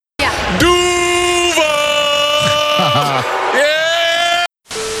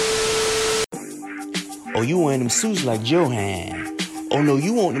Or you wearing them suits like Johan. Oh no,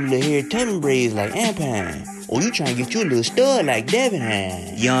 you want them little hair tubbing braids like Ampan. Or you trying to get you a little stud like Devin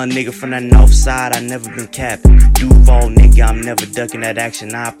had. Young nigga from that north side, I never been capping. Duval nigga, I'm never ducking that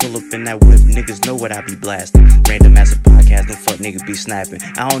action. I pull up in that whip, niggas know what I be blasting. Random ass a podcast, no fuck niggas be snapping.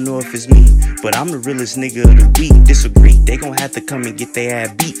 I don't know if it's me, but I'm the realest nigga of the week. Disagree, they gon' have to come and get their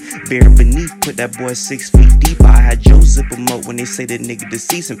ass beat. Bare beneath, put that boy 6 feet deep. I had Joe zip him up when they say that nigga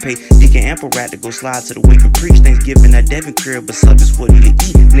deceased and pay Deacon Ample Rat to go slide to the wake and preach. Thanksgiving that Devin crib, but sub is what he to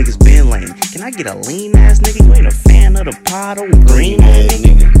eat. Niggas been lame. Can I get a lean ass nigga? You ain't a fan of the pod, old green ass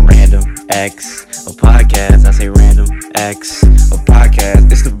nigga. Random X, a podcast. I say Random X, a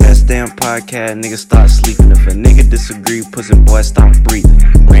podcast. It's the best damn podcast. Niggas start sleeping. If a nigga disagree, pussy boy stop breathing.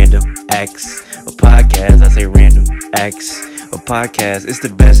 Random X, a podcast. I say Random X, a podcast. It's the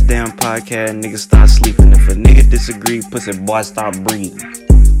best damn podcast. Niggas start sleeping. If a nigga disagree, pussy boy stop breathing.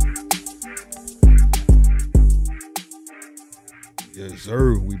 Yes,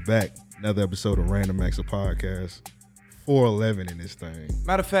 sir. We back. Another episode of Random X, a podcast. 411 in this thing.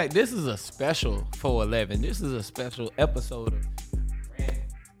 Matter of fact, this is a special 411. This is a special episode of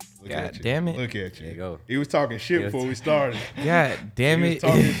God damn it. Look at you. There you go. He was talking shit before we started. God damn He it.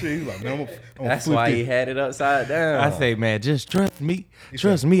 was talking shit. He was like, man, I'm gonna That's flip why this. he had it upside down. I say, man, just trust me.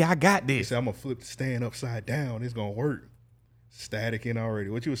 Trust me, I got He this. said, I'm gonna flip the stand upside down. It's gonna work. Static in already.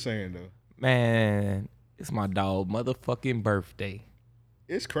 What you was saying though? Man, it's my dog motherfucking birthday.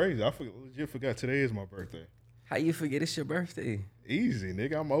 It's crazy. I legit forgot today is my birthday. How you forget it's your birthday? Easy,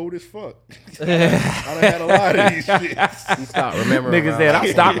 nigga. I'm old as fuck. I done had a lot of these shits. You stop remembering. Nigga said,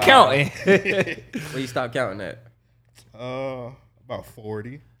 I stopped counting. Where you stop counting at? About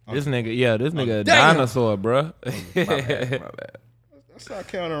 40. This nigga a Damn. dinosaur, bruh. My bad. I started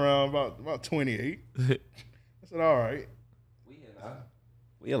counting around about 28. I said, all right.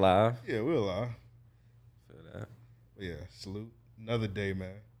 We alive. Yeah, we're alive. Feel that. Yeah, salute. Another day,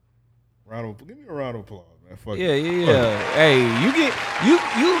 man. Give me a round of applause, man. Fuck Yeah, it. yeah. Hey, you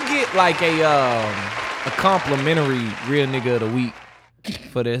get like a complimentary real nigga of the week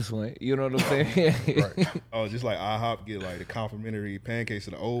for this one. You know what I'm saying? Right. Oh, just like IHOP get like the complimentary pancakes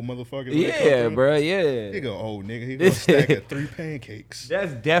to the old motherfuckers. when they come Yeah, through. bro. He Yeah. go old nigga. He gonna stack at 3 pancakes.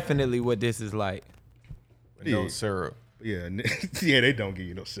 That's definitely what this is like. Yeah. No syrup. Yeah, yeah, they don't give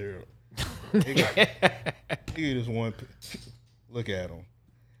you no syrup. He get this one. Look at him.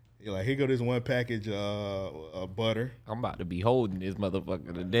 He like, here go this one package of butter. I'm about to be holding this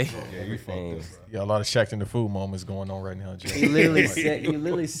motherfucker today. Yeah, you fucked up, bro. You got a lot of Shaq in the food moments going on right now, Jay. He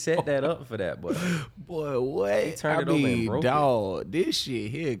literally set that up for that, boy. Boy, what? He turned it over and broke it. dog, this shit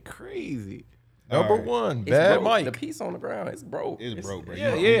here crazy. Number All right. one, It's Bad broke. Mike. The piece on the ground, it's broke. It's broke, bro.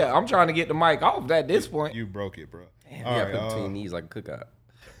 Yeah, yeah. I'm trying to get the mic off at this point. You broke it, bro. Damn, All you right, gotta put between these like a cookout.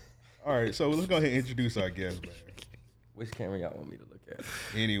 all right, so let's go ahead and introduce our guest, man. Which camera y'all want me to look at?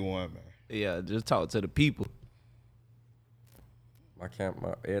 Anyone, man. Yeah, just talk to the people. My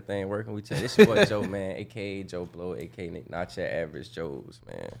camera, everything working. This your boy Joe, man, aka Joe Blow, aka Not Your Average Joes,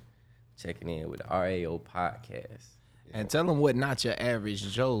 man. Checking in with the RAO podcast. And tell them what Not Your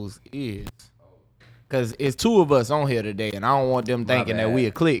Average Joe's is. Because it's two of us on here today, and I don't want them thinking that bad. we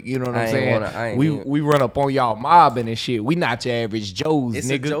a clique. You know what I I'm ain't saying? wanna- I ain't we even- we run up on y'all mobbing and shit. We not your average Joes, It's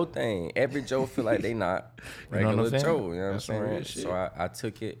nigga. a Joe thing. Every Joe feel like they not You know what I'm regular saying? Joe. You know what I'm That's some real saying? shit. So I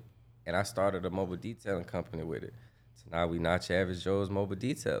took it and I started a mobile detailing company with it. So now we Not Your Average Joe's mobile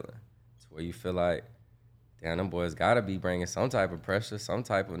detailing. It's where you feel like, damn, them boys gotta be bringing some type of pressure, some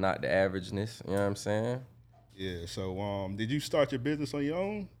type of not the averageness. You know what I'm saying? Yeah. So, did you start your business on your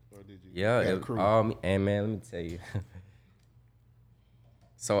own, or did you? Yeah, got a crew? and man, let me tell you.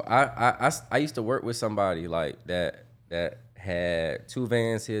 So I used to work with somebody like that had 2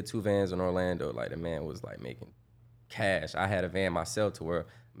 vans here, 2 vans in Orlando. Like the man was like making cash. I had a van myself to where I'm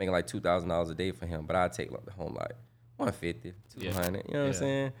making like $2,000 a day for him, but I take like home like 150, 200. You know what I'm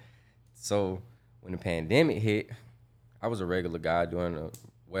saying? So when the pandemic hit, I was a regular guy doing a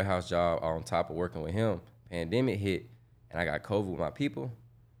warehouse job on top of working with him. Pandemic hit, and I got COVID with my people.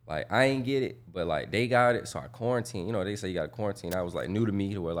 Like, I ain't get it, but, like, they got it, so I quarantined. You know, they say you got to quarantine. I was, like, new to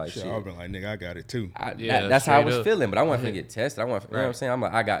me to where, like, Shit, shit. I've been like, nigga, I got it too. That's how I was straight up. feeling, but I wasn't finna get tested. You know what I'm saying? I'm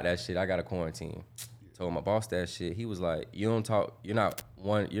like, I got that shit. I got to quarantine. Told my boss that shit. He was like, you're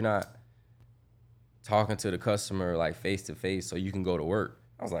not talking to the customer, like, face-to-face so you can go to work.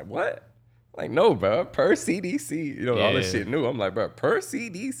 I was like, what? Like, no, bro, per CDC. You know, all this Yeah. shit new. I'm like, bro, per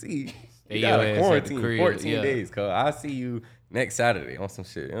CDC, Stay you got your to ass at the quarantine crib, 14 yeah. days, cuz I see you next Saturday on some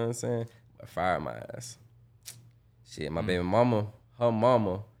shit. You know what I'm saying? I fired my ass. Shit, my baby mama, her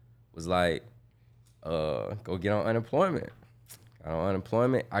mama was like, go get on unemployment. Got on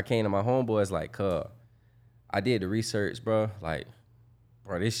unemployment. I came to my homeboys like, cuz, I did the research, bro. Like,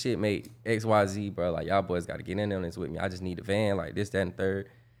 bro, this shit make XYZ, bro. Like, y'all boys got to get in on this with me. I just need a van, like this, that, and third.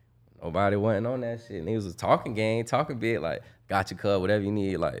 Nobody wasn't on that shit. And it was a talking game, talking bit, like, got you, cuz, whatever you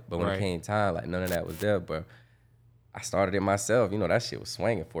need. Like, but when it came time, like, none of that was there, bro. I started it myself. You know, that shit was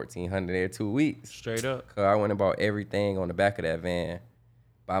swinging, $1,400 every 2 weeks. Straight up. Cuz I went and bought everything on the back of that van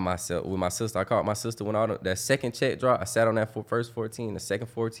by myself. With my sister, I called my sister when that second check dropped. I sat on that first 14. The second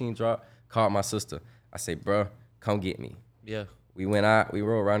 14 dropped, called my sister. I said, bro, come get me. Yeah. We went out, we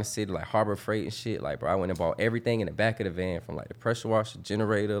rode around the city, like Harbor Freight and shit. Like, bro, I went and bought everything in the back of the van, from like the pressure washer,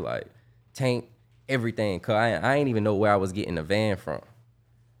 generator, like tank, everything. Cause I ain't even know where I was getting the van from.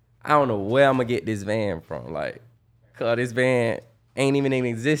 I don't know where I'm gonna get this van from. Like, cause this van ain't even in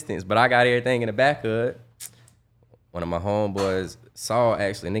existence, but I got everything in the back of it. One of my homeboys, Saul,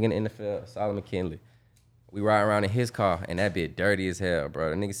 actually, a nigga in the NFL, Solomon McKinley. We ride around in his car, and that bitch dirty as hell, bro.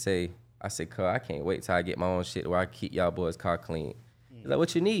 The nigga say, I said, cuz, I can't wait till I get my own shit where I keep y'all boys' car clean. He's like,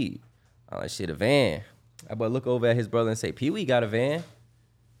 what you need? I'm like, shit, a van. I boy look over at his brother and say, Pee-wee got a van.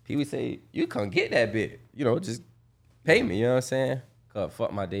 Pee-wee say, you come get that bit. You know, just pay me, you know what I'm saying? Cuz,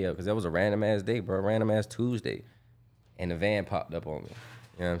 fuck my day up, because that was a random-ass day, bro, random-ass Tuesday. And the van popped up on me.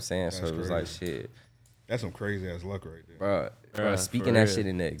 You know what I'm saying? That's so it was crazy. like, shit. That's some crazy-ass luck right there. Bro, speaking that shit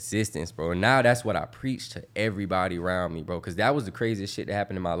into existence, bro. Now that's what I preach to everybody around me, bro. Because that was the craziest shit that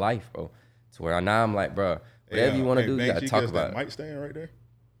happened in my life, bro. To where now I'm like, bro, whatever you want to do, you got to talk about it. That mic stand right there?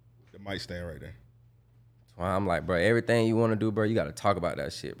 The mic stand right there. So I'm like, bro, everything you want to do, bro, you got to talk about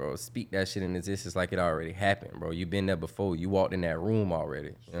that shit, bro. Speak that shit into existence like it already happened, bro. You been there before. You walked in that room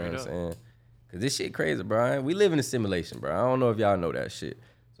already. You know what I'm saying? Because this shit crazy, bro. We live in a simulation, bro. I don't know if y'all know that shit.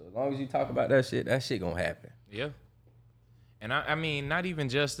 So as long as you talk about that shit going to happen. Yeah. And I mean, not even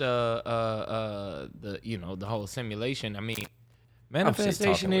just the the whole simulation. I mean,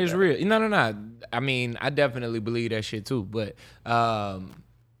 manifestation is real. No. I mean, I definitely believe that shit too. But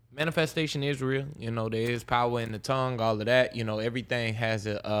manifestation is real. You know, there is power in the tongue, all of that. You know, everything has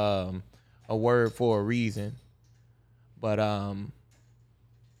a word for a reason. But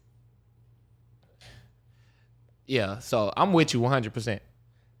yeah. So I'm with you 100%.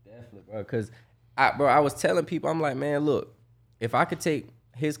 Definitely, bro. Because I was telling people, I'm like, man, look, if I could take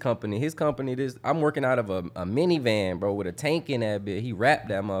his company, this, I'm working out of a minivan, bro, with a tank in that bit. He wrapped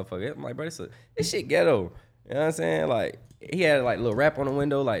that motherfucker. I'm like, bro, this shit ghetto. You know what I'm saying? Like, he had like a little wrap on the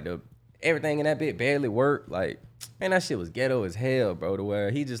window, like everything in that bit barely worked. Like, man, that shit was ghetto as hell, bro, to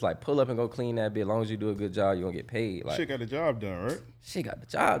where he just like pull up and go clean that bit. As long as you do a good job, you gonna get paid. Like, Shit got the job done, right? Shit got the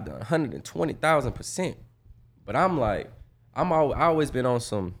job done, 120,000%. But I'm like, I always been on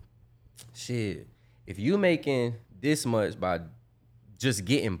some shit. If you making this much by just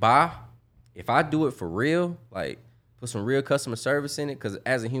getting by, if I do it for real, like put some real customer service in it, because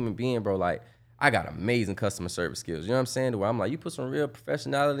as a human being, bro, like I got amazing customer service skills. You know what I'm saying? Where I'm like, you put some real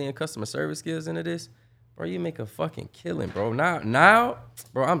professionality and customer service skills into this, bro, you make a fucking killing, bro. Now,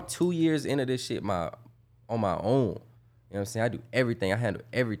 bro, I'm 2 years into this shit on my own. You know what I'm saying? I do everything. I handle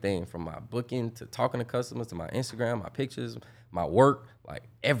everything from my booking to talking to customers to my Instagram, my pictures, my work, like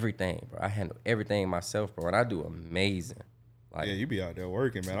everything, bro. I handle everything myself, bro, and I do amazing. Like, yeah, you be out there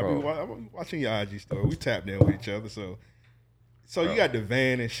working, man. Bro. I be watching your IG story. We tapped in with each other, so you got the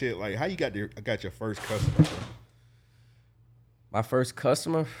van and shit. Like, how you got your first customer? Bro? My first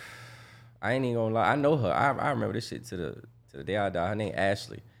customer, I ain't even gonna lie. I know her. I remember this shit to the day I die. Her name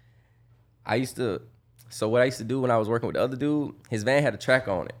Ashley. So what I used to do when I was working with the other dude, his van had a track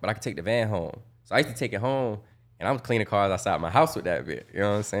on it, but I could take the van home. So I used to take it home, and I'm cleaning cars outside my house with that bit. You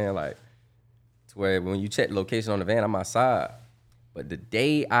know what I'm saying? Like, to where when you check the location on the van, I'm outside. But the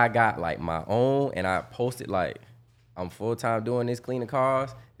day I got like my own and I posted like I'm full time doing this cleaning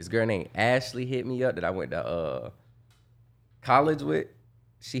cars, this girl named Ashley hit me up that I went to college with.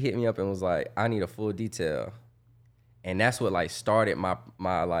 She hit me up and was like, I need a full detail. And that's what like started my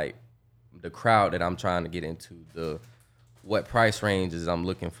like the crowd that I'm trying to get into, what price ranges I'm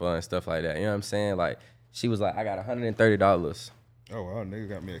looking for and stuff like that. You know what I'm saying? Like, she was like, I got $130. Oh wow, nigga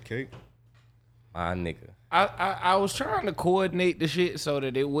got me a cake. My nigga. I was trying to coordinate the shit so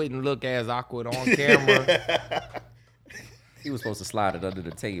that it wouldn't look as awkward on camera. He was supposed to slide it under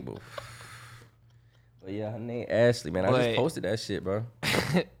the table. But yeah, her name Ashley, man. I just posted that shit, bro.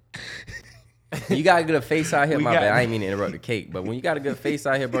 You got a good face out here, my bad. I ain't mean to interrupt the cake, but when you got a good face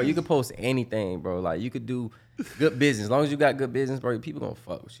out here, bro, you can post anything, bro. Like, you could do good business. As long as you got good business, bro, people gonna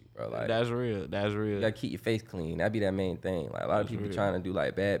fuck with you, bro. Like, That's real. you gotta keep your face clean. That'd be that main thing. Like, a lot of people trying to do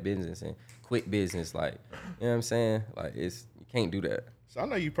like bad business and quick business. Like, you know what I'm saying? Like, you can't do that. So I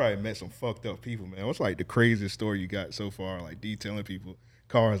know you probably met some fucked up people, man. What's like the craziest story you got so far, like detailing people?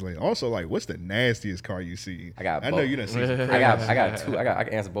 cars lately? Also, like, what's the nastiest car you see? I got I know both. you done seen some crazy I got two. I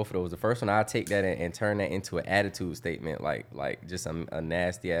can answer both of those. The first one, I take that and turn that into an attitude statement, like just a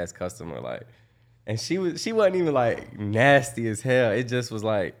nasty ass customer, like. And she wasn't even like nasty as hell. It just was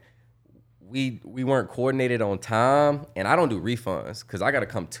like we weren't coordinated on time, and I don't do refunds because I gotta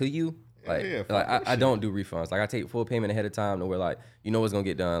come to you. Like, I don't do refunds. Like, I take full payment ahead of time to where, like, you know what's gonna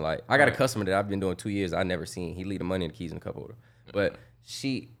get done. Like, I got a customer that I've been doing 2 years. I never seen. He leave the money and the keys in the cup holder. But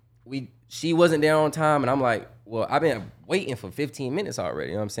she wasn't there on time, and I'm like, well, I've been waiting for 15 minutes already.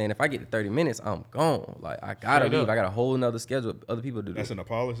 You know what I'm saying? If I get to 30 minutes, I'm gone. Like, I gotta leave. I got a whole nother schedule. Other people do this. That's in the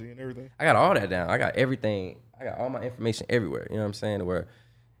policy and everything? I got all that down. I got everything. I got all my information everywhere. You know what I'm saying? Where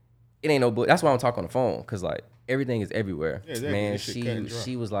it ain't no book. That's why I'm talking on the phone, because, like, everything is everywhere. Yeah, exactly. Man,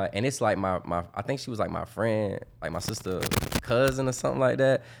 she was like, and it's like my I think she was like my friend, like my sister cousin or something like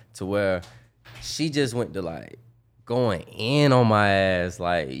that, to where she just went to like going in on my ass,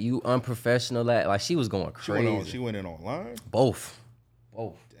 like, you unprofessional. Like she was going crazy. She went in online? Both.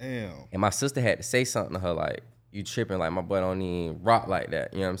 Damn. And my sister had to say something to her, like, you tripping, like my butt don't even rock like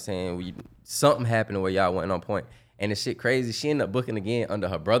that. You know what I'm saying? Something happened where y'all wasn't on point. And the shit crazy, she ended up booking again under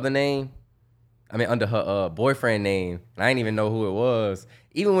her brother name. I mean, under her boyfriend name, and I didn't even know who it was.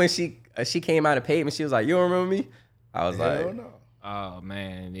 Even when she came out and paid me, she was like, "You don't remember me?" I was like, no. Oh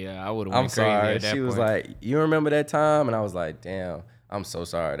man, yeah, I would have. I'm went crazy sorry. at that She was point. like, "You remember that time?" And I was like, "Damn, I'm so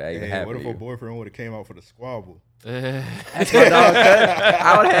sorry that even happened." What if to her you. boyfriend would have came out for the squabble? That's my dog cousin.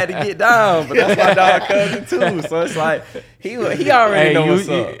 I would have had to get down, but that's my dog cousin too. So it's like he already know what's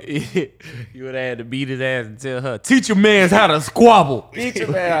up. You would have had to beat his ass and tell her, teach your mans how to squabble. Beat your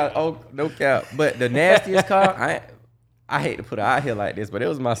man. Oh, no cap. But the nastiest car, I hate to put her out here like this, but it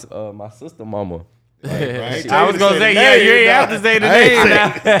was my sister mama. Like, I was gonna say, yeah, you ain't have to say the name now.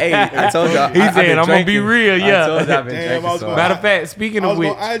 Hey, I told y'all. He said, I'm gonna be real, yeah. I told y'all I've been Damn, drinking, so Matter of fact, speaking of which,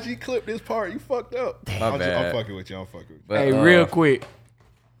 I was gonna IG clip this part. You fucked up. I'm bad. fucking with you. But, hey, real quick,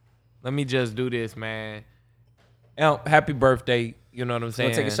 let me just do this, man. Happy birthday. You know what I'm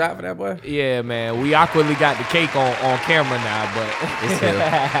saying? Wanna take a shot for that, boy? Yeah, man. We awkwardly got the cake on camera now, but It's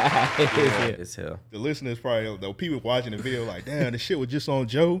hell. It's hell. The listeners probably, the people watching the video, like, damn, this shit was just on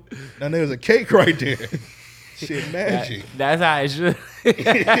Joe. Now there's a cake right there. Shit, magic. That's how it should.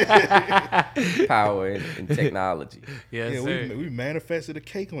 Power and technology. Yes, Yeah, sir. we manifested a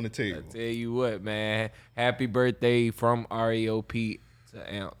cake on the table. Tell you what, man. Happy birthday from REOP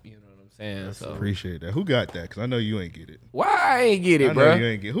to Amp. You know what I'm saying? So Appreciate that. Who got that? Because I know you ain't get it. why I ain't get I it, know bro? you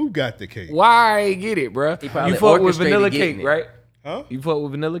ain't get. Who got the cake? Why I ain't get it, bro? He probably You fuck with orchestrated vanilla getting cake, it. right? Huh? You fuck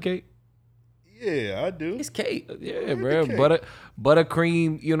with vanilla cake? Yeah, I do. It's cake. Yeah, the bro. cake.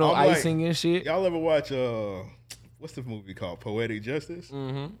 Buttercream, you know, I'm like- icing and shit. Y'all ever watch what's the movie called? Poetic Justice?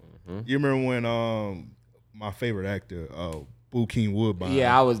 Mm-hmm. You remember when my favorite actor, Boo King Woodbine.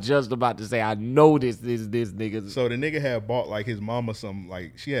 Yeah, I was just about to say I know this nigga. So the nigga had bought like his mama some,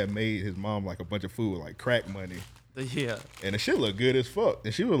 like, she had made his mom like a bunch of food with like crack money. Yeah. And the shit looked good as fuck.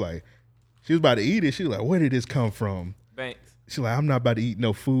 And she was about to eat it. She was like, where did this come from? Thanks. She's like, I'm not about to eat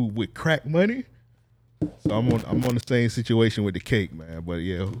no food with crack money. So I'm on the same situation with the cake, man. But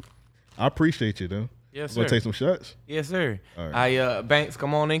yeah, I appreciate you though. Yes, Gonna sir. take some shots? Yes, sir. All right. Banks,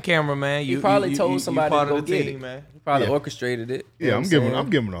 come on in camera, man. You probably told somebody part to go of the get team, it. man. He probably Yeah. orchestrated it. You Yeah, know I'm what giving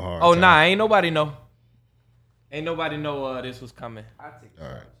saying? him a hard Oh time. nah, ain't nobody know. Ain't nobody know this was coming. All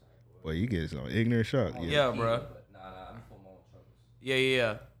right. Well, you get some ignorant shot. Yeah, bro. Nah, I'm for my own troubles.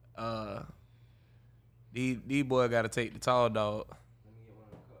 Yeah. D boy got to take the tall dog. Let me get one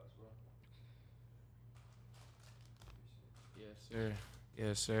of them cups, bro. Yes, sir.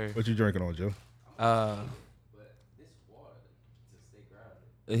 Yes, sir. What you drinking on, Joe? But this water to stay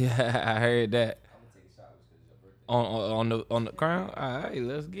grounded. Yeah, I heard that. I'm gonna take a shot because it's your birthday. On the crown. All right,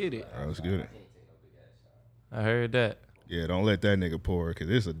 let's get it. All right, let's get it. I heard that. Yeah, don't let that nigga pour because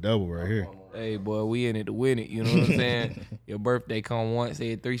it's a double right here. Hey, boy, we in it to win it. You know what I'm saying? Your birthday come once,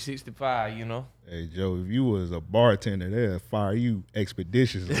 say 365. You know. Hey, Joe, if you was a bartender, they'll fire you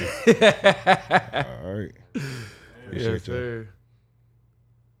expeditiously. All right. Appreciate Yes, sir.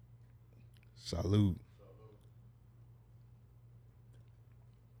 Salute.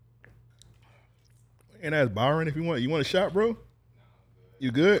 And that's Byron if you want. You want a shot, bro?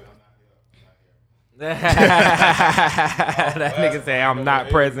 You good? That nigga say I'm not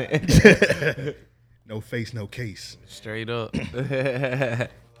present. No face, no case. Straight up.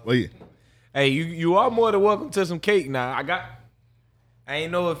 Well, yeah. Hey, you are more than welcome to some cake now. I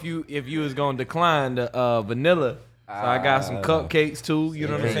ain't know if you was gonna decline the vanilla. So I got some cupcakes too, you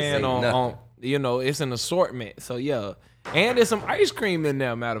know what I'm saying? On you know, it's an assortment. So yeah. And there's some ice cream in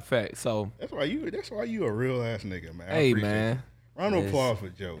there, matter of fact. So That's why you a real ass nigga, man. I hey appreciate man. it. Round of applause for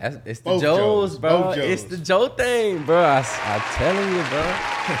Joe. It's the Joes, bro. It's the Joe thing, bro. I'm telling you, bro.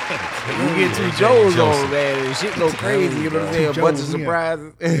 You get 2 Joes on, man, and shit go crazy. You know what I'm saying? A bunch of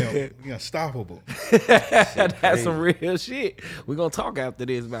surprises. We unstoppable. That's some real shit. We're going to talk after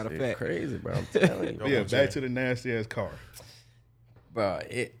this, matter of fact. Crazy, bro. I'm telling you. Yeah, back to the nasty ass car. Bro,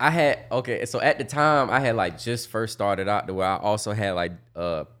 so at the time I had like just first started out to where I also had like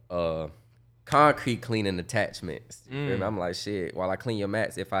concrete cleaning attachments. And I'm like, shit, while I clean your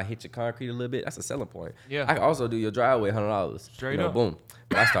mats, if I hit your concrete a little bit, that's a selling point. Yeah. I can also do your driveway $100. Straight up. Boom.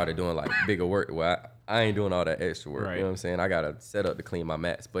 But I started doing like bigger work where I ain't doing all that extra work. Right. You know what I'm saying? I got a setup to clean my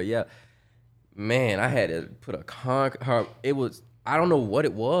mats. But yeah, man, I had to put it was, I don't know what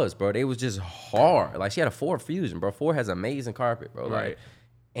it was, bro. It was just hard. Like, she had a Ford Fusion, bro. Ford has amazing carpet, bro. Right. Like,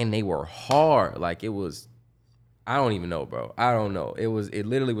 and they were hard. Like, it was, I don't even know, bro. I don't know. It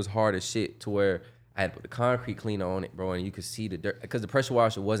literally was hard as shit to where I had to put the concrete cleaner on it, bro, and you could see the dirt because the pressure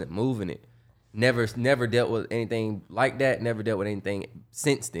washer wasn't moving it. Never dealt with anything like that. Never dealt with anything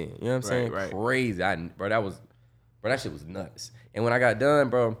since then. You know what I'm saying? Right. Crazy. That shit was nuts. And when I got done,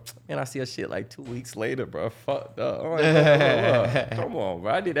 bro, man, I see a shit like 2 weeks later, bro. Fucked up. I'm like, come on,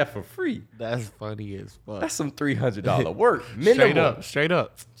 bro. I did that for free. That's funny as fuck. That's some $300 work. Minimum. Straight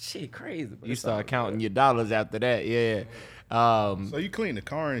up. Shit, crazy. You start counting your dollars after that, yeah. So you cleaned the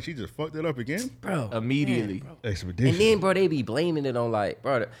car and she just fucked it up again? Bro. Immediately. Man, bro. Expedition. And then, bro, they be blaming it on like,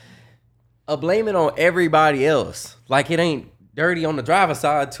 bro, blame it on everybody else. Like it ain't dirty on the driver's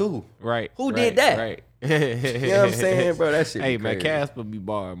side too. Right. Who did that? Right. You know what I'm saying, bro? That shit. Hey, be man, crazy. Casper be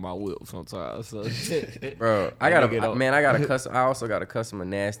borrowing my whip sometimes. So. Bro, I got a custom. I also got a customer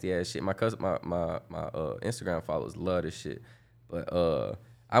nasty ass shit. My Instagram followers love this shit, but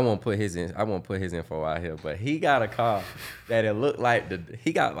I won't put his info out here. But he got a car that it looked like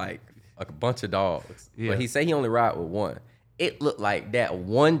he got like a bunch of dogs, Yeah. but he said he only ride with one. It looked like that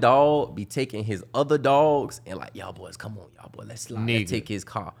one dog be taking his other dogs and like, y'all boys, come on, y'all boys, let's slide. Let's take his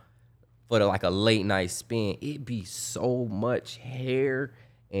car for like a late night spin. It be so much hair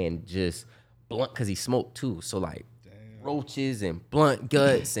and just blunt because he smoked too. So like roaches and blunt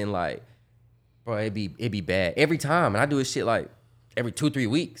guts and like, bro, it be bad every time. And I do this shit like every 2-3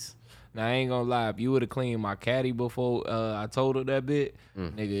 weeks. Now, I ain't gonna lie. If you would have cleaned my caddy before I told her that bit,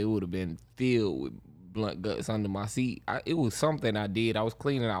 nigga, it would have been filled with blunt guts under my seat. It was something I did. I was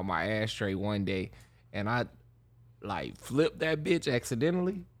cleaning out my ashtray one day, and I, like, flipped that bitch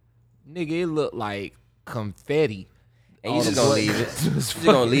accidentally. Nigga, it looked like confetti. And you just gonna leave it. You just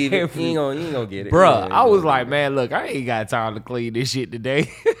gonna leave it. You ain't gonna get it. Bruh, I was like, man, look, I ain't got time to clean this shit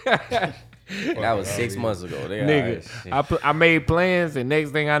today. That was 6 months ago. Nigga, I made plans, and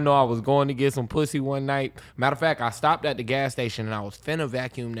next thing I know, I was going to get some pussy one night. Matter of fact, I stopped at the gas station, and I was finna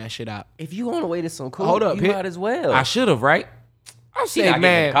vacuum that shit out. If you on the way to some cool, Hold up, you might as well. I should have, right? I She said, not getting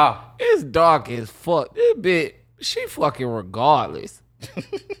man, in the car. it's dark as fuck. This bitch, she fucking regardless.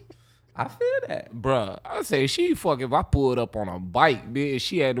 I feel that. Bruh, I say she fucking, if I pulled up on a bike, bitch,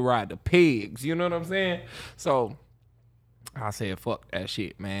 she had to ride the pigs. You know what I'm saying? So, I said, fuck that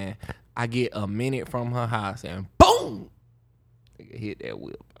shit, man. I get a minute from her house and boom! Nigga hit that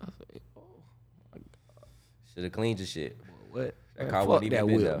whip. I say, oh my God. Should have cleaned your shit. What? That Man, car fuck wouldn't even that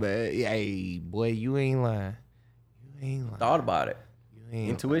been whip, there. man. Hey, boy, you ain't lying. You ain't lying. Thought about it. You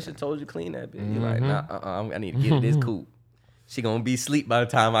ain't Intuition told you clean that bitch. You like, nah, I need to get this coupe. She gonna be asleep by the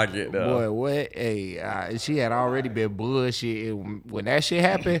time I get there. Boy, what? Hey, she had already been bullshit. When that shit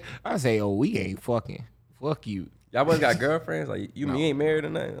happened, I say, oh, we ain't fucking. Fuck you. Y'all boys got girlfriends? Like you ain't married or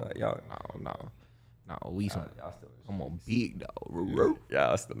nothing? Like y'all No, we some. y'all still I'm on big dog.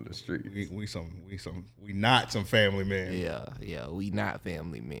 y'all still in the street. We not some family man. Yeah, we not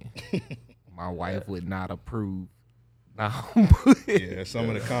family men. My wife would not approve. No. Yeah, some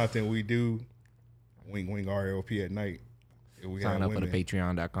of the content we do, wing RLP at night. If we Sign have up for the women.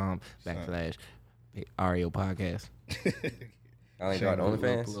 patreon.com/REO podcast. Y'all ain't dropped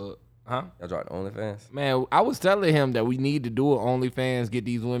OnlyFans? Plug. Huh? Y'all dropped OnlyFans? Man, I was telling him that we need to do an OnlyFans, get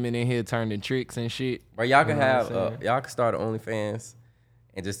these women in here turning tricks and shit. Bro, y'all can You know what I'm have saying? y'all can start an OnlyFans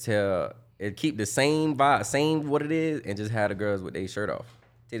and just tell it keep the same vibe, same what it is, and just have the girls with their shirt off,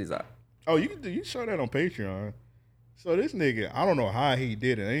 titties out. Oh, you show that on Patreon. So this nigga, I don't know how he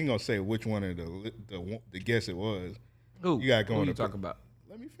did it. I ain't gonna say which one of the guess it was. Who? You got going Who you to talking about?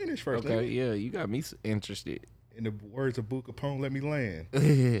 Let me finish first. Okay, nigga. yeah, you got me interested. In the words of Boo Capone, let me land. So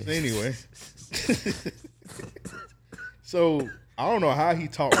anyway, so I don't know how he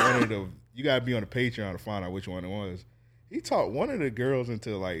taught one of the. You gotta be on the Patreon to find out which one it was. He taught one of the girls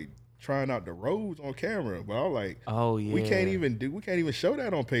into like trying out the robes on camera, but I was like, Oh yeah, we can't even show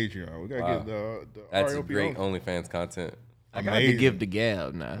that on Patreon. We gotta Wow. get the That's RLP great on. OnlyFans content. I got to give the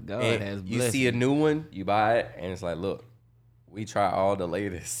gab now. God has blessed you see a new one, you buy it, and it's like, look, we try all the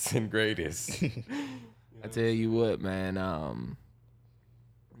latest and greatest. I tell you what, man.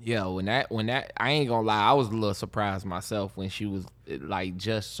 Yeah, when that I ain't gonna lie, I was a little surprised myself when she was like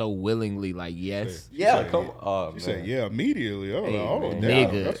just so willingly like yes. Yeah, come on. She said yeah immediately. Oh, damn,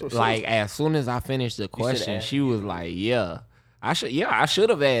 nigga, that's what's like as soon as I finished the question, she was like, yeah. I should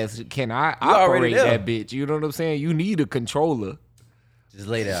have asked, can I operate that bitch? You know what I'm saying? You need a controller. Just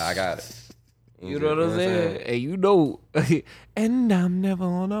lay there, I got it. You know what I'm saying? And you know, and I'm never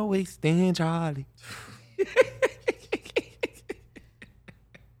gonna wasting Charlie.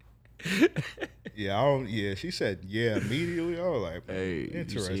 Yeah, she said yeah immediately. I was like, hey,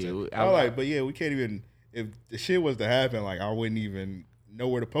 interesting. I was like, but yeah, we can't even, if the shit was to happen, like I wouldn't even know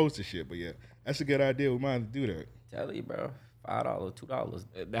where to post the shit. But yeah, that's a good idea. We might have to do that. Tell you, bro. $5, $2.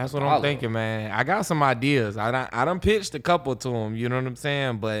 That's what I'm thinking, man. I got some ideas. I done pitched a couple to him. You know what I'm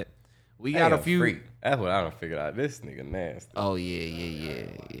saying? But we got a few. Freak. That's what I done figured out. This nigga nasty. Oh yeah.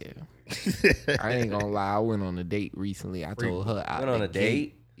 I ain't gonna lie. I went on a date recently. I told her out. Went on a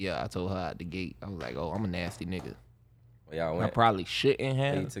date? Yeah, I told her out the gate. I was like, oh, I'm a nasty nigga. Well, y'all went. I probably shouldn't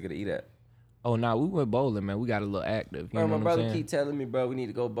have. Where you took her to eat at? Oh, nah, we went bowling, man. We got a little active. You know my what brother I'm saying? keep telling me, bro, we need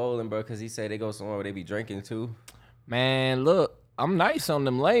to go bowling, bro, because he say they go somewhere where they be drinking too. Man, look, I'm nice on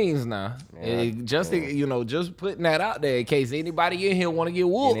them lanes now. Just putting that out there in case anybody in here want to get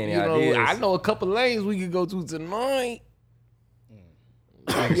whooped. I know a couple lanes we could go to tonight.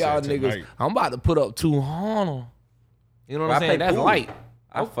 Y'all niggas, I'm about to put up 200. You know what I'm saying? That's pool. light.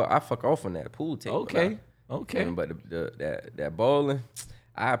 I fuck off on that pool table. Okay. But that bowling,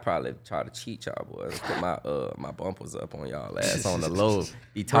 I probably try to cheat y'all boys. Put my bumpers up on y'all ass on the low.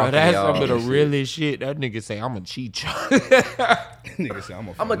 Be talking that's y'all. Some of the realest shit. That nigga say I'm a cheat y'all. Nigga say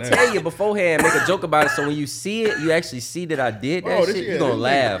I'm gonna tell you beforehand, make a joke about it. So when you see it, you actually see that I did that shit. You gonna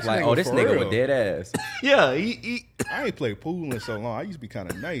laugh like, oh, this nigga was dead ass. Yeah, I ain't played pool in so long. I used to be kind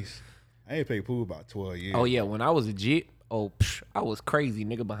of nice. I ain't played pool about 12 years. Oh yeah, when I was a jit. I was crazy,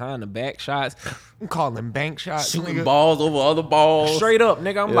 nigga, behind the back shots. I'm calling bank shots. Shooting nigga. balls over other balls. Straight up,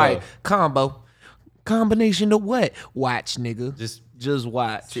 nigga. I'm like, combination of what? Watch, nigga. Just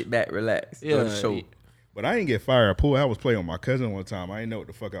watch. Sit back, relax. Yeah. Show. But I didn't get fired at pool. I was playing with my cousin one time. I didn't know what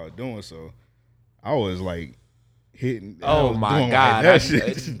the fuck I was doing, so I was like hitting. Oh my God. Like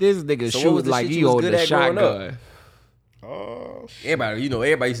this nigga shoot like he owed the shotgun. Oh, shit.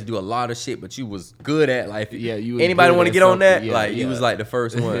 Everybody used to do a lot of shit, but you was good at like. Yeah, you. Anybody want to get on that? Yeah, you was like the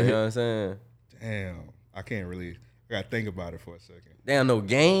first one. You know what I'm saying? Damn, I can't really. I gotta think about it for a second. Damn, no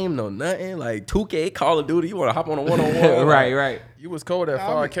game, no nothing. Like 2K, Call of Duty. You want to hop on a one-on-one? Right. You was cold at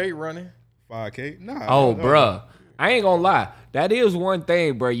 5K running. 5K? Nah. Oh, bruh. I ain't gonna lie. That is one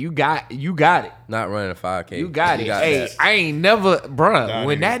thing, bro. You got it. Not running a 5K. You got it. Hey, I ain't never, bruh. Not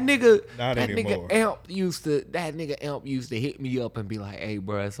when anymore. that nigga Amp used to hit me up and be like, "Hey,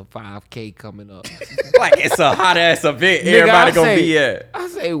 bruh, it's a 5K coming up." Like it's a hot ass event. Everybody gonna be at. I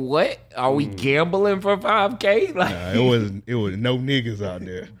say, what? Are we gambling for 5K? Like, it was no niggas out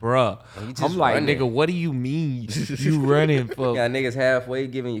there, bruh. I'm like, running. Nigga, what do you mean you running for? Got niggas halfway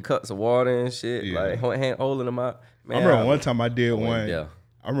giving you cups of water and shit, like holding them out. Man, I remember one time I did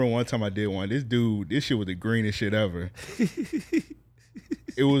one. This shit was the greenest shit ever.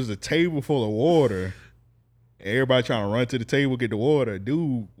 It was a table full of water. Everybody trying to run to the table, get the water.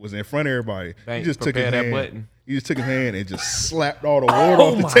 Dude was in front of everybody. He just took his hand. He just took his hand and just slapped all the water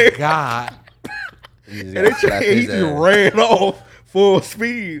off the table. Oh my God. He just ran off full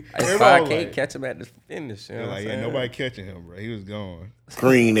speed. I can't catch him at the finish. You know nobody catching him, bro. He was gone.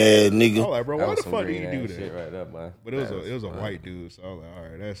 Green ass nigga. I was like, bro, why the fuck did you do that? Shit right there, man. But it was a white dude, so I was like, all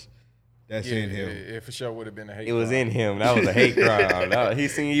right, that's in him. It for sure would have been a hate. It was in him. That was a hate crime. He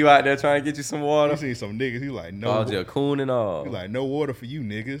seen you out there trying to get you some water. He seen some niggas. He like, no. Called you a coon and all. He like, no water for you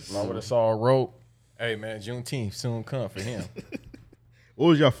niggas. I would have saw a rope. Hey man, Juneteenth soon come for him. What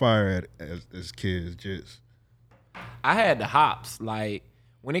was y'all fire at as kids, Jits? I had the hops. Like,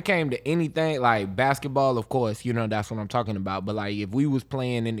 when it came to anything, like basketball, of course, that's what I'm talking about. But, like, if we was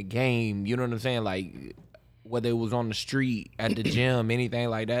playing in the game, you know what I'm saying? Like, whether it was on the street, at the gym, anything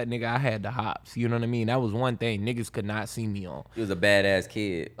like that, nigga, I had the hops. You know what I mean? That was one thing niggas could not see me on. He was a badass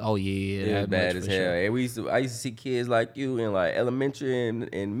kid. Oh, yeah. He was bad as hell. Sure. And I used to see kids like you in, like, elementary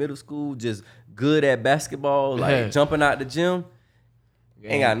and middle school just good at basketball, like, jumping out the gym.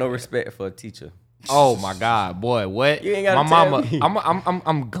 Ain't got no respect for a teacher. Oh my God, boy! What? You ain't gotta my tell mama. me.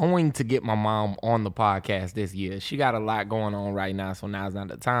 I'm going to get my mom on the podcast this year. She got a lot going on right now, so now's not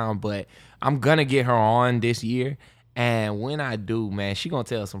the time. But I'm gonna get her on this year, and when I do, man, she gonna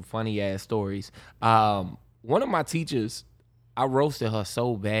tell some funny ass stories. One of my teachers, I roasted her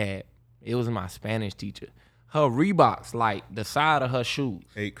so bad. It was my Spanish teacher. Her Reeboks, like the side of her shoes.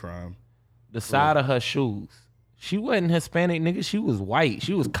 Hate crime. The side of her shoes. She wasn't Hispanic, nigga. She was white.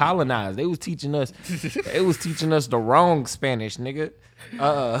 She was colonized. They was teaching us the wrong Spanish, nigga.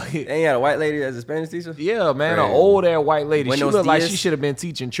 And you had a white lady as a Spanish teacher? Yeah, man, an old ass white lady. She Buenos looked like dias. she should have been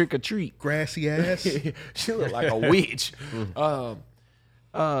teaching trick or treat. Grassy ass. She looked like a witch.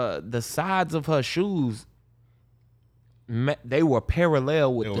 The sides of her shoes, they were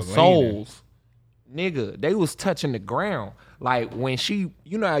parallel with It the was soles. Nigga, they was touching the ground. Like when she,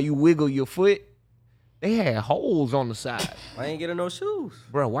 you know how you wiggle your foot? They had holes on the side. I ain't getting no shoes.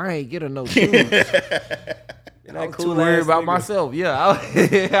 Bro, why I ain't get her no shoes? I was too worried about myself. Yeah,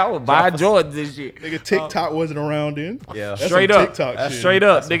 I would buy Jordans and shit. Nigga, TikTok wasn't around then. Yeah. That's Straight some up. TikTok shit. Straight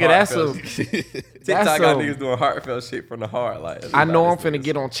up, nigga. That's heartfelt some. TikTok got some- niggas doing heartfelt shit from the heart. Like I know I'm finna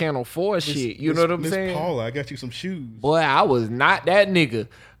get on Channel 4 shit. You know what I'm Miss saying? Paula, I got you some shoes. Boy, I was not that nigga.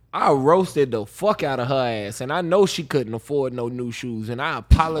 I roasted the fuck out of her ass, and I know she couldn't afford no new shoes, and I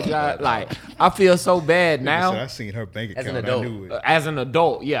apologize. Like, I feel so bad Nigga now. said, I seen her bank As account. an adult. I knew it. As an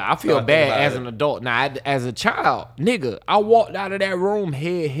adult, yeah, I feel think bad about as it. an adult. Now, as a child, nigga, I walked out of that room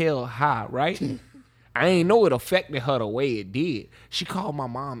head held high, right? I ain't know it affected her the way it did. She called my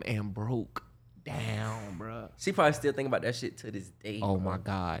mom and broke down, bruh. She probably still think about that shit to this day. Oh bro. my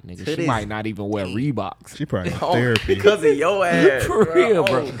God, nigga. To She this might not even wear Reeboks. She probably in Oh, therapy. because of your ass. For bro. real, Oh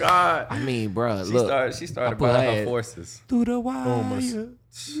bro. God. I mean, bruh, She look. started put buying her her ass- forces. Through the wire.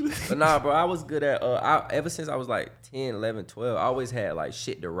 But nah, bro, I was good at ever since I was like 10, 11, 12, I always had like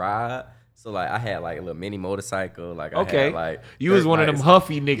shit to ride. So like I had like a little mini motorcycle. Like I Okay. had like You was dirt one of them bikes.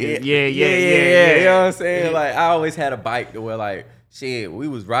 huffy niggas. Yeah. You know what I'm saying? Like I always had a bike to where like shit, we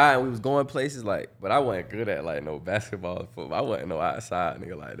was riding, we was going places like, but I wasn't good at like no basketball, football. I wasn't no outside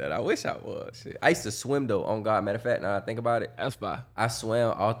nigga like that. I wish I was. Shit. I used to swim though, on God. Matter of fact, now I think about it, That's fire. I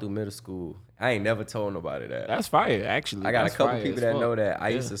swam all through middle school. I ain't never told nobody that. That's fire, actually. I got a That's couple fire people as that fuck. know that. I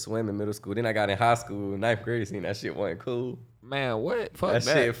Yeah. used to swim in middle school. Then I got in high school, ninth grade, seen that shit wasn't cool. Man, what? Fuck That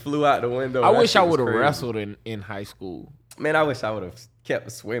that. shit flew out the window. I That wish shit I was would have crazy. wrestled in high school. Man, I wish I would have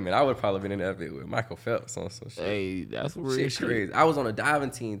kept swimming. I would have probably been in that bit with Michael Phelps on some shit. Hey, that's real Shit shit. crazy. I was on a diving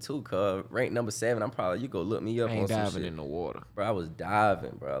team too, cuz ranked number 7. I'm probably, you go look me up I on ain't some diving shit. in the water. Bro, I was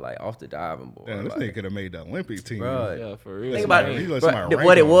diving, bro, like off the diving board. Damn, this like, nigga could have made the Olympic team. bro, Yeah, for real. think about somebody- it. he let Bro, somebody rank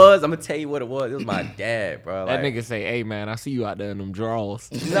what it him. was, I'm gonna tell you what it was. It was my dad, bro. That Like, nigga say, "Hey man, I see you out there in them draws."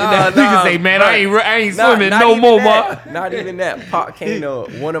 Nah, That nigga say, "Man, I ain't swimming no even more, that. boy." Not even that. Pop came to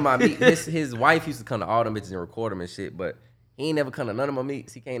one of my meets. His wife used to come to all them bitches and record them and shit, but he ain't never come to none of my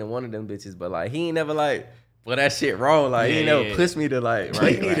meets. He came to one of them bitches, but like he ain't never like, well, that shit wrong. Like he ain't Yeah, never yeah. pushed me to like,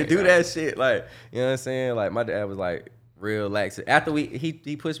 Right, you need to right, do right. that shit. Like, you know what I'm saying? Like my dad was like real lax. After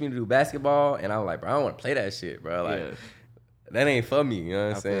he pushed me to do basketball, and I was like, bro, I don't want to play that shit, bro. Like. Yeah. That ain't for me, you know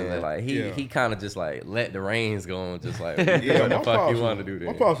what I'm I feel saying? that. Like Yeah. he kind of just like let the reins go on, just like Yeah, what the fuck you want to do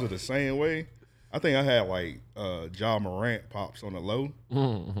My then. pops was the same way. I think I had like Ja Morant pops on the low,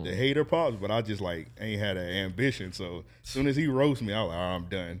 Mm-hmm. the hater pops, but I just like ain't had that ambition. So as soon as he roast me, I was like, I'm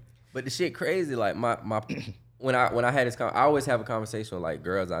done. But the shit crazy, like my when I had this, I always have a conversation with like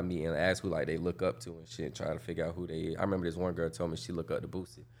girls I meet and ask who like they look up to and shit, trying to figure out who they is. I remember this one girl told me she looked up to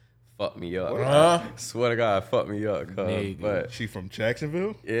Boosie. Fuck me up. Huh? Swear to God, fuck me up. Cuz. Nigga. But She from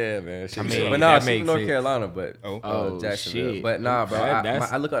Jacksonville? yeah, man. She, I mean, but nah, that she makes from North sense. Carolina, but Oh. Jacksonville. shit. But nah, bro,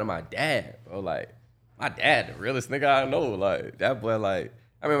 That's- I look up to my dad, bro. Like my dad, the realest nigga I know. Like that boy, like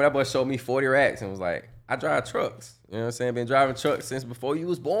I remember that boy showed me 40 racks and was like, I drive trucks. You know what I'm saying? Been driving trucks since before you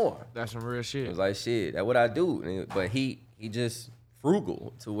was born. That's some real It shit. was like shit. That's what I do. But he just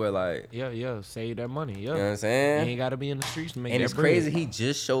frugal to where like, Yeah, save that money. Yeah, you know what I'm you saying? ain't gotta be in the streets to make And that it's bread. crazy. He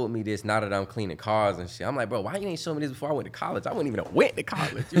just showed me this now that I'm cleaning cars and shit. I'm like, bro, why you ain't show me this before I went to college? I wouldn't even have went to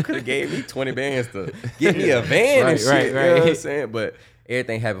college. You could have gave me 20 bands to get me a van and Right, shit. right, You know what I'm right. saying? But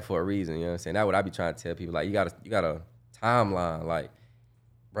everything happened for a reason. You know what I'm saying? That's what I be trying to tell people. Like, you got a timeline. Like,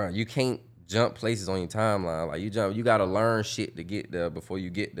 bro, you can't jump places on your timeline. Like, you got to learn shit to get there before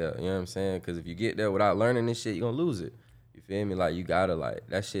you get there. You know what I'm saying? Because if you get there without learning this shit, you're going to lose it. You feel me? Like, you got to, like,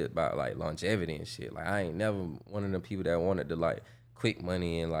 that shit about, like, longevity and shit. Like, I ain't never one of them people that wanted to, like, quick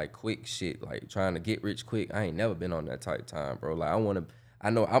money and, like, quick shit. Like, trying to get rich quick. I ain't never been on that type of time, bro. Like, I'm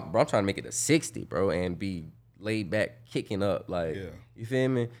trying to make it to 60, bro, and be laid back, kicking up. Like, Yeah. you feel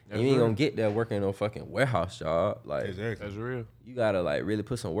me? And you ain't going to get there working no fucking warehouse job. Like, Exactly. That's real. you got to, like, really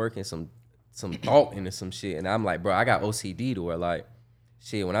put some work and some thought into some shit. And I'm like, bro, I got OCD to where, like,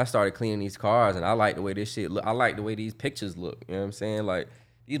 shit, when I started cleaning these cars and I like the way this shit look, I like the way these pictures look. You know what I'm saying? Like,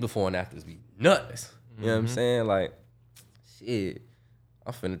 these before and afters be nuts. You know what I'm saying? Like, shit,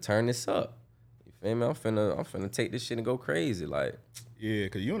 I'm finna turn this up. You Man, I'm finna take this shit and go crazy. Like, yeah,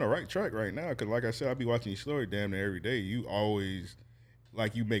 because you're on the right track right now. Because like I said, I be watching your story damn near every day. You always,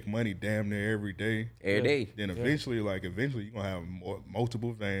 like, you make money damn near every day. Every day. Then eventually you're going to have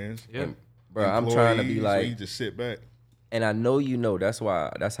multiple vans. Yeah. Bro, I'm trying to be like, so you just sit back. and I know you know. That's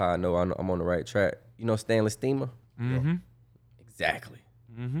how I know I'm on the right track. You know Stanley Steamer? Mm-hmm. Exactly.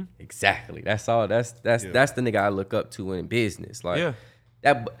 Mm-hmm. Exactly. That's all. That's the nigga I look up to in business. Like, Yeah.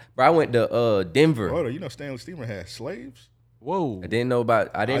 that. Bro, I went to Denver. Brother, you know Stanley Steamer had slaves? Whoa. I didn't know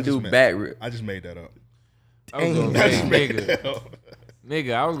about. I didn't do just back. I just made that up. I was gonna say,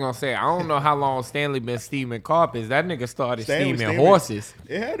 nigga, I was gonna say, I don't know how long Stanley been steaming carpets. That nigga started steaming horses.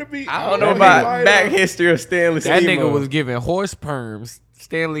 It had to be. I don't know about back history of Stanley That Steamer. nigga was giving horse perms.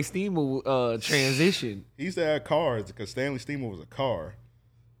 Stanley Steamer transition. He used to have cars because Stanley Steamer was a car.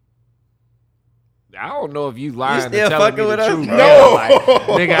 I don't know if you lying still to telling me fucking the with us? truth. No. Yeah, like,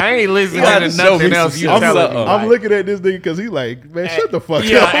 nigga, I ain't listening gotta to show me nothing else some you shit. telling me. I'm like. looking at this nigga because he like, man, shut the fuck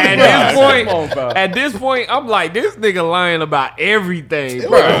Yeah, up. at this point, I'm like, this nigga lying about everything, bro.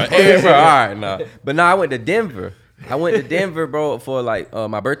 bro, all right, nah. But I went to Denver. I went to Denver, bro, for like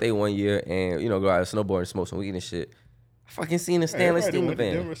my birthday one year, and go out snowboard and smoke some weed and shit. I fucking seen the Stanley Steamer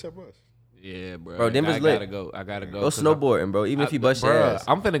van. Denver except us. Yeah, bro. Bro, Denver's I lit. gotta go. I gotta go. Go snowboarding, bro. Even if you bust your Bruh, ass.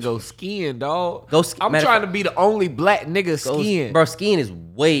 I'm finna go skiing, dog. Go ski- I'm matter of trying fact- to be the only black nigga skiing. Bro, skiing is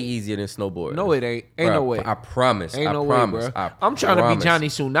way easier than snowboarding. No, it ain't. Ain't Bruh, no way. I promise. Ain't I no promise. way, bro. I I'm trying to promise. be Johnny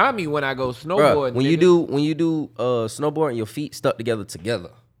Tsunami when I go Bruh, snowboarding. when you nigga. do snowboarding, your feet stuck together.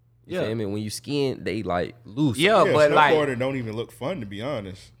 You Yeah. feel me? When you skiing, they like loose. Yeah, Yeah, but like, snowboarding don't even look fun, to be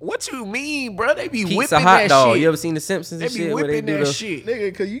honest. what you mean, bro? They be Pizza whipping hot that dog. shit. You ever seen The Simpsons They and be shit where they whipping do that the shit. Nigga,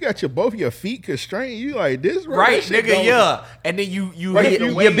 because you got both your feet constrained. You like this, bro? Right, That shit nigga, don't- yeah. And then you Bro, hit the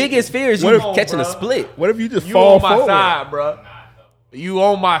your wave. biggest fear is What you if- catching a bro? split. What if you just You fall on my forward? side, bro. You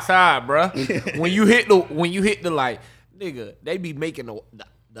on my side, bro. when you hit the like, nigga, they be making the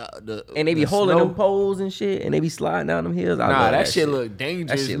And they be the holding snow. them poles and shit, and they be sliding down them hills. I Nah, love that shit look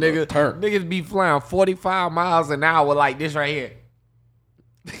dangerous, That shit nigga. look turnt. Niggas be flying 45 miles an hour like this right here.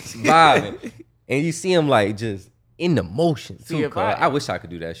 vibing. And you see them like just in the motion See, too. if Cuz. I wish I could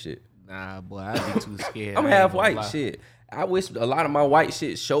do that shit. Nah, boy, I'd be too scared. I'm I half ain't gonna white lie. shit. I wish a lot of my white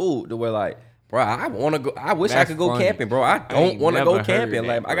shit showed to where like, bro, I want to go. I wish I That's could go funny. camping, bro. I don't ain't want to never go heard camping. that,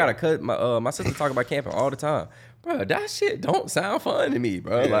 Like, I bro. gotta cut my sister talk about camping all the time, bro. That shit don't sound fun to me,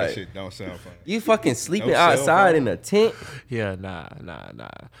 bro. Yeah, that like, shit don't sound fun. you fucking sleeping No cell outside phone. in a tent. Yeah, nah. Nah.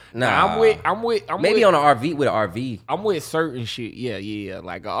 I'm with. Maybe on an RV with an RV. I'm with certain shit. Yeah.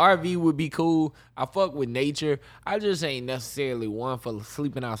 Like a RV would be cool. I fuck with nature. I just ain't necessarily one for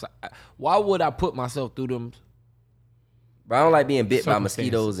sleeping outside. Why would I put myself through them? But I don't like being bit by Circumstances.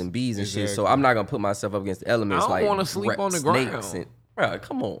 mosquitoes and bees and shit, so Exactly. I'm not gonna put myself up against the elements. I don't like wanna sleep on the snakes ground. bro,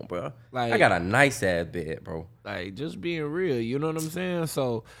 come on, bro. Like- I got a nice ass bed, bro. Like just being real, you know what I'm saying?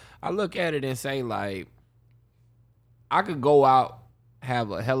 So I look at it and say like, I could go out,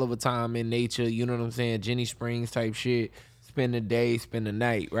 have a hell of a time in nature. You know what I'm saying? Jenny Springs type shit. Spend the day, spend the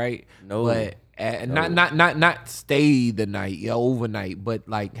night, right? No. but not stay the night, overnight, but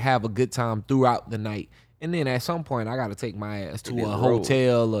like have a good time throughout the night. And then at some point, I gotta take my ass to hit a the road.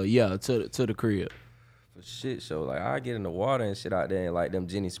 hotel or to the crib. For shit show, like I get in the water and shit out there, and like them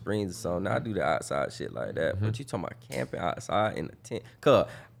Jenny Springs or something. I do the outside shit like that. But you talking about camping outside in the tent? Cause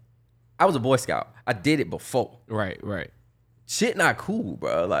I was a Boy Scout. I did it before. Right. Shit not cool,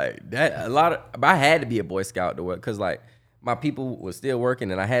 bro. Like that, but I had to be a Boy Scout to work, cause like my people was still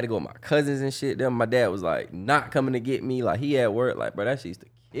working, and I had to go with my cousins and shit. Then my dad was like not coming to get me. Like he at work. Like, bro, that shit used to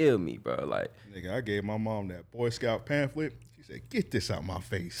kill me, bro. Like, Nigga, I gave my mom that Boy Scout pamphlet. She said, "Get this out my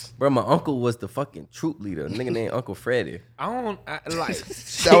face." bro, my uncle was the fucking troop leader. A nigga named Uncle Freddie. Like That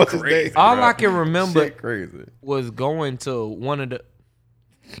was his name. all I can remember Shit crazy. was going to one of the.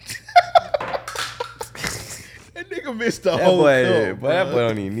 That nigga missed the That whole boy, cup, boy, that boy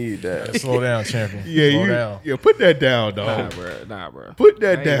don't even need that. Slow down, champion. Yeah, Slow down. yeah, put that down, dog. Nah, bro. Put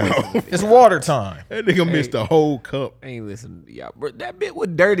that I ain't down. listening. It's water time. That nigga missed the whole cup. I ain't listening to y'all, bro. That bit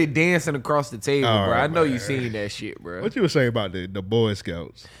with Dirty dancing across the table, All bro. right, I know you man. seen that shit, bro. What you were saying about the Boy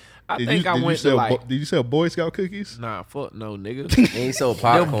Scouts? I Did think you, I did you went to sell, like, Did you sell Boy Scout cookies? nah, fuck no, nigga. Ain't so Them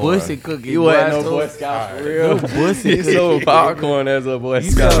popcorn. bussy cookies. You boy, wasn't I no told Boy you. Scout for real. Them bussy You cookies. sold popcorn as a Boy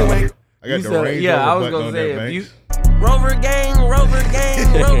You Scout. sell- I got you the sell- Range yeah, I Rover was button gonna on say that, if you. Banks. Rover gang,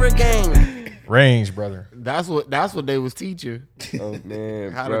 Rover gang. Range, brother. That's what they was teaching. Oh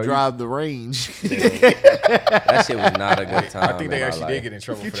man, How bro, to drive the range. that shit was not a good time. I think they in my actually life. did get in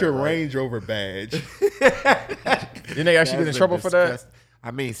trouble Get for your that. Right? Range Rover badge. Didn't they actually get in trouble for that?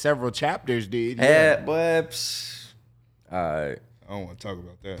 I mean, several chapters did. Had, boy. Psh. All right. I don't want to talk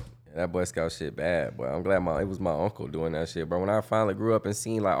about that. That Boy Scout shit bad, boy. I'm glad it was my uncle doing that shit, bro. When I finally grew up and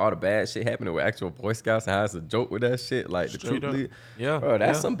seen like all the bad shit happening with actual Boy Scouts and how it's a joke with that shit, like Straight the up. troop lead, Yeah, bro,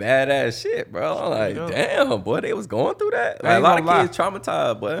 that's some badass shit, bro. I'm like, up. damn, boy, they was going through that. I Like, a ain't lot of gonna kids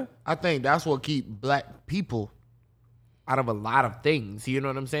traumatized, boy. I think that's what keep black people out of a lot of things. You know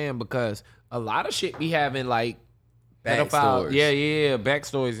what I'm saying? Because a lot of shit be having like pedophile, Backstories. yeah,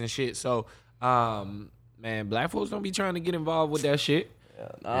 backstories and shit. So, man, black folks don't be trying to get involved with that shit.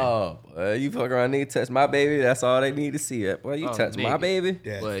 No, boy, you fuck around, nigga, touch my baby. That's all they need to see. It, boy, you Oh, touch my nigga. baby.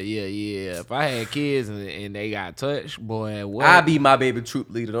 Yeah. But yeah. If I had kids and they got touched, boy, what? I be my baby troop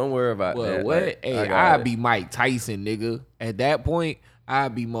leader. Don't worry about Well, that. what? Like, Hey, I got I'd it. be Mike Tyson, nigga. At that point,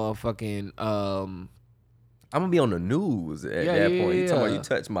 I'd be motherfucking I'm gonna be on the news at Yeah, that point. You talking about yeah. you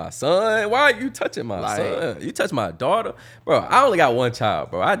touch my son? Why are you touching my Like- son? You touch my daughter, bro. I only got one child,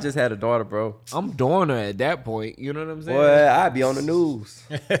 bro. I just had a daughter, bro. I'm doing her at that point. You know what I'm saying? Boy, I be on the news.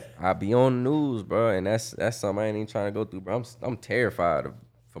 I be on the news, bro, and that's something I ain't even trying to go through, bro. I'm terrified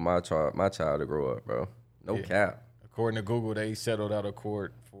for my child to grow up, bro. No cap. According to Google, they settled out of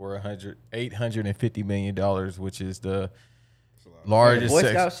court for $850 million, which is the largest Boy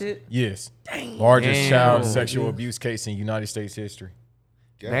Scout shit. Yes, largest Damn. child sexual abuse case in United States history.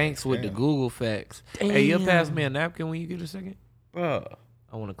 Thanks with the Damn. Google facts. Hey, you'll pass me a napkin when you get a second? Bro,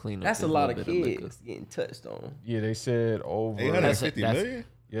 I want to clean up. that's a this lot little of bit liquor. kids getting touched on. Yeah, they said over. 850 That's- million?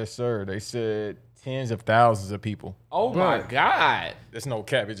 Yes, sir. They said tens of thousands of people. Oh my God. There's no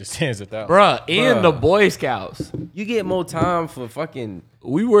cap. It's just tens of thousands. Bruh, and Bruh. the Boy Scouts. You get more time for fucking.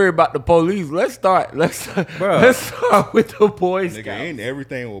 We worry about the police. Let's start with the Boy Nigga, Scouts. ain't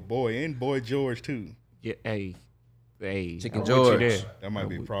everything with boy and Boy George too. Yeah, hey, Chicken I'm with George. you there. That might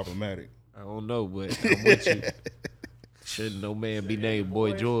be problematic. I don't know, but I'm with you. Shouldn't no man be named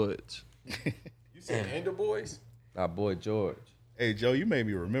Boy George. You said Ender Boys? Our boy George. Hey Joe, you made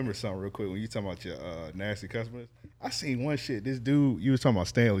me remember something real quick when you talking about your nasty customers. I seen one shit. This dude, you was talking about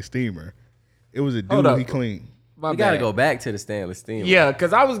Stanley Steamer. It was a Hold dude up. he cleaned. My We gotta bad. go back to the Stanley Steamer. Yeah,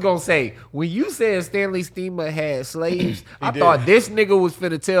 because I was going to say, when you said Stanley Steamer had slaves, I did. thought this nigga was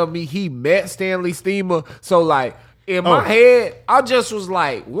finna tell me he met Stanley Steamer. So, like, in Oh. my head, I just was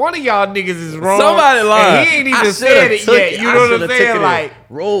like, one of y'all niggas is wrong. Somebody lied. And he ain't I even shoulda said it took yet. You know what I'm saying? Like,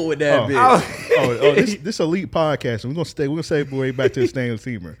 roll with that Oh. bitch. This elite podcast, and we're gonna segue back to the Stanley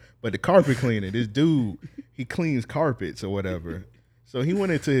Steamer. But the carpet cleaner, this dude, he cleans carpets or whatever. So he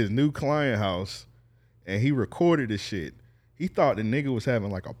went into his new client house and he recorded this shit. He thought the nigga was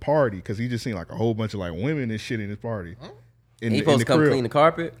having like a party because he just seen like a whole bunch of like women and shit in his party. He supposed to come clean the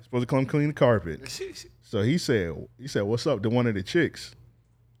carpet. Supposed to come clean the carpet. So he said, "What's up?" to one of the chicks,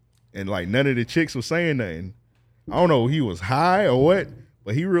 and like none of the chicks was saying nothing. I don't know if he was high or what,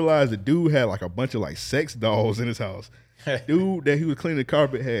 but he realized the dude had like a bunch of like sex dolls in his house. Dude that he was cleaning the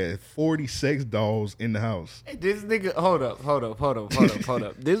carpet had 40 sex dolls in the house. this nigga, hold up.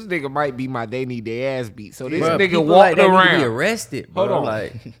 This nigga might be my they need their ass beat. So this Bruh, nigga people walked like that need to around. be arrested, bro. Hold on.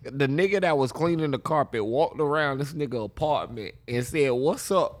 Like, The nigga that was cleaning the carpet walked around this nigga apartment and said, "What's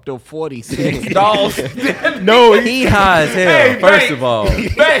up to 46 dolls?" No, he high as hell, Hey, first Banks, of all.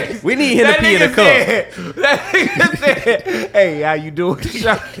 Banks, We need him to that pee in a nigga cup. said- That nigga said, "Hey, how you doing,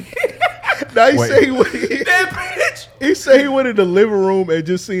 Shawty?" now he Wait. said That bitch. he said he went in the living room and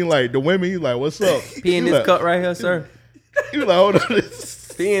just seen like the women. He's like, "What's up?" Pee in He this like, cup right here, sir. He was like, "Hold on."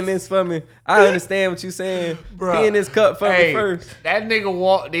 This. Pee in this for me. I understand what you saying. Bruh. Pee in this cup for me Hey, first. that nigga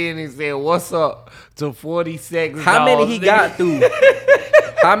walked in and said, "What's up to 46 dolls?" How many he nigga? got through?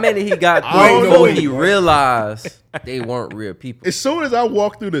 How many he got I don't through know. before he realized they weren't real people? As soon as I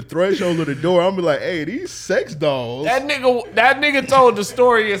walk through the threshold of the door, I'm be like, "Hey, these sex dolls." That nigga told the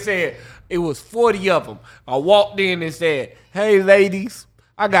story and said it was 40 of them. I walked in and said, "Hey, ladies,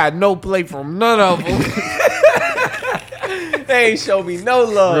 I got no play from none of them." They ain't show me no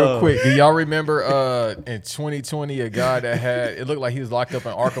love. Real quick, do y'all remember in 2020 a guy that had, it looked like he was locked up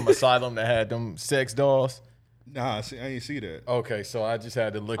in Arkham Asylum that had them sex dolls? Nah, I ain't see that. Okay, so I just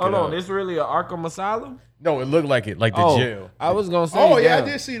had to look Hold it on, up. this really a Arkham Asylum? No, it looked like it, like the Oh, jail. I was gonna say. Oh yeah, I damn.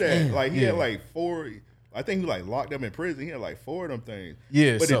 did see that. Like he had Yeah. like 4. I think he was like locked up in prison. He had like 4 of them things.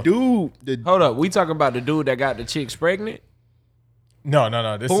 Yeah, but so- the dude, Hold up, we talking about the dude that got the chicks pregnant?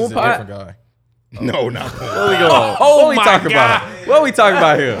 No, this Boom is a pot? different guy. no, not Where we going? Oh what we my talking God. about? What we talking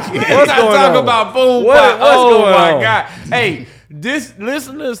about here? Let's What's not going talk on? about boom What- pop. what's Oh going my on? God. Hey, this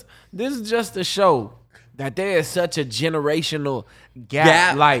listeners, this is just to show that there is such a generational gap.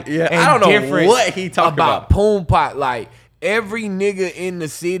 Gap? Like, Yeah, and I don't know difference what he talking about. Poom pot. Like, every nigga in the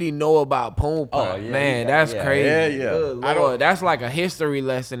city know about Poon Pot. Oh, yeah, Man, yeah, that's yeah, crazy. yeah, yeah. Good Lord, that's like a history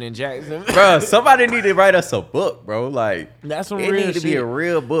lesson in Jackson. Bro, somebody need to write us a book, bro. Like, That's some it real need to be shit. a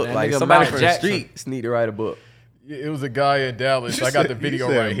real book. That Like, nigga somebody Mount from Jackson. the streets need to write a book. It was a guy in Dallas. I got the video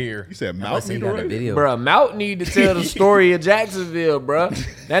right here. You said I see Mount got a video. Bruh, Mout need to tell the story of Jacksonville, bruh.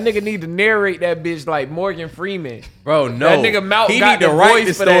 That nigga need to narrate that bitch like Morgan Freeman. Bro, no. That nigga Mount he got need to the write voice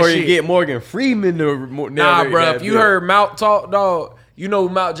the for that story shit. and get Morgan Freeman to narrate Nah, bruh, that if you bit. heard Mout talk, dog, you know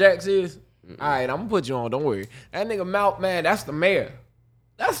who Mout Jacks is? All right, I'm gonna put you on, don't worry. That nigga Mout, man, that's the mayor.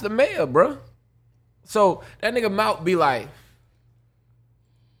 That's the mayor, bruh. So that nigga Mout be like,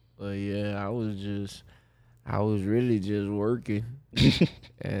 well, yeah, I was really just working.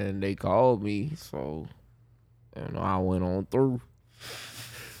 And they called me, so I went on through.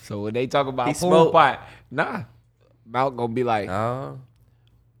 So when they talk about He Poon smoked? Pot, nah, Mout gonna be like, Nah.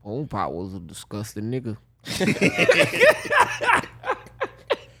 Poon Pot was a disgusting nigga.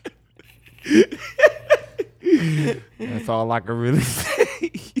 That's all I can really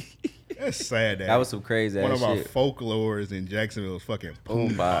say. That's sad. That was some crazy one ass of our shit. folklores in Jacksonville is fucking Poon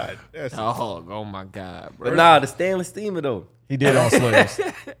Poon Pot. Pot. That's Oh my God, bro. But nah, the Stanley Steamer, though. He did on slaves.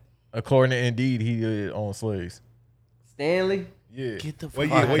 According to Indeed, he did on slaves. Stanley? Yeah. Get the what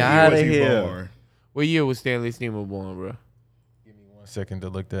fuck year, what out. year was outta he here. born? What year was Stanley Steamer born, bro? Give me 1 second to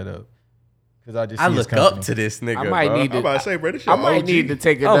look that up. Because I just I see his look company. up to this nigga, I might bro. need I'm to. about to say, bro, this I your might OG. need to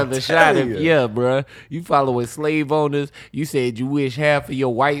take another shot telling of you. yeah, bro. You following slave owners. You said you wish half of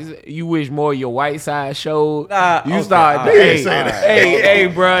your white, you wish more of your white side showed. Nah, you okay, start, alright. hey, Say that. hey,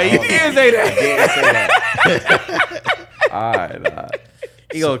 bro, you didn't say that. Didn't say that. All right.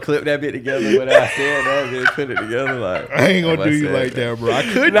 He gonna clip that bit together when I said that bit, put it together like. I ain't gonna I do you said like that, bro. I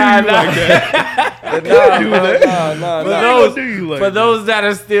could Nah, do you nah. like that. But do that. nah. But I ain't those- gonna do you like For that. those that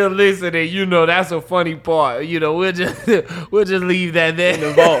are still listening, you know that's a funny part. You know, we'll just leave that there.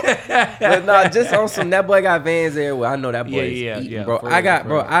 The vault. But nah, just on some, that boy got Vans everywhere. I know that boy is Yeah, eating, bro. for I real, got, for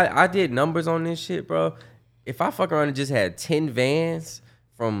bro, real. I did numbers on this shit, bro. If I fuck around and just had 10 Vans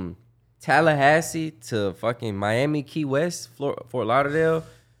from Tallahassee to fucking Miami, Key West, Fort Lauderdale,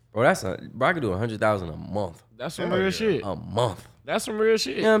 bro, bro, I could do 100,000 a month. That's some Hell real yeah. shit. A month. That's some real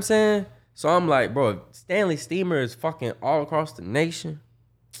shit. You know what I'm saying? So I'm like, bro, if Stanley Steamer is fucking all across the nation,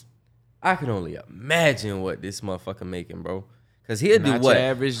 I can only imagine what this motherfucker making, bro. Cause he'll do Not what? your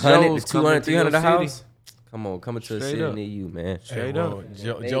average 100 Joes to 200, coming to 300 a your house? city. Come on, coming to a Straight city up. near you, man. Straight Well, up.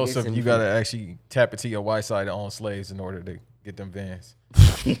 They Joseph, get you some- got to actually tap into your white side to own slaves in order to get them Vans.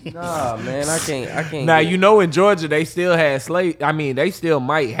 Nah, man, I can't. Now, get- you know in Georgia, they still had slaves. I mean, they still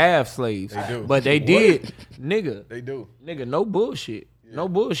might have slaves. They do. But they did. Nigga, They do. no bullshit. No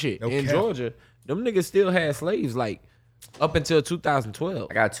bullshit. No in cap. Georgia, them niggas still had slaves, like, up until 2012.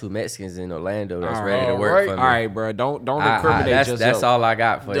 I got 2 Mexicans in Orlando that's All ready to right. work for me. All right, bro. Don't incriminate yourself. That's all I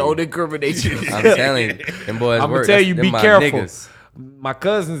got for Don't you. incriminate yourself. I'm telling you, them boys I'ma work. tell That's- you, them be my careful. niggas. My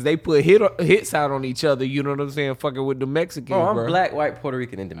cousins, they put hits out on each other. You know what I'm saying? Fucking with the Mexicans, Bro, I'm bro. black, white, Puerto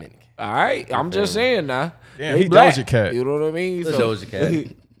Rican, and Dominican. All right, I'm just saying now. Damn, They he black. Doja Cat. You know what I mean? The Doja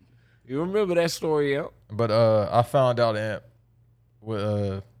Cat. You remember that story, yeah? But I found out that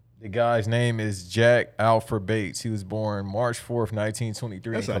the guy's name is Jack Alfred Bates. He was born March 4th,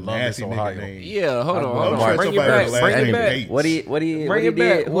 1923 That's in a Columbus, nasty Ohio. nigga name. Yeah, hold Don't on. trust Bring it nobody back. with the Bring last it name back. Bates. What he Bring it did?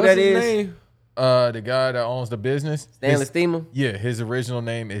 back. Who What's that his is? name? The guy that owns the business. Stanley his- Steamer. Yeah, his original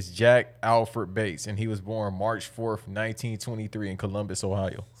name is Jack Alfred Bates, and he was born March 4th, 1923 in Columbus,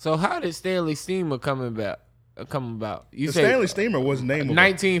 Ohio. So how did Stanley Steamer come about? You The said Stanley Steamer was the name of a,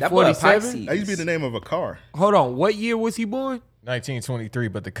 1947. that used to be the name of a car. Hold on. What year was he born? 1923,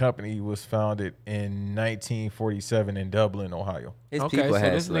 but the company was founded in 1947 in Dublin, Ohio. His Okay, people so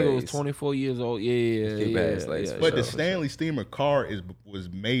had this nigga was slaves. 24 years old. Yeah, people yeah, had slaves, yeah, for But sure, the for Stanley Steamer car was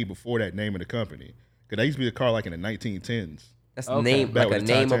made before that name of the company. Because that used to be a car like in the 1910s. That's Okay. name Back like a with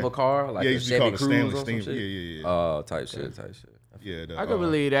the name of Titanic. a car, like Yeah, it a used to be Chevy called the Cruze Stanley or some Steamer. shit. Yeah. Oh, type shit. Yeah, I can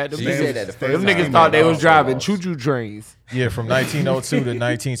believe that. Them She niggas, said that the first them time. niggas thought they was Oh, driving lost. choo-choo trains. Yeah, from 1902 to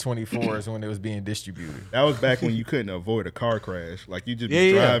 1924 is when it was being distributed. That was back when you couldn't avoid a car crash. Like you just be Yeah,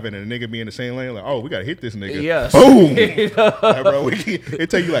 yeah. driving and a nigga be in the same lane. Like, oh, we gotta hit this nigga. Yeah. Boom. Like, bro, it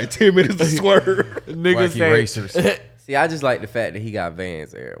take you like 10 minutes to swerve. Niggas Wacky say, racers. See, I just like the fact that he got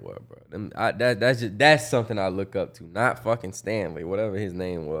Vans everywhere, bro. That's something I look up to. Not fucking Stanley, whatever his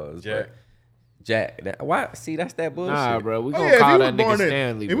name was. Jack. Jack. Why? See, that's that bullshit. Nah, bro, we Oh, gonna yeah, if call he that was nigga born in,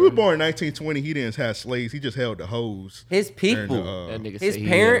 Stanley. if he bro. was born in 1920, he didn't have slaves. He just held the hose His during people. That nigga His say he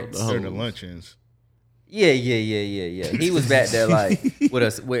parents? held the during the hose. luncheons. Yeah. He was back there like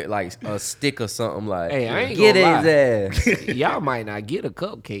with like a stick or something like. Hey, I ain't get gonna his ass. Y'all might not get a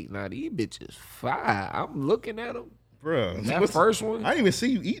cupcake now. These bitches fire. I'm looking at them. Bruh. That first one? I didn't even see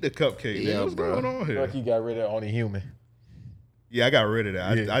you eat the cupcake. Yeah, What's bro. going on here? Like he got rid of Only Human. Yeah, I got rid of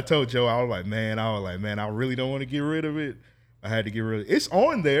that. Yeah. I told Joe, I was like, man, I really don't want to get rid of it. I had to get rid of it. It's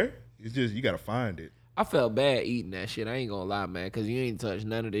on there. It's just, you got to find it. I felt bad eating that shit. I ain't gonna lie, man, because you ain't touched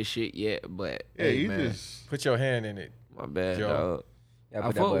none of this shit yet. But Yeah, hey, you man, just. Put your hand in it. my bad, Joe. dog. Yeah, I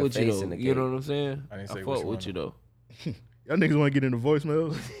put that fuck boy with you face though. in the You know cake. what I'm saying? I didn't I say fuck which with one. you though. Y'all niggas want to get into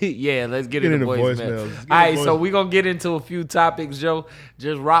voicemails? Yeah, let's get Get into into voicemail. voicemails. All Get right, into so voice- we gonna get into a few topics, Joe.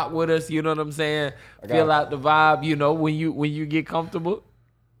 Just rock with us. You know what I'm saying? got Feel it. out the vibe. You know when you get comfortable.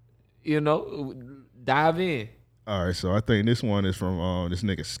 You know, dive in. All right, so I think this one is from this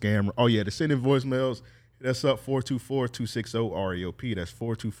nigga Scammer. Oh, yeah, to send in voicemails, that's up 424-260-REOP. That's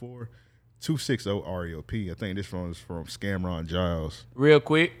 424-260-REOP. I think this one is from Scamron Giles. Real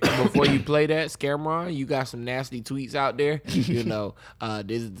quick, before you play that, Scamron, you got some nasty tweets out there. You know,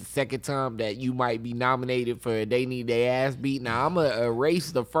 this is the second time that you might be nominated for They Need Their Ass Beat. Now, I'm going to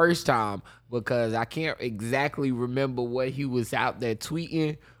erase the first time because I can't exactly remember what he was out there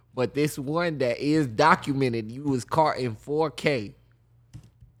tweeting. But this one that is documented, you was caught in 4K,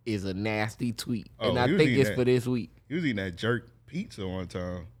 is a nasty tweet. Oh, and I he was think eating it's that. for this week. He was eating that jerk pizza one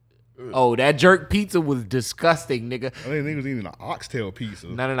time. Oh, that jerk pizza was disgusting, nigga. I think he was eating an oxtail pizza.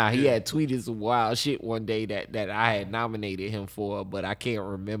 No. He had tweeted some wild shit one day that I had nominated him for, but I can't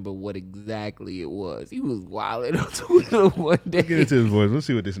remember what exactly it was. He was wilding on Twitter one day. Get into his voice. Let's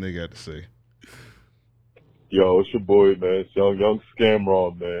see what this nigga had to say. Yo, it's your boy, man. It's young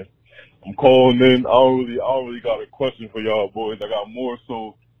Scamron, man. I'm calling in. I don't really got a question for y'all boys. I got more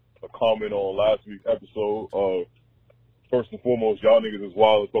so a comment on last week's episode. First and foremost, y'all niggas is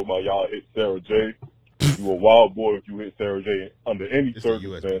wild talking about y'all hit Sarah J. You a wild boy if you hit Sarah J. Under any It's a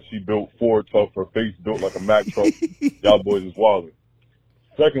circumstance. She built Ford tough, her face built like a Mack truck. Y'all boys is wildin'.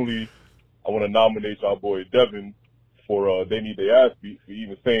 Secondly, I want to nominate y'all boy Devin for They Need Their Ass Beat for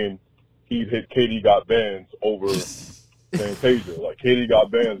even saying he'd hit Katie Got Bands over Fantasia. Like, Katie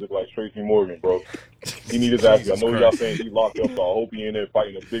Got Bands look like Tracy Morgan, bro. He need his ass beat. I know y'all saying he locked up, so I hope he in there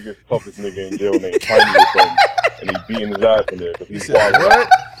fighting the biggest, toughest nigga in jail named Tiny or something. And he beating his ass in there because he's wild. What?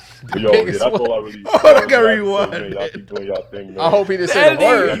 But yo, yeah, that's all I really. Oh, I gotta rewind Man, y'all keep doing y'all thing, man. I hope he didn't say the Y'all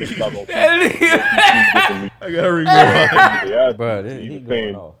word. niggas not gonna keep I gotta rewind. Bro, he he was going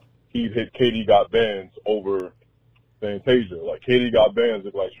saying off. he'd hit Katie Got Bands over Fantasia. Like, Katie Got Bands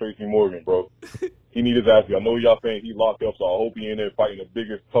look like Tracy Morgan, bro. He need his ass beat. I know y'all saying he locked up, so I hope he in there fighting the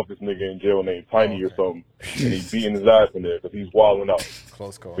biggest, toughest nigga in jail named Tiny or something. And he's beating his ass in there because he's wilding out.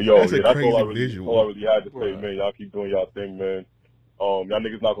 Close call. But yo, That's a yeah, that's crazy all I really, visual. all I really had to say, man. Y'all keep doing y'all thing, man. Y'all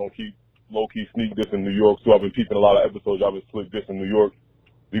niggas not gonna keep low-key sneak this in New York, too. I've been peeping a lot of episodes. Y'all been slick this in New York.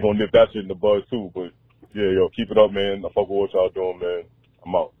 We gonna nip that shit in the bud, too. But, yeah, yo, keep it up, man. I fuck with what y'all doing, man.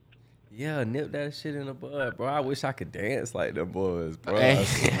 I'm out. Yeah, nip that shit in the bud, bro. I wish I could dance like them boys, bro. Hey. I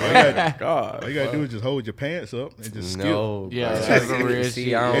swear to God. All you gotta do is just hold your pants up and just skip. No, Yeah, bro. that's some real See,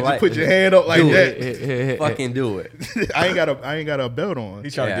 shit. I don't And like just put your hand up like Do that. Fucking do it. I ain't got a belt on.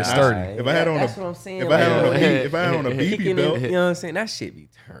 He's trying to get Yeah, sturdy. If I had on that's a- what I'm saying. If I had on a like, if I had on a BB kicking belt, it, you know what I'm saying? That shit be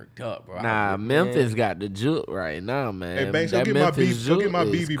turned up, bro. Nah, Man. Memphis got the juke right now, man. Hey, Banks, go That get my Memphis go get my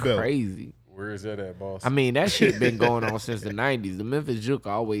juke is BB belt. Crazy. Where is that at, boss? I mean, that shit been going on since the 90s. The Memphis juke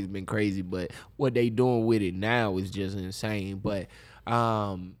always been crazy, but what they doing with it now is just insane. But,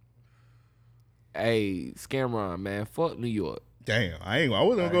 hey, Scamron, man, fuck New York. damn, I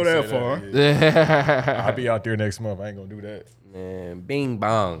wasn't I gonna go ain't that say far. that. I'll be out there next month. I ain't gonna do that. Man, bing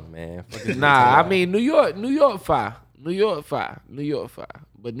bong, man. Fuck this Nah, I bitch. mean, New York fire.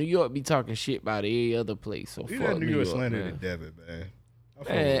 But New York be talking shit about every other place. So You fuck that New York slander man. to Devin, man. I fuck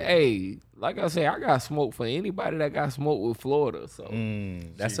Man, with it. hey, like I say, I got smoke for anybody that got smoke with Florida. So,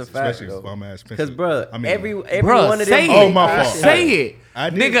 That's a fact, Especially though. bum ass Because, Pennsylvania. bro, I mean, every Bruh, one of say them. it. Oh, my fault. Say it. I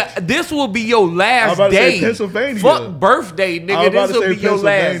did. Nigga, this will be your I was last about to say day. Pennsylvania. Fuck birthday, I was nigga. about This to will say be your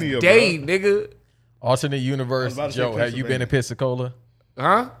last Pennsylvania, day, bro. nigga. Alternate universe, about to say Joe. Have you been to Pensacola?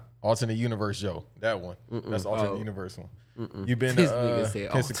 Huh? Alternate universe, Joe. That one. That's alternate universe one. You been This to nigga said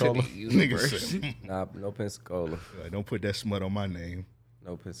Pensacola? alternate Nigga universe. said, Nah, no Pensacola. like, don't put that smut on my name.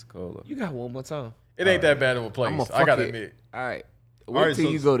 No Pensacola. You got one more time. It ain't that bad of a place. I'ma I gotta fuck it. admit. All right. Wait All right, till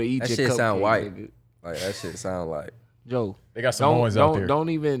so you go to eat That your shit sound cupcake, white. nigga. Like, that shit sound like. Joe, They got Samoans out there. don't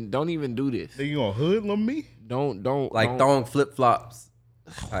even do this. Think you gonna hoodlum me? Don't Like don't. thong flip flops.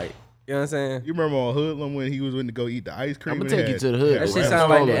 Like, you know what I'm saying? You remember on hoodlum when he was going to go eat the ice cream? I'ma and take it you had- to the hood. had That shit Right. wraps? sound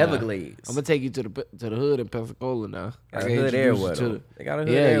like the Pensacola now. Everglades. I'm gonna take you to the hood in Pensacola now. Got I a can hood introduce everywhere, you to though. They got a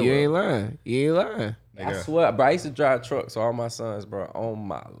hood Yeah, you everywhere. ain't lying. You ain't lying. I swear, bro, I used to drive trucks, all my sons, bro, on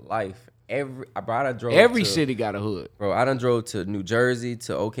my life. Every city got a hood. Bro, I done drove to New Jersey,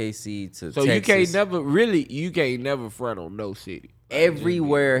 to OKC, to So Texas. you can't never front on no city.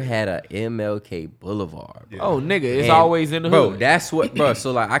 Everywhere had a MLK Boulevard. Bro. Oh, nigga, it's always in the hood. Bro, that's what, bro.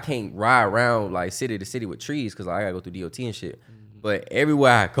 So, like, I can't ride around, like, city to city with trees because I got to go through DOT and shit. But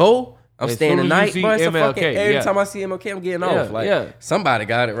everywhere I go, I'm staying the night, bro. It's every time I see MLK, I'm getting off. Like, somebody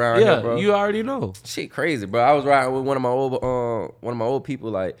got it around here, bro. You already know. Shit crazy, bro. I was riding with one of my old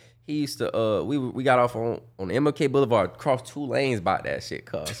people, like, he used to, we got off on MLK Boulevard, crossed 2 lanes about that shit,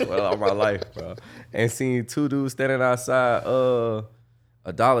 cuz, all my life, bro. And seen 2 dudes standing outside a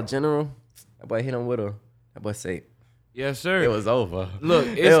Dollar General. That boy hit him with that boy say, yes, sir. it was over. Look,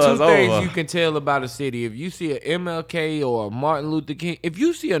 it's 2 things you can tell about a city. If you see an MLK or a Martin Luther King, if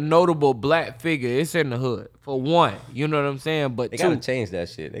you see a notable black figure, it's in the hood. For one, you know what I'm saying? But they gotta change that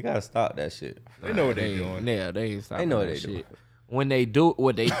shit. They gotta stop that shit. They know what they doing. Yeah, they ain't stopping They know what that they shit. doing. When they do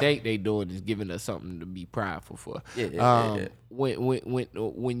what they think they doing is giving us something to be prideful for. Yeah.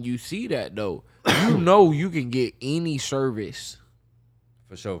 When you see that though, you know you can get any service.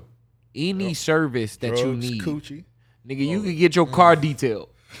 For sure. Any service that you Drugs, need. coochie. Nigga, you can get your car detailed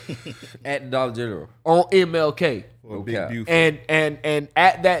At the Dollar General. on MLK. Or No Big cap. Beautiful. And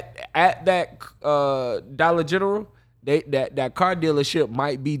at that Dollar General, that car dealership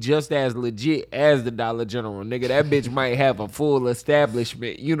might be just as legit as the Dollar General. Nigga, that bitch might have a full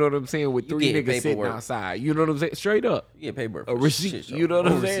establishment. You know what I'm saying? With 3 get niggas sitting paperwork. outside. You know what I'm saying? Straight up. You get paperwork A for receipt. shit show. You know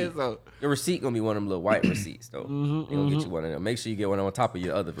what I'm A saying? receipt. So The receipt gonna be one of them little white receipts though. You gonna get you one of them. Make sure you get one on top of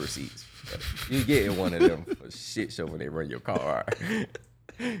your other receipts. You get one of them for shit show when they run your car.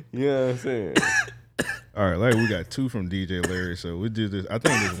 You know what I'm saying? All right, like we got 2 from DJ Larry, so we do this. I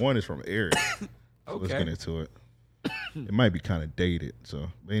think this one is from Eric. So let's get into it. It might be kind of dated, so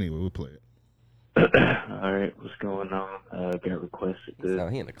but anyway, we'll play it. All right, what's going on? Got requested to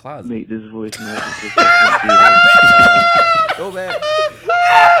Sound he in the closet. make this voice message. Go back.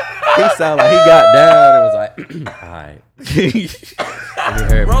 He sound like he got down and was like, all right.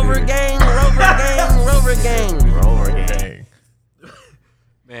 Rover gang, Rover gang.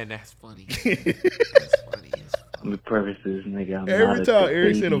 man, that's funny. That's funny. Let me preface this, nigga. I'm Every not time a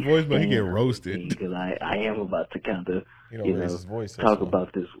Eric send a baby voicemail, he fan get or roasted. anything, because I am about to kind of, He don't raise his voice, that's talk all.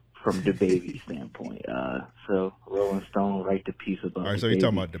 about this from the baby standpoint. So Rolling Stone write the piece about All right, so the he's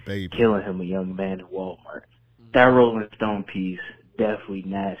talking baby about the baby. killing him, a young man in Walmart. That Rolling Stone piece, definitely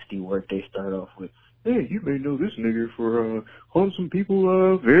nasty work. They start off with, hey, you may know this nigga for calling some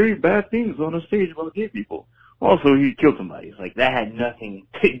people very bad things on a stage about gay people. Also, he killed somebody. It's like, that had nothing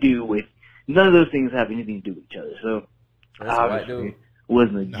to do with, none of those things have anything to do with each other. So, That's a white dude. obviously, was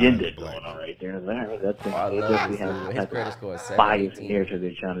an agenda that's black. going on right there. All right, that's I they love definitely this have dude. some His type credit of score is bias 718. narrative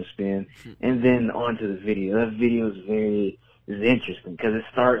they're trying to spin. And then onto the video. That video is interesting because it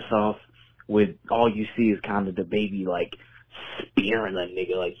starts off with all you see is kind of the baby like spearing that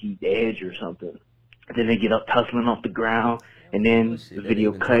nigga like he's Edge or something. Then they get up tussling off the ground, and then shit, the they video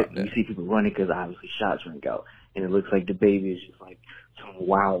even cut, dropped and you that. see people running because obviously shots ring out, and it looks like the baby is just like some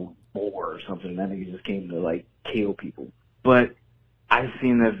wild boar or something. That nigga just came to like kill people. But I've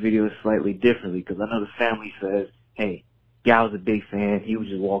seen that video slightly differently because I know the family says, hey, guy was a big fan. He was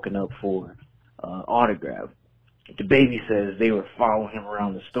just walking up for autograph. The baby says they were following him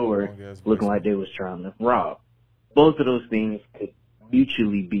around the store looking like they was trying to rob. Both of those things could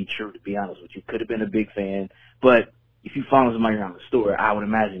mutually be true, to be honest with you. Could have been a big fan, but if you follow somebody around the store, I would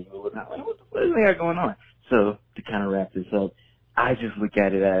imagine you would not like, what is they got going on? So to kind of wrap this up, I just look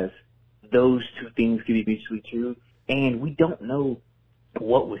at it as those 2 things could be mutually true, and we don't know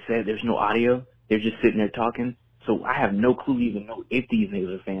what was said. There's no audio. They're just sitting there talking. So I have no clue to even know if these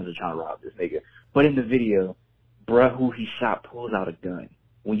niggas are fans or trying to rob this nigga. But in the video, bruh who he shot pulls out a gun.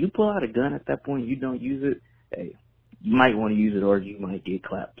 When you pull out a gun at that point, you don't use it, hey, you might want to use it or you might get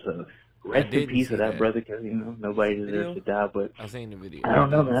clapped. So rest in didn't peace see of that that. brother, because, you know, nobody deserves to die. But I seen the video. I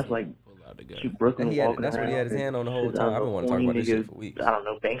don't know, man. That's like, shoot, Brooklyn He had- walking that's what he had his around hand on the whole and time. shit, I've been wanting to talk about this nigga, shit for weeks. I don't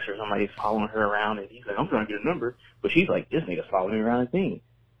know, Banks or somebody following her around, and he's like, I'm trying to get a number. But she's like, this nigga's following me around the thing.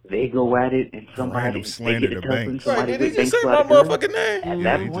 They go at it, and somebody Random they slander get to tussling, Banks. Right, somebody did he with just Banks say pull my out a gun. motherfucking name? At Yeah,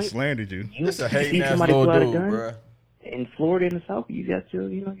 that he point, just slandered you. you This a see hating ass somebody little pull out a dude, gun. bruh. In Florida in the South, you got your,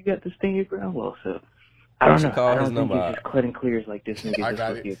 you know, you got to stand your ground well. So I don't should know. call I his don't think number it's just cut and clear. It's like this nigga I just got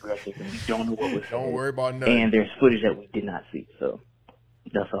supposed to be it. aggressive, and we don't know what was Don't said. worry about nothing. And there's footage that we did not see. So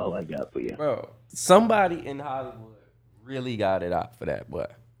that's all I got for you. Bro, somebody in Hollywood really got it out for that, boy.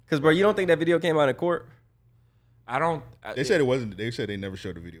 Because, bro, you don't think that video came out in court? I don't. They said it wasn't. They said they never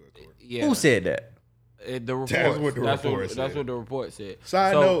showed the video at court. Yeah. Who said that? The report. That's what the report said. That's what the report said.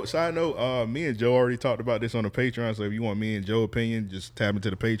 Side note. Me and Joe already talked about this on the Patreon. So if you want me and Joe's opinion, just tap into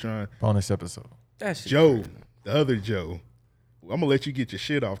the Patreon. Bonus episode. That's Joe, the other Joe. I'm gonna let you get your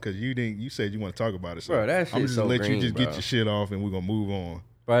shit off because you said you want to talk about it. So bro, that shit I'm just so gonna let green, you just bro. get your shit off and we're gonna move on.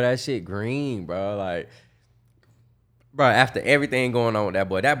 Bro, that shit green, bro. Like, bro, after everything going on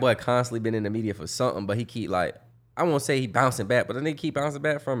with that boy constantly been in the media for something, but he keep like, I won't say he bouncing back, but then they keep bouncing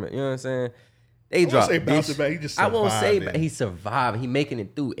back from it. You know what I'm saying? They drop. Say bouncing back. He just I won't say surviving. he survived. He making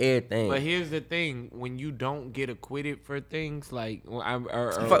it through everything. But here's the thing: when you don't get acquitted for things like,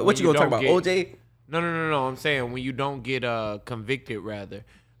 What you gonna talk about, OJ? No. I'm saying when you don't get convicted, rather,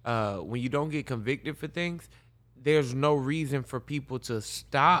 when you don't get convicted for things, there's no reason for people to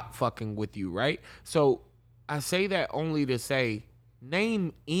stop fucking with you, right? So I say that only to say,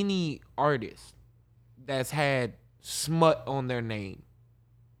 name any artist that's had smut on their name.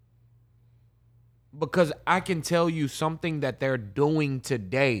 Because I can tell you something that they're doing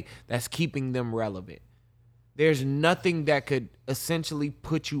today that's keeping them relevant. There's nothing that could essentially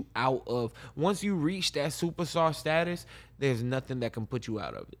put you out of. Once you reach that superstar status, there's nothing that can put you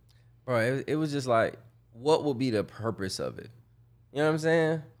out of it. Bro, it was just like, what would be the purpose of it? You know what I'm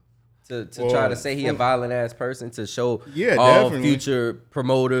saying? To try to say he a violent ass person, to show all definitely. Future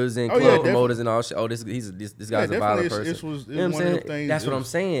promoters and club promoters and all shit. Oh, this guy's a violent person. You know what I'm saying? That's what I'm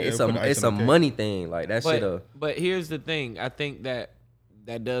saying. It's a money thing. Like that shit. But here's the thing. I think that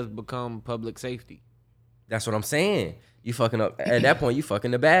does become public safety. That's what I'm saying. You fucking up at that point. You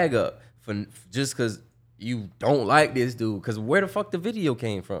fucking the bag up for just because you don't like this dude. Because where the fuck the video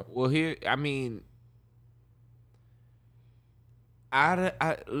came from? Well,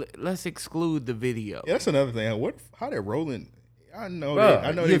 let's exclude the video. Yeah, that's another thing. How they rolling? I know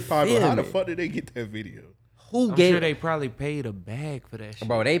Bro, they probably. How the fuck did they get that video? I'm sure they probably paid a bag for that shit.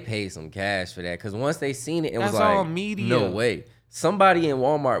 Bro, they paid some cash for that because once they seen it, That's was like, all media. No way. Somebody in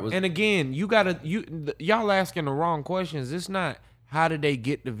Walmart was. And again, y'all asking the wrong questions. It's not how did they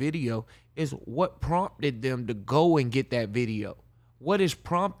get the video. It's what prompted them to go and get that video. What is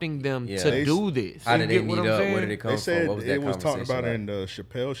prompting them to do this? How did they meet up? Where did it come They said from? What was that it was talking about like? it in the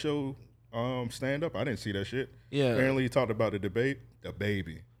Chappelle show stand up. I didn't see that shit. Yeah. Apparently he talked about the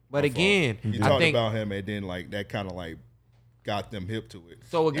baby. But again, he talked about him and then like that kind of like got them hip to it.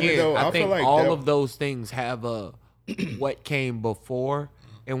 So again, I think like all of those things have a what came before,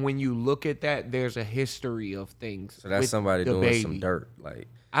 and when you look at that, there's a history of things. So that's somebody doing some dirt. Like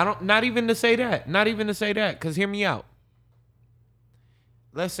not even to say that, because hear me out.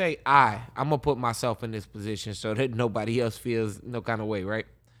 Let's say I'm gonna put myself in this position so that nobody else feels no kind of way, right?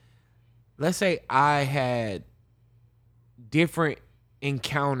 Let's say I had different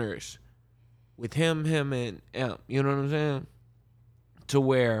encounters with him and Imp, you know what I'm saying? To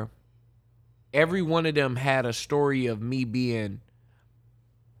where every one of them had a story of me being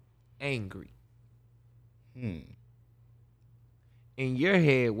angry. In your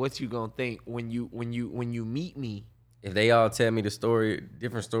head, what you gonna think when you meet me? If they all tell me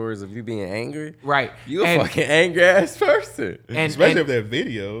different stories of you being angry, right? You a fucking angry ass person. Especially if they're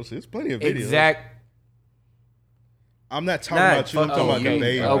videos. There's plenty of videos. I'm not talking about you. I'm talking about the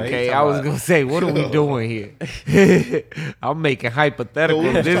baby. Okay, I was gonna say, what are we doing here? I'm making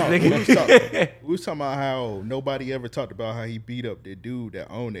hypotheticals. We was talking about how nobody ever talked about how he beat up the dude that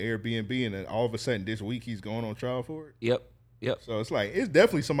owned the Airbnb, and then all of a sudden this week he's going on trial for it. Yep. So it's like it's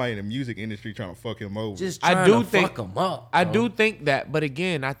definitely somebody in the music industry trying to fuck him over. Just trying to fuck him up. I do think that, but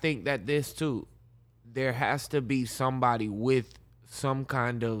again, I think that this too, there has to be somebody with some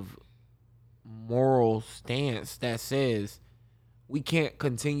kind of moral stance that says we can't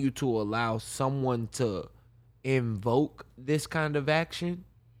continue to allow someone to invoke this kind of action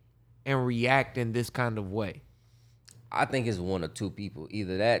and react in this kind of way. I think it's one or two people,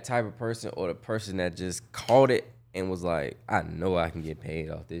 either that type of person or the person that just caught it and was like, I know I can get paid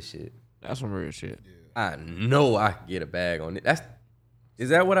off this shit. That's some real shit. Yeah. I know I can get a bag on it. Is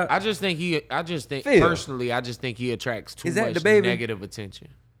that what I just think personally, I just think he attracts too much negative attention.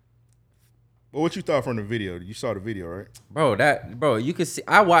 Well, what you thought from the video? You saw the video, right? Bro, you can see.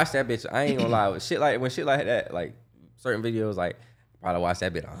 I watched that bitch. I ain't gonna lie. When shit like that, like certain videos, like probably watched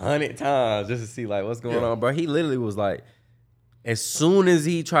that bitch 100 times just to see like what's going on, bro. He literally was like, as soon as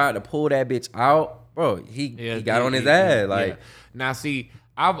he tried to pull that bitch out, bro, he got on his ass. Like, now see,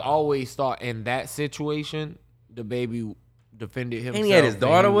 I've always thought in that situation, the baby defended himself. And he had his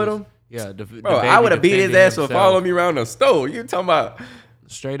daughter with him. Yeah, bro, I would have beat his ass for following me around the store. You talking about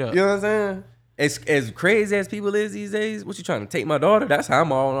straight up? You know what I'm saying? As crazy as people is these days, what you trying to take my daughter? That's how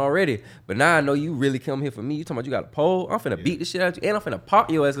I'm on already. But now I know you really come here for me. You talking about you got a pole? I'm finna beat the shit out of you, and I'm finna pop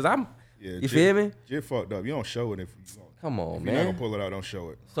your ass because Yeah, You feel me? Jit fucked up. You don't show it if you don't. Come on, If you're not man. gonna pull it out, don't show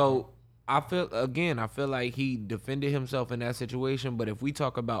it. So I feel like he defended himself in that situation. But if we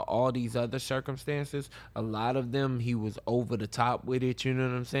talk about all these other circumstances, a lot of them he was over the top with it. You know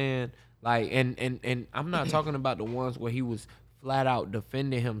what I'm saying? Like, and I'm not talking about the ones where he was flat out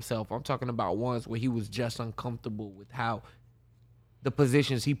defending himself. I'm talking about ones where he was just uncomfortable with how the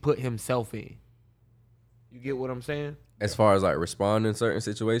positions he put himself in. You get what I'm saying? As far as like responding in certain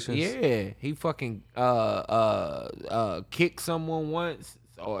situations. Yeah, he fucking kicked someone once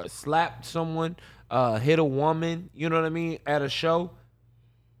or slapped someone, hit a woman, you know what I mean, at a show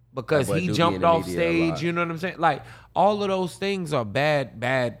because That boy he do be jumped in the off media a stage, lot. you know what I'm saying? Like, all of those things are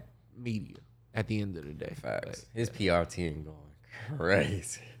bad media at the end of the day. Facts. His PR team going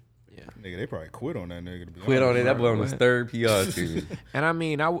crazy. Nigga, they probably quit on that nigga. To be Quit on honest. it. That boy on his third PR team. And I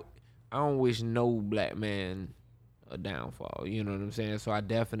mean, I don't wish no black man a downfall, you know what I'm saying? So I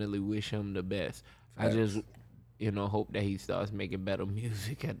definitely wish him the best. Facts. I just, hope that he starts making better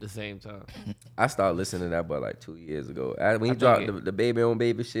music at the same time. I started listening to that boy like 2 years ago. When he think dropped the baby on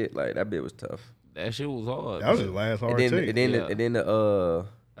baby shit, like that bit was tough. That shit was hard. That was his last hard And take. then Yeah.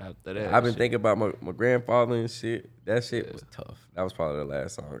 After that, I've been shit. thinking about my grandfather and shit. That shit was tough. That was probably the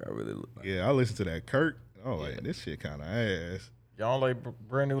last song I really looked like. Yeah, I listened to that Kirk. Oh, like this shit kind of ass. Y'all like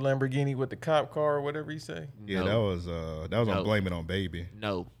brand new Lamborghini with the cop car or whatever you say? Yeah, No. that was on Blame It on Baby.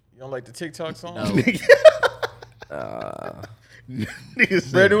 No. You don't like the TikTok song? No. Nigga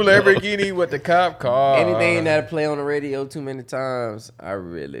said, Brand new Lamborghini with the cop car. Anything that I play on the radio too many times, I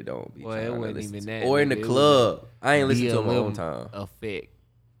really don't be Well, trying it to wasn't listen even to. that, Or in the nigga. It was club. I ain't listened to it my own BLM time. Effect.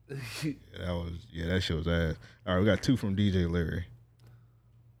 that shit was ass. All right, we got two from DJ Larry.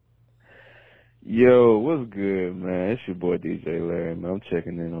 Yo, what's good, man? It's your boy DJ Larry, man. I'm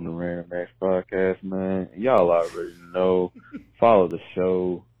checking in on the Random Max podcast, man. Y'all already know. Follow the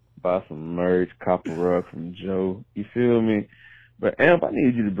show, buy some merch, cop a rug from Joe. You feel me? But Amp, I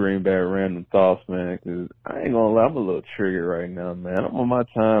need you to bring back Random Thoughts, man, because I ain't gonna lie, I'm a little triggered right now, man. I'm on my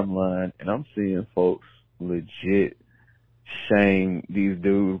timeline, and I'm seeing folks legit shame these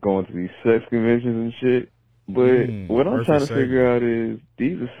dudes going to these sex conventions and shit. But what I'm trying to figure out is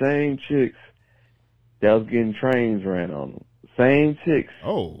these are same chicks that was getting trains ran on them. Same chicks.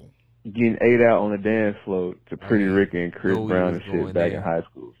 Oh. Getting ate out on the dance floor to Pretty Ricky and Chris Brown and shit back in high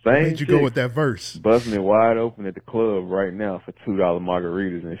school. Same Why did you go chicks with that verse? busting it wide open at the club right now for $2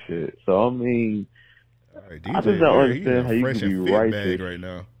 margaritas and shit. So, I mean, Right, I just don't understand how you fresh can and be fit righteous bag right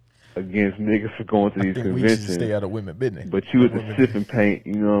now. against niggas for going to these I think we should stay conventions. out of women business. But you at the sipping paint,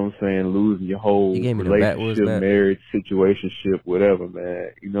 you know what I'm saying, losing your whole You gave me the backwards relationship, back. marriage, situationship, whatever,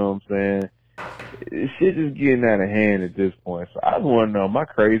 man. You know what I'm saying? This shit just getting out of hand at this point. So I just want to know, am I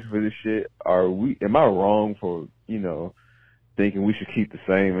crazy for this shit? Am I wrong for, thinking we should keep the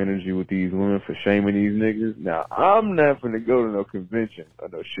same energy with these women for shaming these niggas? Now, I'm not gonna go to no convention or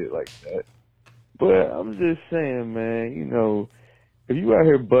no shit like that. But I'm just saying, man, if you out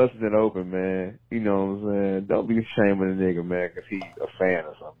here busting it open, man, you know what I'm saying, don't be shaming a nigga, man, because he's a fan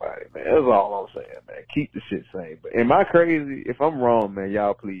of somebody, man. That's all I'm saying, man. Keep the shit sane. But am I crazy? If I'm wrong, man,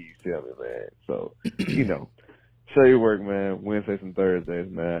 y'all please tell me, man. So, show your work, man. Wednesdays and Thursdays,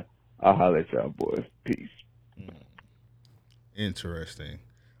 man. I'll holler at y'all boys. Peace. Interesting.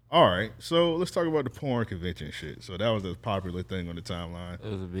 All right, so let's talk about the porn convention shit. So that was a popular thing on the timeline. It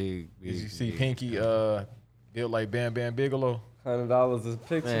was a big. Did you see Pinky built like Bam Bam Bigelow? $100 a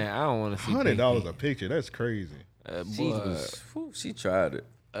picture. Man, I don't want to see $100 a picture. That's crazy. She tried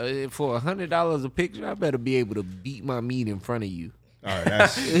it. For $100 a picture, I better be able to beat my meat in front of you. All right,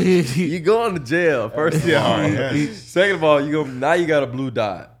 that's You going to jail, first of all. all right, that's- Second of all, now you got a blue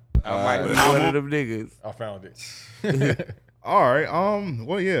dot. I might be one of them niggas. I found it. all right.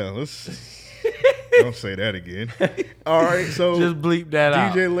 Well, yeah. Let's don't say that again. All right, so Just bleep that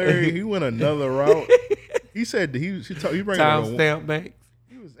out. DJ Larry, he went another route. He said he bring Timestamp banks?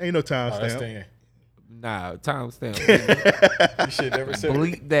 Ain't no Oh, that's timestamp. staying. Nah, timestamp. You should never said it.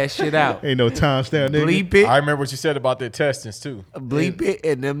 Bleep that shit out. Ain't no timestamp, nigga. Bleep it. I remember what you said about the intestines too. Bleep it,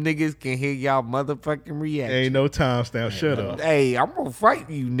 and them niggas can hear y'all motherfucking reaction. Ain't no timestamp. Shut up. Hey, I'm gonna fight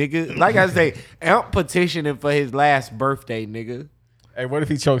you, nigga. Like I say, Amp petitioning for his last birthday, nigga. Hey, what if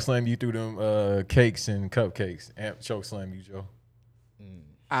he chokeslammed you through them cakes and cupcakes? Amp chokeslam you, Joe.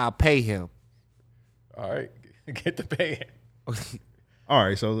 I'll pay him. All right, get the pay. All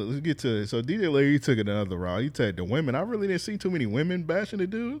right, so let's get to it. So DJ Larry took it another route. He said the women. I really didn't see too many women bashing the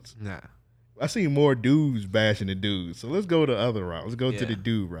dudes. Nah. I seen more dudes bashing the dudes. So let's go the other route. Let's go to Yeah. the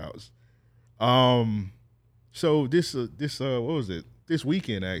dude routes. So this what was it? This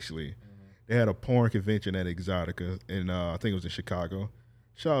weekend actually, they had a porn convention at Exotica, and I think it was in Chicago.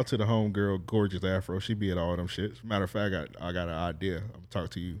 Shout out to the homegirl, gorgeous Afro. She be at all them shits. Matter of fact, I got an idea. I'm gonna talk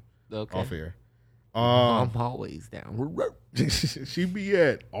to you off air. I'm always down. She be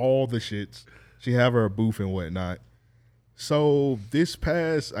at all the shits. She have her booth and whatnot. So this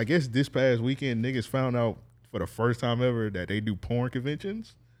past weekend, niggas found out for the first time ever that they do porn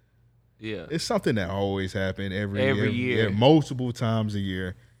conventions. Yeah, it's something that always happen every year, multiple times a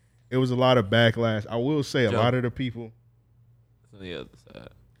year. It was a lot of backlash. I will say a lot of the people. On the other side.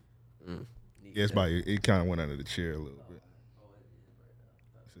 Yeah, it's it kind of went under the chair a little bit.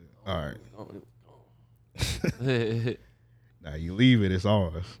 All right. Now you leave it, it's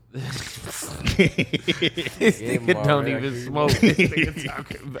ours. Nigga don't even smoke. This nigga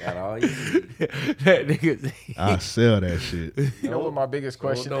talking about. That nigga. I sell that shit. You know what my biggest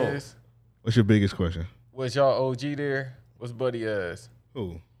question is? What's your biggest question? Was y'all OG there? What's Buddy ass?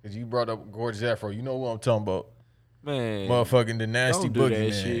 Who? Because you brought up Gorgeous Afro. You know what I'm talking about. Man. Motherfucking the nasty don't do boogie, that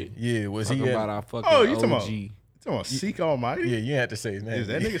man. shit. Yeah, was talking he about our fucking you talking OG. about, Seek Almighty? Yeah, you had to say his name. Is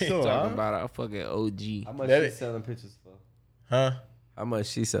that nigga still Talking alive? about our fucking OG. How much she selling pictures for? Huh? How much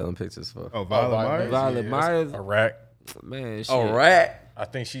she selling pictures for? Oh, Violet Myers? Violet Myers. A rack. Man, shit. A rat? I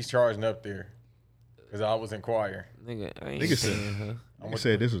think she's charging up there. Because I was inquiring. Nigga, I ain't Nigga saying her.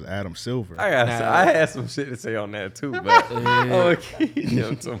 said this was Adam Silver. I had some shit to say on that too, but I'm gonna keep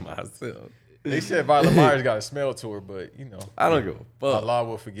them to myself. They said Violet Myers got a smell to her, but you know. I don't give a fuck. Allah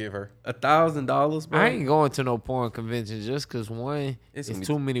will forgive her. $1,000, bro. I ain't going to no porn convention just because one, it's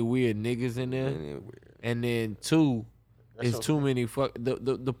too many weird niggas in there, and then two, it's too many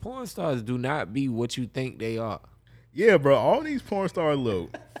the porn stars do not be what you think they are. Yeah, bro. All these porn stars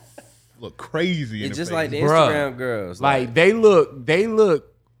look crazy. It's just face. like the Bruh. Instagram girls. Like they look.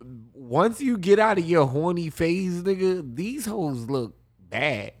 Once you get out of your horny phase, nigga, these hoes look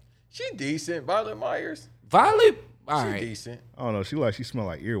bad. She decent. Violet Myers. Violet, all She right. decent. I don't know. She smell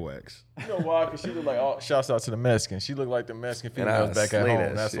like earwax. You know why? Because she look like, shouts out to the Mexicans. She look like the Mexican And I females back at slay home.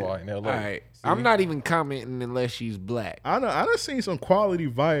 that That's shit. why. In LA. All right. I'm not even commenting unless she's black. I done seen some quality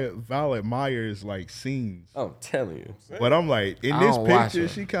Violet Myers like scenes. I'm telling you. But I'm like, in I this don't watch picture, her.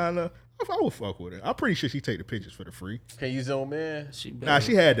 she kind of, I would fuck with her. I'm pretty sure she take the pictures for the free. Can you zoom in? Nah,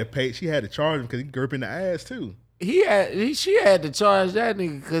 she had to pay. She had to charge him because he grip in the ass too. She had to charge that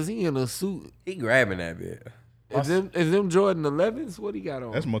nigga because he in a suit. He grabbing that bit. Is them Jordan 11s? What he got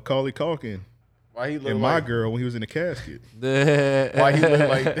on? That's Macaulay Culkin Why he look and like my girl when he was in the casket. Why he look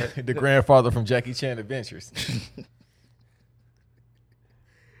like the grandfather from Jackie Chan Adventures?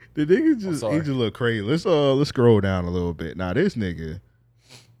 The nigga he just look crazy. Let's scroll down a little bit. Now this nigga,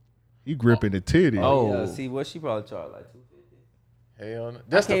 he gripping the titty. Oh, yeah. See what she probably charged like $250. Hell no.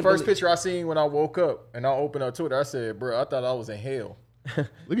 That's the first picture I seen when I woke up and I opened up Twitter. I said, bro, I thought I was in hell.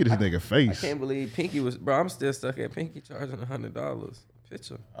 Look at this nigga face. I can't believe Pinky was, bro. I'm still stuck at Pinky charging $100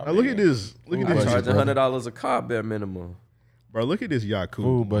 picture. Now look at this. Look at I this. charge $100 a car bare minimum. Bro, look at this Yaku.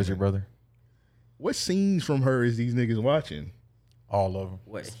 Food budget, brother. What scenes from her is these niggas watching? All of them.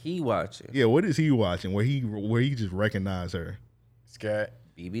 What he watching? Yeah, what is he watching? Where he just recognized her? Scat.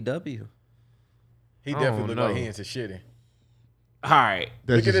 BBW. He definitely look like he into shitting. All right.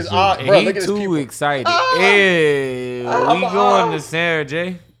 That's Look at just his eye, bro. He Look at his too people. excited. We going to Sarah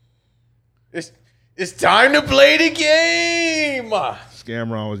J. It's time to play the game.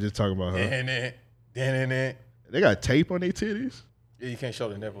 Scamron was just talking about her. Yeah, They got tape on their titties. you can't show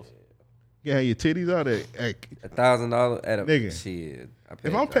the nipples. You have your titties out there. Hey, $1,000 at a Nigga. shit.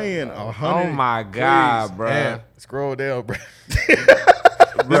 if I'm paying $100, Oh my God, Please, bro. man, scroll down, bro.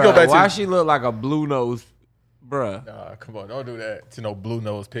 Bruh, go back to- why she look like a blue nose, bruh? Nah, come on, don't do that to no blue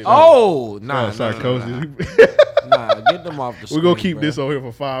nose pig. Oh, nah, psychosis. get them off the screen. We're gonna keep bruh. this on here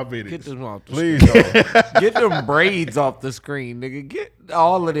for 5 minutes. Get them off the Please screen. don't. Get them braids off the screen, nigga. Get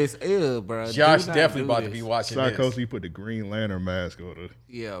all of this ill, bruh. Josh Do not definitely do about to this. be watching Psychosis, this. he put the Green Lantern mask on her.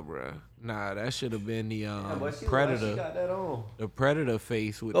 Yeah, bruh. Nah, that should have been the But she Predator. Look like she got that on. The Predator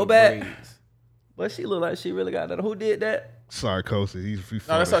face with Go the back. braids. But she look like she really got that. Who did that? Psychosis. He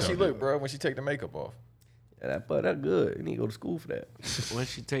No, that's how she photoshopped look, it. bro. When she take the makeup off. Yeah, that good. You need to go to school for that. When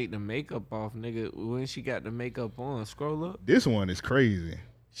she take the makeup off, nigga, when she got the makeup on, scroll up. This one is crazy.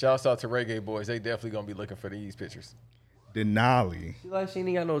 Shouts out to Reggae Boys. They definitely gonna be looking for these pictures. Denali. She like she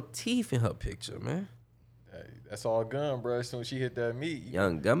ain't got no teeth in her picture, man. Hey, that's all gun, bro. As soon as she hit that meat,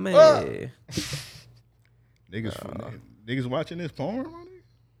 Young gummy. Niggas watching this porn? My nigga?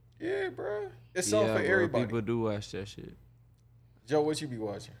 yeah, bro. It's something for bro, everybody. people do watch that shit. Joe, what you be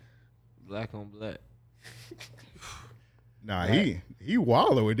watching? Black on black. Nah, he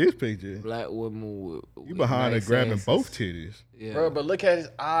wallow with this picture. Black woman with You behind her nice grabbing asses. both titties. Yeah. Bro, but look at his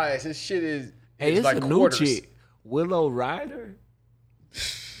eyes. His shit is Hey, it's like a new quarters. chick. Willow Ryder?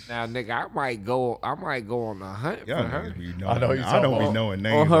 Now, nigga, I might go on a hunt Y'all for her. niggas be knowing. I know you I don't talking be about. knowing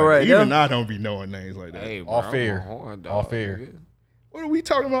names. her Like right even there? I don't be knowing names like that. Hey, bro, Off I'm air. a horn dog, Off air. nigga. What are we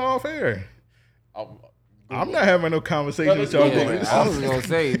talking about off air? I'm I'm not having no conversation with y'all. Yeah, boys. I was gonna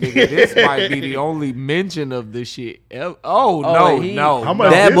say, nigga, this might be the only mention of the shit. Oh no, he- no, How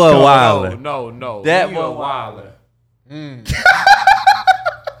much no, That this boy cost? Wilder. no. That He boy a wilder.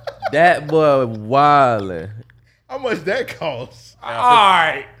 That boy wildin'. How much that costs? All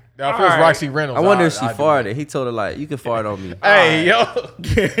right. Now, if it was Roxy Reynolds, I wonder if she I'd do farted. it. He told her like, "You can fart on me." Hey, yo.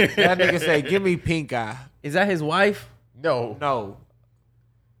 That nigga say, "Give me pink eye." Is that his wife? No, No.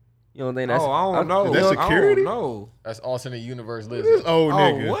 You don't think that's? Oh, I don't know. Is that security? I don't know. that's alternate universe This lizard. old Oh,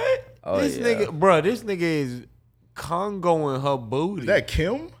 nigga. what? Oh, This yeah. nigga, bro. This nigga is Congoing her booty. Is that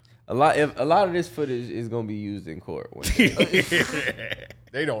Kim? A lot of this footage is gonna be used in court. One day.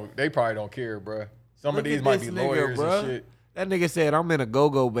 They probably don't care, bro. Some Look of these at might this be nigga, lawyers bruh. and shit. That nigga said, "I'm in a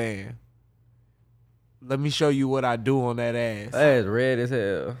go-go band. Let me show you what I do on that ass." That is red as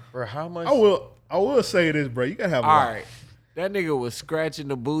hell. Bro, how much? I will say this, bro. You gotta have. All right. That nigga was scratching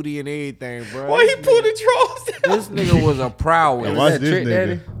the booty and everything, bro. Why he pulled the drawers down? This nigga was a prowess. Yeah, Was watch that this Trick nigga.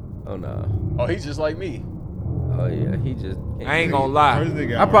 Daddy? Oh no. Oh, he's just like me. Oh yeah, he just. I ain't gonna lie. First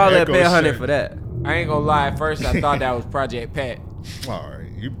nigga I on probably had Echo pay 100 shirt. for that. I ain't gonna lie. At first, I thought that was Project Pat. All right,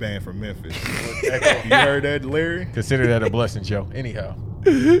 you banned from Memphis. You heard that, Larry? Consider that a blessing, Joe. Anyhow.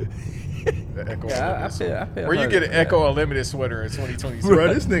 The Echo Yeah, Unlimited I pay Where you 100 get an for that. Echo Unlimited sweater in 2022?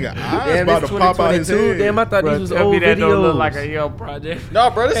 Bro, this nigga eyes Damn, about this to pop out his 2022. head. Damn, I thought Bro, these was tell me old that don't look videos. like a Yelp project. No,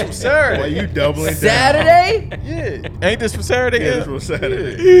 bro, this from Why Saturday. you doubling down? Saturday? Yeah. Ain't this from Saturday? Yeah, this was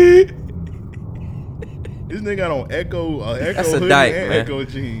Saturday. This nigga got on Echo That's a hoodie dyke, and man. Echo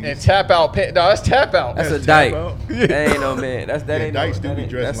jeans. And tap out pants. No, that's tap out. That's a Tap dyke. out. That ain't no man. That Yeah, ain't no. dykes do that be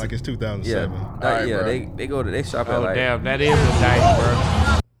ain't- dressing that's- like it's Yeah, 2007. Alright, yeah. bro. They shop at Oh like damn, that is a dyke,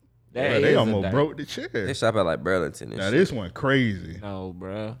 bro. That Bro, is they a almost dyke. broke the they chair. shop at like Burlington and Now shit. this one crazy. No,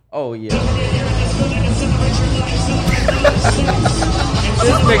 bro. Oh yeah.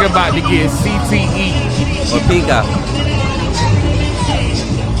 This nigga about to get CTE. Or pink eye.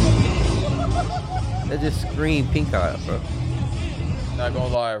 That just scream pink eye, bro. Not gonna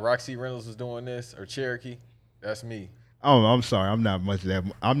lie, Roxy Reynolds was doing this, or Cherokee. That's me. Oh, I'm sorry. I'm not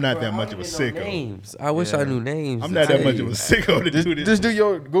that much of a sicko. Names. I wish I knew names. I'm to not that tell much you. of a sicko to do this. Just do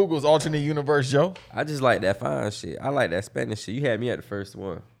your Google's alternate universe, Joe. I just like that fine shit. I like that Spanish shit. You had me at the first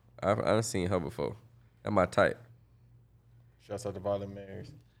one. I done seen her before. That's my type. Shouts out to Violent Marys.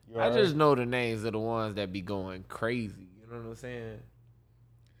 You I alright? just know the names of the ones that be going crazy. You know what I'm saying?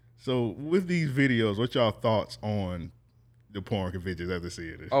 So with these videos, what y'all thoughts on the porn conventions after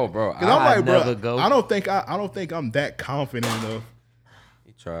seeing this? Oh, bro. Because I'm like, never bro, go. I don't think I'm that confident enough.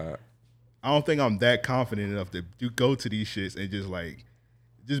 He tried. I don't think I'm that confident enough to go to these shits and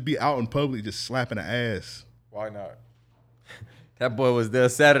just be out in public, just slapping the ass. Why not? That boy was there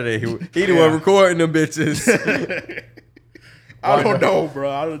Saturday. He the one recording them bitches. I don't know,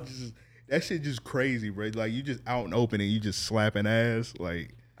 bro. That shit just crazy, bro. Like you just out and open and you just slapping ass.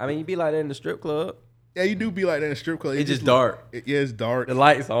 Like, I mean, you be like that in the strip club. yeah, you do be like that in a strip club. It's just dark. Yeah, it's dark. The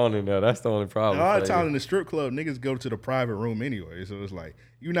lights on in there. That's the only problem. A lot of for times you. in the strip club, niggas go to the private room anyway. So it's like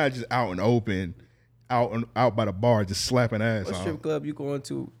you're not just out and open, out by the bar, just slapping ass. What strip club you going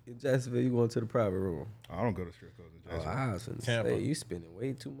to in Jacksonville? You going to the private room? I don't go to strip clubs in Oh, Jacksonville. I was finna Tampa. say you spending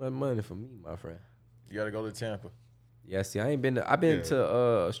way too much money for me, my friend. You gotta go to Tampa. Yeah, see, I ain't been. I've been Yeah.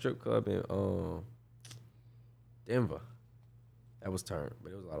 to a strip club in Denver. That was turned,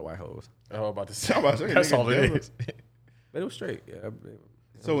 but it was a lot of white hoes. I was about to say. I'm about to say, That's nigga, all it Denver. is. But it was straight. Yeah.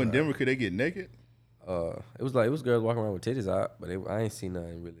 So in Denver, could they get naked? It was girls walking around with titties out, but I ain't seen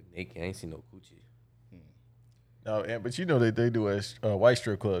nothing really naked. I ain't seen no coochie. No, but you know they do at white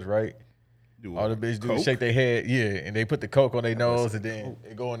strip clubs, right? Do All the what? bitches do Coke? is shake their head, yeah, and they put the coke on their nose, and then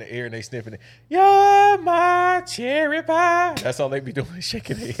it go in the air and they sniffing it. You're my cherry pie. That's all they be doing,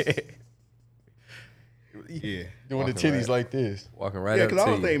 shaking their head, Yeah, doing the walking titties right. like this. Walking right Yeah, up because I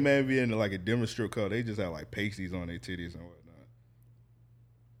to don't you. think man be in like a Denver strip club. They just have like pasties on their titties and whatnot.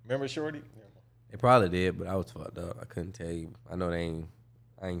 Remember Shorty? They probably did, but I was fucked up. I couldn't tell you. I know they ain't.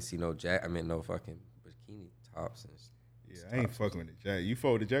 I ain't see no no fucking bikini tops and. Yeah, I ain't fucking with the Jack. You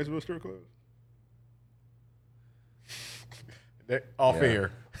fuck with the Jacksonville strip club? Off Yeah.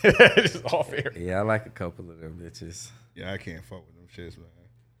 air, just off air. Yeah, I like a couple of them bitches. Yeah, I can't fuck with them shits, man.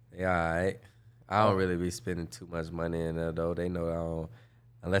 They all right. I don't really be spending too much money in there though. They know I don't.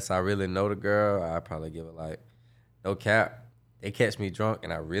 Unless I really know the girl, I probably give it like no cap. They catch me drunk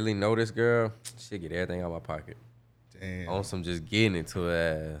and I really know this girl, she'll get everything out of my pocket. Damn. On some just getting into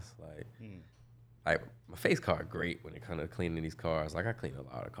her ass. Like my face card great when it comes to cleaning these cars. Like I clean a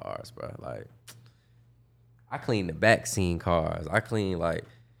lot of cars, bro. Like I clean the back scene cars. I clean like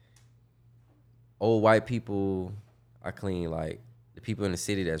old white people. I clean like the people in the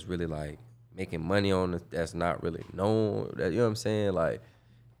city that's really like making money on it, that's not really known. That, you know what I'm saying? Like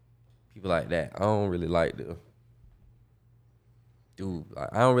people like that. I don't really like the dude. Like,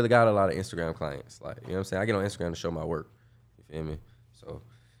 I don't really got a lot of Instagram clients. Like you know what I'm saying? I get on Instagram to show my work. You feel me? So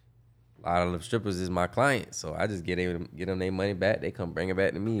a lot of the strippers is my clients. So I just get them their money back. They come bring it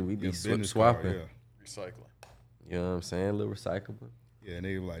back to me. We be swapping. Recycling. You know what I'm saying? A little recyclable. Yeah, and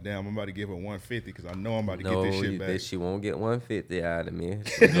they were like, damn, I'm about to give her 150 because I know I'm about to get this shit back. She won't get 150 out of me.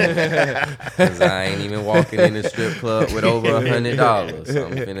 Because I ain't even walking in the strip club with over $100. So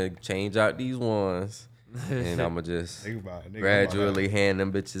I'm finna change out these ones. And I'm going to just gradually hand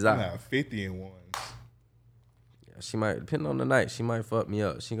them bitches out. I have 50 in ones. Yeah, she might, depending on the night, she might fuck me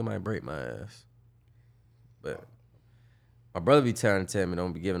up. She might break my ass. But my brother be trying to tell me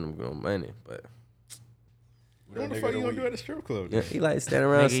don't be giving them no money. But what the fuck you gonna do at the strip club? Yeah, he like standing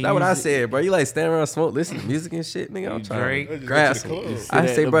around. That's what I said, bro. You like standing around, smoke, listen to music and shit, nigga. I'm trying to grab some. I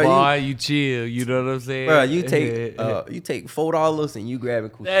say, bro, bar, you chill. You know what I'm saying, bro? You take $4 and you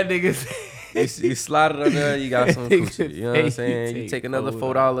grabbing coochie. That nigga. You slide it on there. You got some coochie. You know what I'm saying? You take another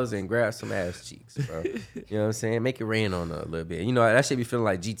 $4 and grab some ass cheeks, bro. You know what I'm saying? Make it rain on her a little bit. You know that shit be feeling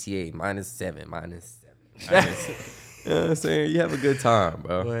like GTA -7. You know what I'm saying? You have a good time,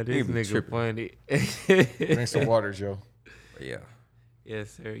 bro. Boy, this nigga funny. Drink some water, Joe. But yeah.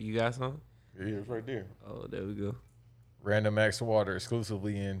 Yes, sir. You got some? Yeah, it's right there. Oh, there we go. Random Acts of Water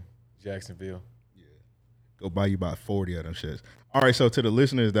exclusively in Jacksonville. Yeah. Go buy you about 40 of them shits. All right, so to the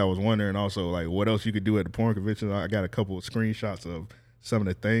listeners that was wondering also, like, what else you could do at the porn convention, I got a couple of screenshots of some of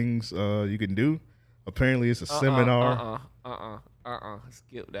the things you can do. Apparently, it's a seminar.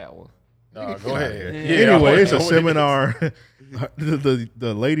 Skip that one. No, go ahead. Yeah, anyway, it's a seminar.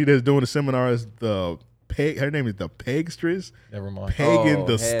 The lady that's doing the seminar is the Peg. Her name is the Pegstress. Never mind. Pagan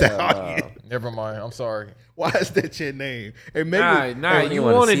the Stallion. Never mind. I'm sorry. Why is that your name? Hey, you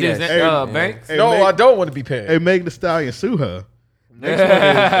wanted this, Banks. No, I don't want to be pegged. Hey, Meg the Stallion, sue her. Next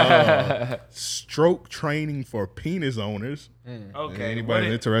one is stroke training for penis owners. Okay. Anybody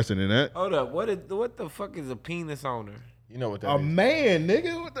interested in that? Hold up. What the fuck is a penis owner? You know what that is. A man,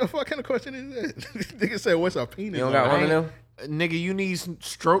 nigga. What the fuck kind of question is that? Nigga said, what's a penis? You don't got one of them? Nigga, you need some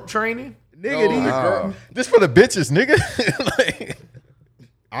stroke training? Nigga, this for the bitches, nigga. Like,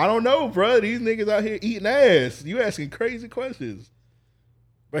 I don't know, bro. These niggas out here eating ass. You asking crazy questions.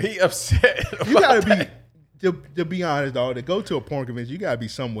 But he upset. You gotta be, to be honest, dog, to go to a porn convention, you gotta be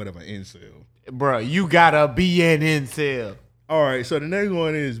somewhat of an incel. Bro, you gotta be an incel. All right, so the next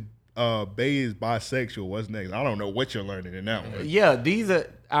one is Bay is bisexual. What's next? I don't know what you're learning in that one. Yeah, these are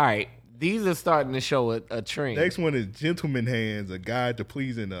all right. These are starting to show a trend. Next one is Gentleman Hands, a guide to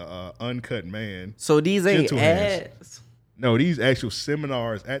pleasing a uncut man. So these ain't Gentle ads? Hands. No, these actual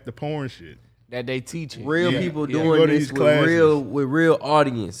seminars at the porn shit. That they teaching. Real people doing this with real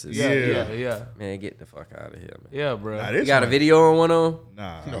audiences. Yeah. Man, get the fuck out of here, man. Yeah, bro. Nah, you got a video on one on?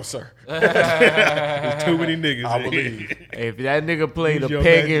 Nah. no, sir. There's too many niggas. I believe. Hey, if that nigga played Use a your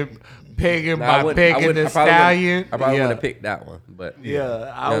pegging by pegging the stallion, I probably wouldn't have picked that one, but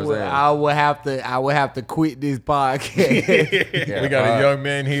I would have to quit this podcast. We got a young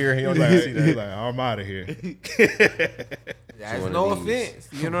man here. He don't need to see that. He's like, I'm out of here. That's no offense.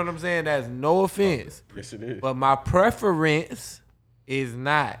 You know what I'm saying? That's no offense. Yes, it is. But my preference is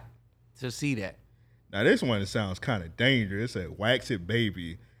not to see that. Now this one sounds kind of dangerous. It said wax it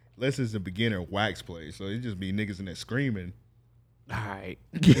baby. Lessons in beginner wax play. So it just be niggas in there screaming. All right.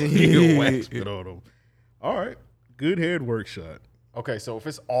 Wax put on them. All right. Good head workshop. Okay, so if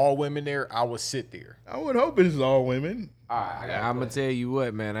it's all women there, I would sit there. I would hope it's all women. All right, I'm gonna tell you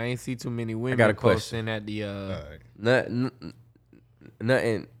what, man. I ain't see too many women got a posting question. at the.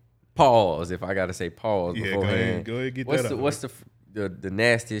 Nothing. Pause. If I gotta say pause Yeah, beforehand. go ahead, get what's that the out. what's the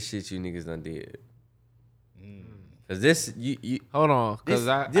nastiest shit you niggas done did? Cause this you Hold on, cause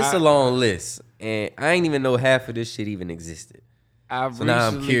this a long list, and I ain't even know half of this shit even existed. I've So now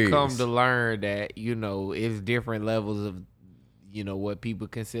I'm recently curious. come to learn that it's different levels of what people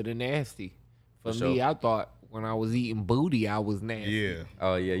consider nasty. For For me, sure. I thought when I was eating booty, I was nasty. Yeah.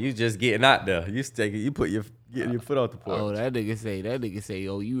 Oh yeah, you just getting out there. You put your getting your foot off the porch. Oh, that nigga say,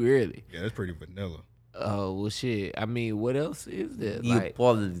 oh, you really? Yeah, that's pretty vanilla. Oh, well, shit. I mean, what else is there? You Like,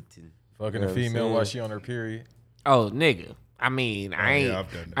 Politan. Fucking You know a what I'm female saying? while she on her period. oh, nigga. I mean, I yeah,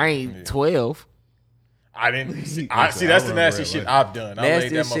 I've done that. ain't 12. I didn't see. I See, that's the remember nasty it, shit like- I've done. I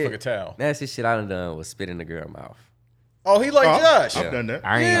laid that Nastiest motherfucker shit. towel. Nasty shit I done was spit in the girl mouth. Oh, he like Josh. I've done that.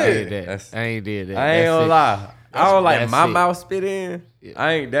 I ain't did that. That's- I ain't did that. I ain't gonna lie. I don't like that's my it. mouth spit in. Yeah.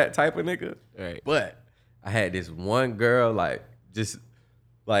 I ain't that type of nigga. Right. But I had this one girl, like, just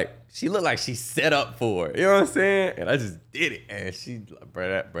like she looked like she set up for it. You know what I'm saying? And I just did it. And she like, bro,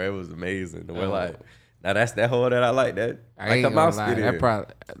 that bro, it was amazing. The way like, now that's that whole that I like that. I like ain't a gonna mouth lie. spit That in.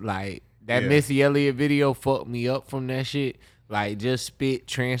 probably like that Yeah. Missy Elliott video fucked me up from that shit. Like just spit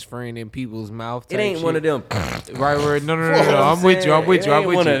transferring in people's mouth. It ain't one of them. Right. No. What I'm I'm with you. saying, I'm with it you. I'm ain't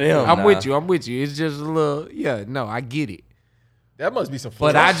with one you. of them, I'm nah. with you. I'm with you. It's just a little. Yeah. No, I get it. That must be some. But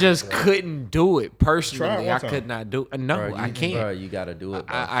Florida I shit, just bro. couldn't do it personally. Try it I one time. could not do it. No, Bro, I can't. Bro, you gotta do it.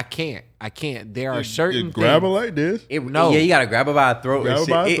 Bro. I can't. I can't. There are You certain grab her things. like this. No. Yeah, you gotta grab her by the throat Grab and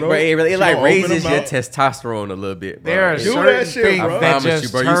her by the shit. throat. Bro, it She like gonna open raises her your mouth. testosterone a little bit, bro. There are Do certain that shit, things bro. I that promise just you,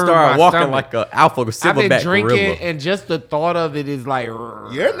 bro. You turn start my walking stomach. like an alpha I've been silverback drinking, gorilla. and just the thought of it is like.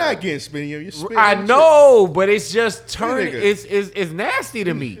 You're not getting spit in your. You're spitting I in your know, but it's just turning. nigga- It's nasty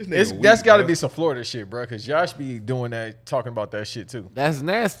to me. shit. This nigga That's weak, got to bro. be some Florida shit, bro. Because Josh be doing that, talking about that shit too. That's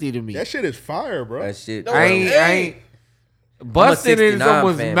nasty to me. That shit is fire, bro. That shit. No, I ain't busting in 69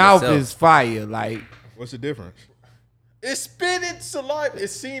 someone's fan mouth myself. is fire. Like What's the difference? It's spitting saliva.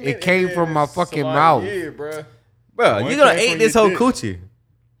 It's semen. It came and from my it's fucking saliva. mouth. Yeah, bro. Bro, One you gonna came eat from this your whole dick. coochie.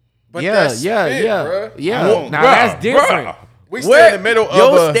 But yeah, that's yeah, spit, yeah, bruh. yeah. Bruh, Now that's different. bruh. We stay in the middle of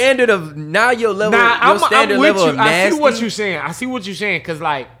your a, standard of now your level. Nah, your I'm standard with level you. of I nasty. see what you're saying. I see what you're saying. Cause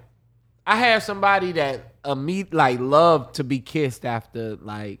like, I have somebody that love to be kissed after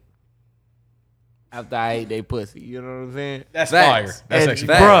I ate they pussy. You know what I'm saying? That's Facts. fire. That's And actually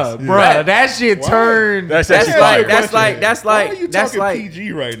facts. fire. bruh, that shit Why? turned. That's That's actually like fire. that's Why are like you that's talking like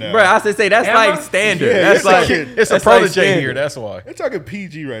PG right now? bro. I was to say that's Am like I? standard. Yeah, that's it's like like- It's a that's like protege standard. here. That's why. They're talking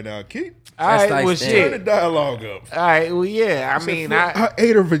PG right now. Keep All right, like well, standard. turn the shit. dialogue up. All right, well, yeah. I mean, I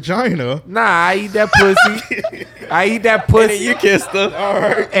ate her vagina. I eat that pussy. I eat that And pussy. then you kissed her. All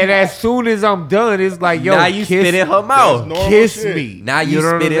right. And as soon as I'm done, it's like, yo, Now you kiss, spit in her mouth. normal kiss shit. me. Now you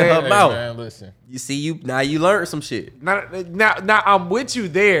know what spit I'm in her saying? Hey, mouth. man, listen. You see, now you learned some shit. Now, I'm with you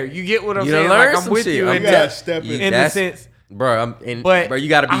there. You get what I'm You saying? done learned Like, I'm some with shit. you I'm in, You gotta that, step in. in the That's- sense. Bro, But bro, you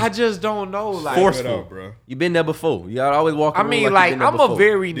gotta be I just don't know. Like, forceful. Cut it out, bro. You been there before. You gotta always walk. I around mean, you like, been there I'm a before.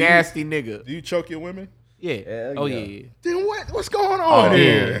 very nasty nigga. Do you choke your women? Yeah. Hell Oh, yeah. yeah. Then what's going on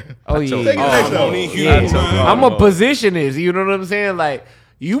here? Oh, Take it yeah. next Oh, level. Yeah. I'm a positionist. You know what I'm saying? Like,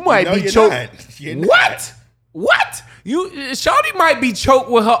 you might No, be you're choked. not. You're not. What? What? Shawty might be choked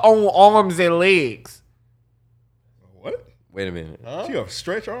with her own arms and legs. What? Wait a minute. She a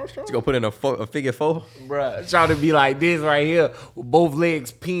stretch Armstrong? You gonna put in a figure four? Bruh, Shawty be like this right here with both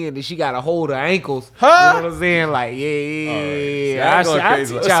legs pinned and she got to hold her ankles. Huh? You know what I'm saying? Like, yeah. I'm going I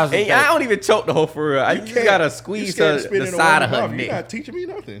crazy. teach y'all some Hey, I don't even choke the whole for real. You just gotta You squeeze scared her, to spit the in a side of woman's her mouth. You're neck. not teaching me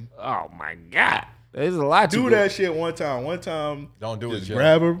nothing. Oh, my God. There's a lot Do to that shit one time. One time. Don't do it, Just Joe.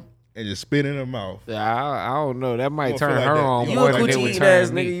 grab her and just spit in her mouth. I don't know. That might You don't turn feel like her that. on You You more a than it coochie would eating ass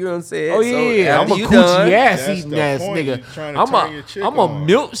turn nigga, me. you know what I'm saying? Oh, So yeah. I'm after a you coochie done, ass That's eating the ass point. You nigga. trying to I'm turn your chick a on.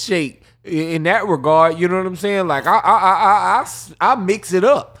 milkshake in that regard. You know what I'm saying? Like, I mix it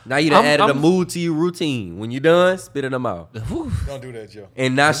up. Now you done I'm- added a mood to your routine. When you done, spit in her mouth. Don't do that, Joe.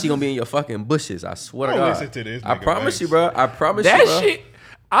 And now she gonna be in your fucking bushes. I swear to Don't God. listen to this I nigga, promise Banks. you, bro. I promise you, That bro. shit,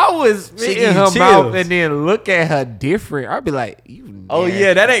 I was spit give in you her mouth chills. and then look at her different. I'd be like, you Oh nasty.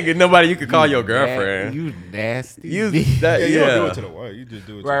 yeah, that ain't good. Nobody you could call your Na- girlfriend. You nasty. You bitch. that Yeah, yeah. you don't do it to the wife. You just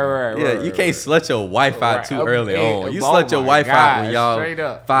do it to right. Yeah, you can't slut your wife out too Right. early Hey, on. You oh slut your my wife out when God, straight y'all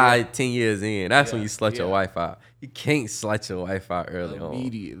up. 5-10 years in. That's when you slut your yeah. wife out. You can't slut your wife out early on.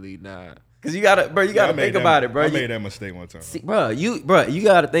 Immediately, nah. Cause you gotta, bro. You gotta think about it, bro. I You- made that mistake one time. See, bro, you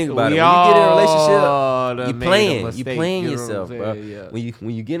gotta think about it. We When you get in a all relationship, done you made a playing, you mistake, playing you know what I'm yourself, bro. saying? Yeah.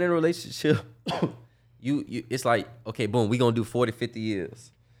 When you get in a relationship, you it's like, okay, boom, we gonna do 40, 50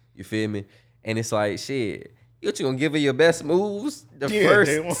 years. You feel me? And it's like, shit, you gonna give her your best moves the Yeah, they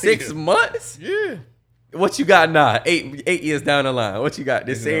first want 6 you. months? Yeah. What you got now? 8 years down the line. What you got?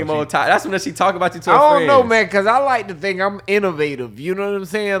 The You know, same she- old time. That's when she talk about you to her I don't friends. know, man, because I like to think I'm innovative. You know what I'm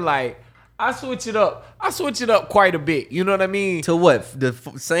saying? Like, I switch it up. I switch it up quite a bit. You know what I mean? To what? The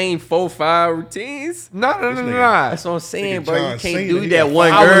same 4-5 routines? No. That's what I'm saying, Nigga bro. You John can't Cena, do he that got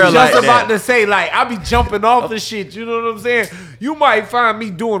one I girl was like just about that. to say, like, I be jumping off the shit. You know what I'm saying? You might find me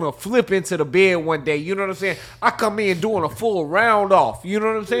doing a flip into the bed one day. You know what I'm saying? I come in doing a full round off. You know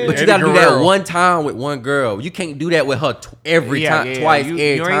what I'm saying? But you Eddie gotta do that Guerrero. one time with one girl. You can't do that with her every Yeah, time, yeah, twice, you every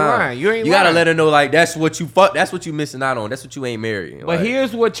ain't time. lying. You ain't gotta lying. let her know like that's what you fuck. That's what you missing out on. That's what you ain't married. But Like,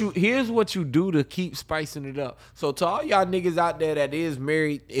 here's what you do to keep spicing it up. So to all y'all niggas out there that is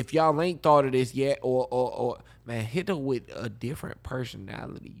married, if y'all ain't thought of this yet, or man, hit her with a different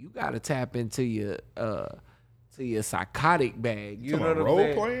personality. You gotta tap into your See a psychotic bag. You know what I'm role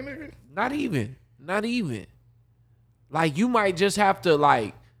saying? playing, nigga? Not even. Like you might just have to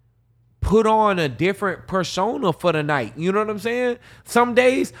like put on a different persona for the night. You know what I'm saying? Some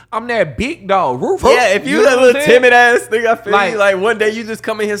days I'm that big dog. Roof. Yeah, if you know a what little I'm saying? timid ass nigga, I feel Like- you. Like one day you just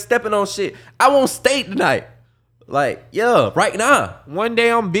come in here stepping on shit. I won't stay tonight. Like, yeah, right now. One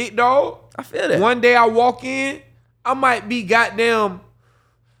day I'm big dog. I feel that. One day I walk in, I might be goddamn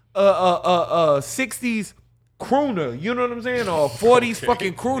 60s crooner. You know what I'm saying? Or 40s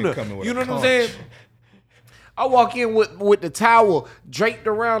fucking crooner. coming with You a know what I'm conch. saying? I walk in with the towel draped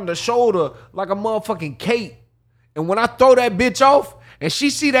around the shoulder like a motherfucking cape. And when I throw that bitch off and she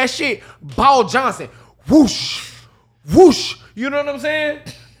see that shit, Ball Johnson, whoosh, whoosh. You know what I'm saying?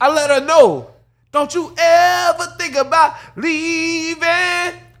 I let her know. Don't you ever think about leaving.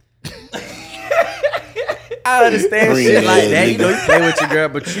 I understand shit like that. You know, you play with your girl,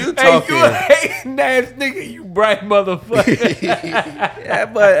 but you Hey, talking. you a hating ass nigga, you bright motherfucker.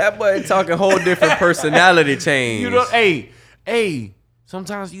 that boy talking whole different personality change. You know, hey,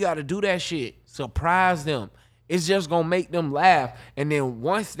 sometimes you gotta do that shit. Surprise them. It's just gonna make them laugh. And then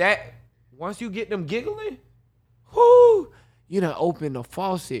once you get them giggling, whoo, you done open the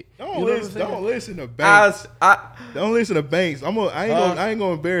faucet. Don't listen to Banks. I Don't listen to Banks. I ain't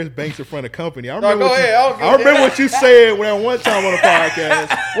gonna embarrass Banks in front of company. I No, remember, go ahead. I remember what you said when I one time on the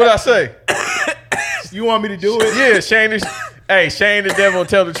podcast. What I say? You want me to do it? Yeah, Shane is. Hey, Shane the devil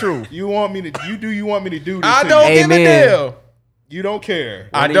tell the truth. You want me to do this? I to don't you? give a damn. You don't care.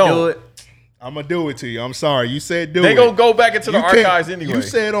 I do don't. it. I'm gonna do it to you. I'm sorry. You said do it. They gonna go back into the You can't- archives anyway. You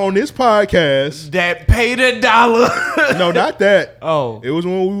said on this podcast. That paid $1. No, not that. Oh. It was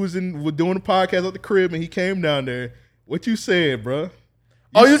when we're doing the podcast at the crib and he came down there. What you said, bro?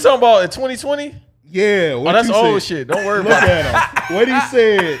 Oh, you talking about in 2020? Yeah. What Oh, that's you old said. shit. Don't worry Look about it. at him. What he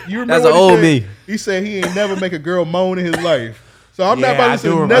said. You remember That's what he old said? me. He said he ain't never make a girl moan in his life. So I'm Yeah, not about I to do say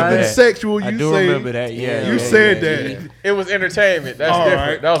remember nothing that. sexual. I You do say remember that. Yeah, you yeah, said yeah, that. yeah. It was entertainment. That's All different.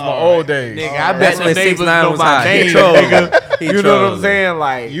 right, That was my all old days. Nigga, I Alright. bet That's the when neighbors 6ix9ine know was my hot. He name, trolling. nigga. He You know what I'm trolling. saying?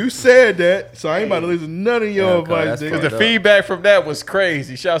 Like, You said that, so I ain't about to listen to none of your Yeah, advice, that's nigga. fucked The up. feedback from that was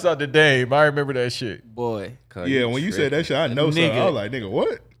crazy. Shouts out to Dave. I remember that shit. boy. Yeah, when you said that shit, I know something. I was like, nigga,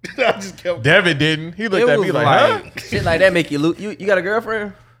 what? I just kept. Devin didn't. He looked It at me was like, like- Shit like that make you look. You got a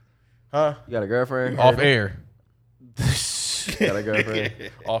girlfriend? huh? You got a girlfriend? Off air. You got a girlfriend?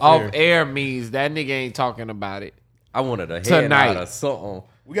 Off air. air means that nigga ain't talking about it. I wanted a head Tonight. out or something.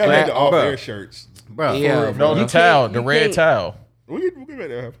 We gotta make the Bruh. off-air shirts. Bro, Yeah, No, the You towel. can't- The you red can't- towel. We can make that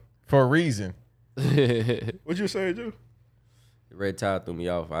happen. For a reason. What you say, Joe? The red towel threw me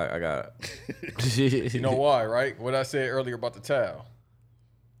off. I got You know why, right? What I said earlier about the towel.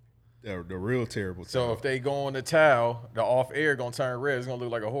 The real terrible. So if they go on the towel, the off air gonna turn red. It's gonna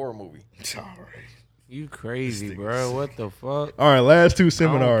look like a horror movie. all right. You crazy, bro. What the fuck? All right, last two I don't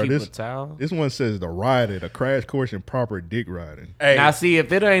seminars. keep a This towel. this one says the rider, the crash course in proper dick riding. Hey, Now, see,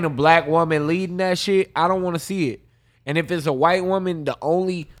 if it ain't a black woman leading that shit, I don't want to see it. And if it's a white woman, the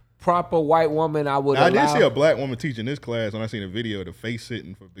only proper white woman I would Now, I allow. did see a black woman teaching this class when I seen a video of the face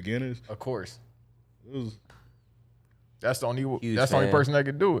sitting for beginners. of course. It was That's the only. Huge That's the only fan. person that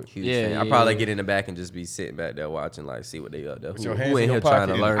could do it. huge Yeah, fan. I yeah, probably yeah. get in the back and just be sitting back there watching, like, see what they up there. Who, your who hands in in here your trying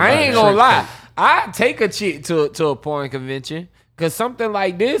to pocket. learn? I about ain't that? gonna lie. I take a chick to a porn convention because something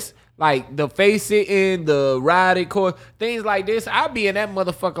like this, like the face sitting, the riding course, things like this, I'll be in that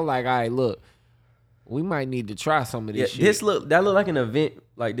motherfucker like, all right, look, we might need to try some of Yeah, this shit. this look like an event.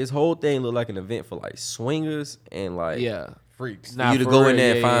 Like this whole thing look like an event for like swingers and like yeah. Freaks. Nah, you to for go real, in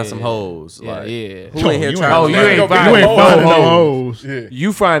there and yeah, find yeah, some yeah. hoes. Yeah, like, yeah. who in here you trying Oh, to you learn? ain't you finding ain't no finding no hoes. hoes. Yeah.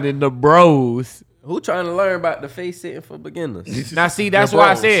 You finding the bros. Who trying to learn about the face sitting for beginners? Now, see, that's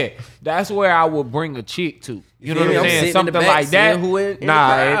why I said that's where I would bring a chick to. You know feel what me? I'm I'm saying? sitting in Something the back like that. seeing who in the Nah,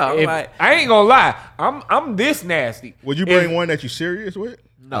 crowd. if- Like- I ain't gonna lie. I'm this nasty. Would you bring one that you serious with?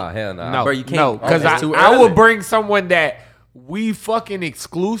 No, hell no. No, Bro, you can't. no, because It's too I early. would bring someone that we fucking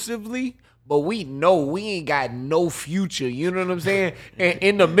exclusively, but we know we ain't got no future. You know what I'm saying? And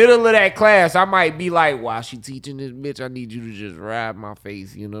in the middle of that class, I might be like, "While she teaching this bitch, I need you to just ride my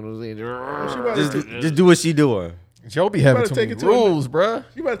face." You know what I'm saying? Just do what she doing. Joe be having better too take many it to the- rules, bruh.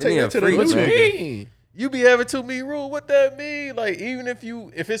 You better They take a that to the freak, What you limit. man. mean? You be having too many rules. What that mean? Like even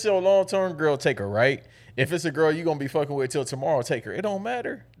if it's your long term girl, take her, right? If it's a girl you gonna be fucking with till tomorrow, take her. It don't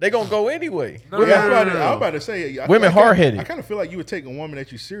matter. They gonna go anyway. Well, I was about to say, Women hard-headed. I kind of feel like you would take a woman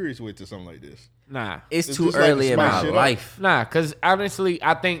that you're serious with to something like this. Nah. It's It's too just like early to in spice my shit up. life. Nah, cause honestly,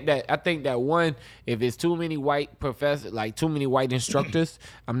 I think that one, if it's too many white professors, like too many white instructors,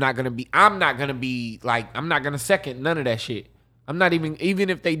 I'm not gonna be like, I'm not gonna second none of that shit. I'm not even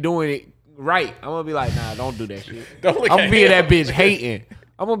if they doing it, right. I'm gonna be like, nah, don't do that shit. Don't look I'm at gonna be in him. that bitch hating.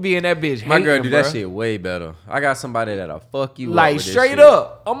 I'm gonna be in that bitch hating. My girl do that bruh. shit way better. I got somebody that'll fuck you up Like with this straight shit.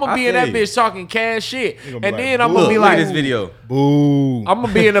 up. I'm gonna I be in that feel you. bitch talking cash shit. gonna And be like, then I'm "Boo." gonna be Look like, at this video. Boo. I'm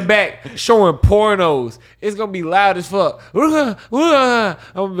gonna be in the back showing pornos. It's gonna be loud as fuck. I'm gonna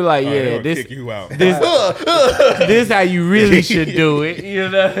be like, Oh, they yeah, gonna this kick you out. this how you really should do it. You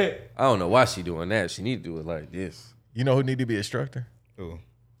know? I don't know why she doing that. She need to do it like this. You know who need to be an instructor? Ooh.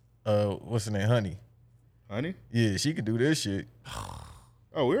 What's her name? Honey. Honey? Yeah, she can do this shit.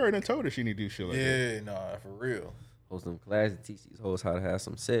 Oh, we already done told her she need to do shit like that. Yeah, nah, for real. Host them classes, teach these hoes how to have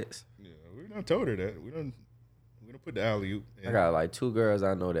some sex. Yeah, we done told her that. We done put the alley oop. I got like 2 girls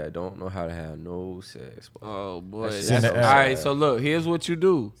I know that don't know how to have no sex. Bro. Oh boy. That shit That's, so all right, so look, here's what you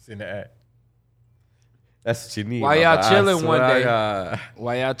do. It's in the act. That's what you need. While my y'all boy. I chilling one swear to day. God.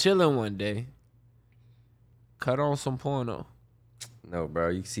 While y'all chilling one day, cut on some porno. No, bro.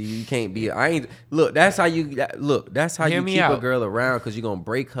 You see, you can't be. I ain't. Look, that's how you. That's how Hear you me keep a out. girl around, because you're gonna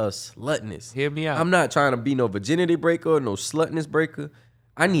break her slutness. Hear me out. I'm not trying to be no virginity breaker or no slutness breaker.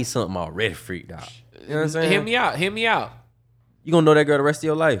 I need something already freaked out. You know what I'm saying? Hear me out. Hear me out. You gonna know that girl the rest of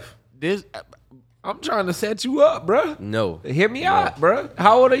your life? This I'm trying to set you up, bruh. No. Hear me out, bruh.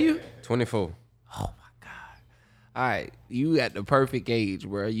 How old are you? 24. All right, you at the perfect age,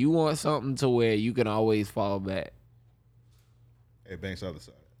 bruh. You want something to where you can always fall back. Hey, Banks, other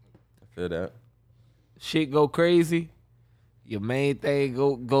side. I feel that. Shit go crazy. Your main thing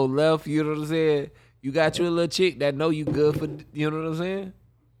go left. You know what I'm saying? You got you a little chick that know you good for. You know what I'm saying?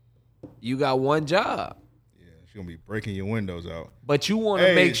 You got one job. Yeah, she's gonna be breaking your windows out. But you want to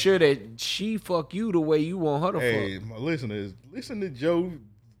Hey. make sure that she fuck you the way you want her to Hey, fuck. my listeners, listen to Joe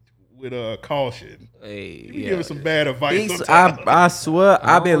with caution. Hey, He be giving some bad advice. He's, sometimes. I swear,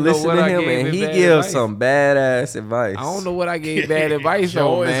 I've been don't know listening what to I him, gave and him he bad gives advice. some badass advice. I don't know what I gave bad advice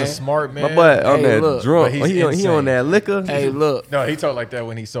Joe on, man. is a smart man. My boy on Hey, that look, drunk. but he's He on insane. that liquor. Hey, look. No, he talk like that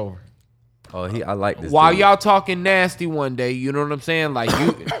when he's sober. Oh, I like this. While dude. y'all talking nasty one day, you know what I'm saying? Like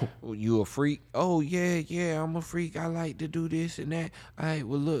you a freak. Oh yeah, I'm a freak. I like to do this and that. All right,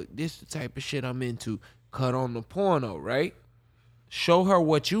 well look, this the type of shit I'm into. Cut on the porno, right? Show her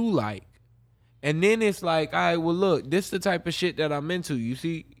what you like. And then it's like, all right, well look, this the type of shit that I'm into. You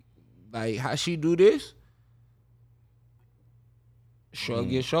see, like how she do this? Shrug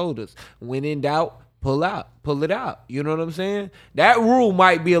your shoulders. When in doubt, pull it out. You know what I'm saying? That rule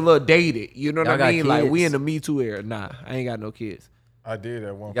might be a little dated. You know what Y'all I got mean? Like we kids? in the Me Too era. Nah, I ain't got no kids. I did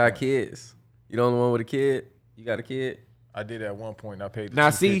at one You got point. kids. You the only one with a kid. You got a kid. I did at one point. I paid the Now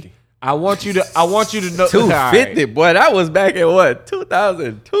 $250. see, I want you to know. 250, boy. That was back in what,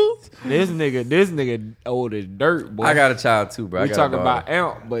 2002? This nigga old as dirt, boy. I got a child too, bro. I we got a talking daughter. about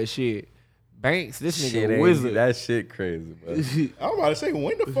Amp, but shit. Banks, this Shit nigga ain't- wizard. That shit crazy, bro. I was about to say,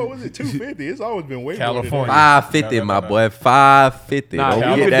 when the fuck was it 250? It's always been way California. more than 550, No. my boy. 550. Nah, Don't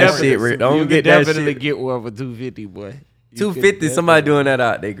you get could that definitely- shit. Don't you get could that definitely shit. get one for 250, boy. You 250. could Somebody definitely- doing that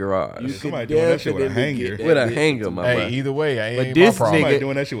out their garage You Somebody could doing that shit with a definitely hanger. get with a that hanger, bitch. my Hey, boy. either way, I But ain't this my problem. Somebody nigga-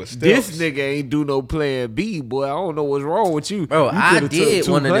 doing that shit with This steps. nigga ain't do no plan B, boy. I don't know what's wrong with you. Bro, You I coulda did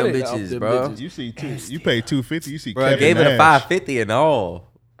took one of them 200 off bitches, them bro. bitches. You see, you pay 250. You see, Bro, I Kevin gave it a Nash. 550 and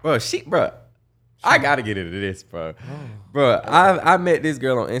all. Bro, I gotta get into this, bro. Bro, I met this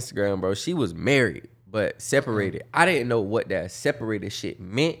girl on Instagram, bro. She was married, but separated. I didn't know what that separated shit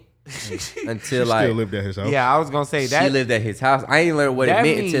meant until She like still lived at his house. Yeah, I was gonna say she that. lived at his house. I ain't learned what it that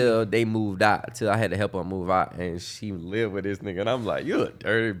meant mean- until they moved out. Until I had to help her move out, and she lived with this nigga. And I'm like, you a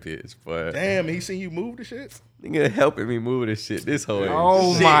dirty bitch, but Damn, he seen you move the shit. nigga helping me move this shit. This whole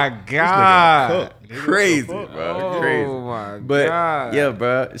Oh shit. my god. Cook, nigga. Crazy, What the fuck? bro. Oh Crazy. my But god. yeah,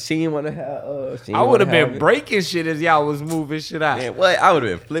 bro, she didn't want to have. She I didn't would have wanna been it. breaking shit as y'all was moving shit out. Man, what? I would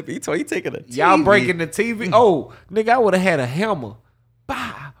have been flipping. He taking a TV. Y'all breaking the TV. Oh, nigga, I would have had a hammer.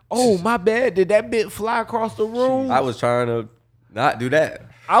 Bah. Oh, my bad. Did that bit fly across the room? I was trying to not do that.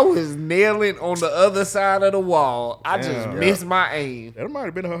 I was nailing on the other side of the wall. I just Yeah. missed my aim. That might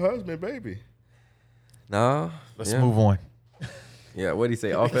have been her husband, baby. No. Let's yeah. move on. Yeah, what'd he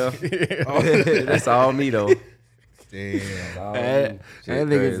say? Off L? That's all me though. Damn. All That me. that Shit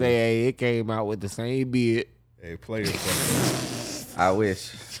nigga crazy. say, hey, it came out with the same beard. Hey, play this. I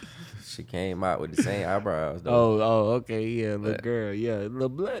wish she came out with the same eyebrows though. Oh, okay, yeah, little girl, yeah, little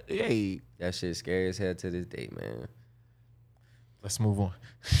blood. Hey, That shit scary as hell to this day, man. Let's move on.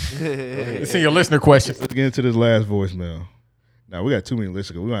 Let's see your listener questions. Let's get into this last voicemail. Now, we got too many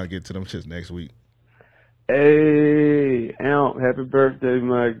listeners. We're going to get to them shits next week. Hey, Amp, happy birthday,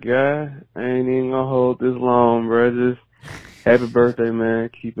 my guy. I ain't even gonna hold this long, bro. Just happy birthday, man.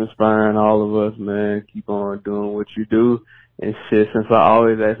 Keep inspiring all of us, man. Keep on doing what you do. And shit, since I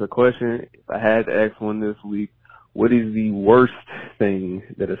always ask a question, if I had to ask one this week, what is the worst thing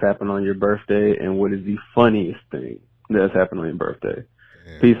that has happened on your birthday, and what is the funniest thing that has happened on your birthday?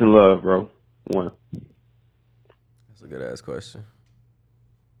 Damn. Peace and love, bro. One. That's a good ass question.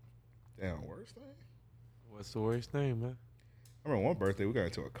 Damn, worst thing? What's the worst thing, man? I remember one birthday we got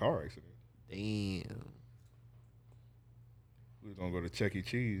into a car accident. Damn. We was gonna go to Chuck E.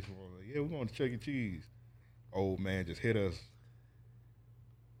 Cheese. We were like, yeah, we're going to Chuck E. Cheese. Old man just hit us.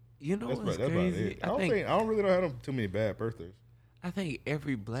 You know what's that's crazy? about it. I don't really have too many bad birthdays. I think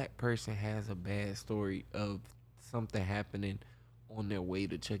every black person has a bad story of something happening on their way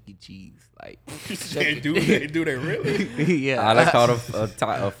to Chuck E. Cheese. Like, do they really? Yeah. I caught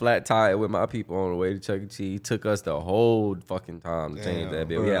a flat tire with my people on the way to Chuck E. Cheese. Took us the whole fucking time to change that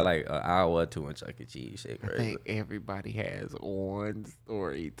bit. We had like an hour or two in Chuck E. Cheese. Shit crazy. I think everybody has one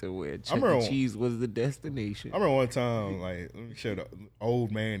story to where Chuck E. Cheese was the destination. I remember one time, like, let me show the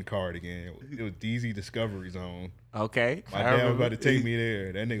old man card again. It was DZ Discovery Zone. Okay. My dad was about to take me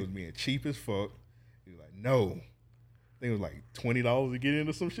there. That nigga was being cheap as fuck. He was like, no. I think it was like $20 to get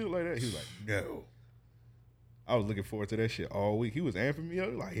into some shit like that. He was like, no. I was looking forward to that shit all week. He was amping me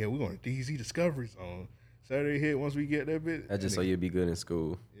up. Like, yeah, we're going to DZ Discovery Zone. Saturday hit once we get that bit. That's just so you'd be good in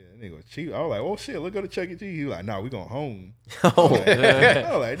school. Yeah, that nigga was cheap. I was like, oh shit, let's go to Chuck E. Cheese. He was like, nah, we going home. Oh.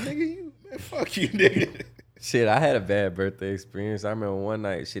 I was like, nigga, man, fuck you, nigga. Shit, I had a bad birthday experience. I remember one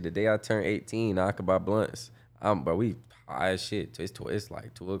night, shit, the day I turned 18, I could buy blunts. But we high as shit. It's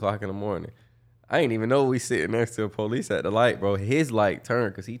like 2 o'clock in the morning. I ain't even know we sitting next to the police at the light, bro. His light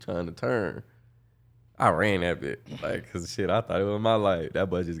turned because he trying to turn. I ran that bit. Like, because shit, I thought it was my light. That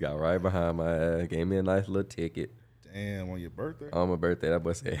boy just got right behind my ass. Gave me a nice little ticket. Damn, on your birthday? On my birthday. That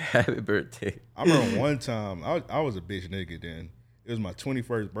boy said, happy birthday. I remember one time, I was a bitch nigga then. It was my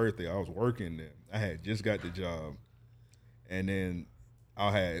 21st birthday. I was working then. I had just got the job. And then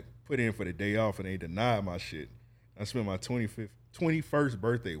I had put in for the day off and they denied my shit. I spent my 21st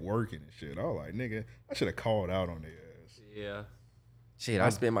birthday working and shit. I was like, nigga, I should have called out on their ass. Yeah. Shit, I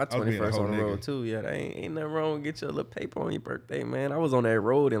spent my 21st on the road too. Yeah, that ain't nothing wrong with get you a little paper on your birthday, man. I was on that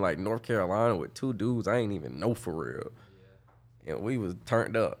road in like North Carolina with 2 dudes I ain't even know for real. Yeah. And we was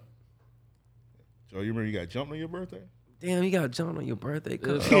turned up. So you remember you got jumped on your birthday? Damn, you got jumped on your birthday.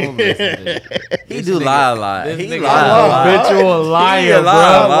 Don't listen to he do lie a lot. He lie a lot. Habitual liar,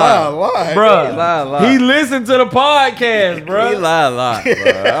 bro. He listened to the podcast, bro. He lie a lot, bro.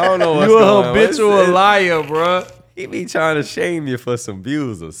 I don't know what's you going a habitual liar, bro. He be trying to shame you for some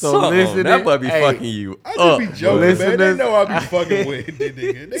views or so something. Listen, that boy be fucking you I just be joking, man. They know I be fucking with it,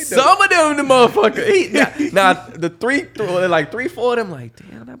 nigga. Some of them, the motherfucker. Now, the 3-4 of them, like,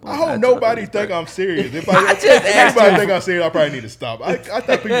 damn, that boy. I hope nobody think I'm serious. If everybody think I'm serious, I probably need to stop. I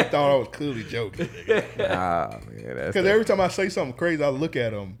thought people thought I was clearly joking, nigga. Nah, man. Because every time I say something crazy, I look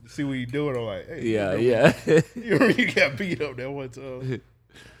at him, see what he doing. I'm like, hey, yeah. You remember you got beat up that one time.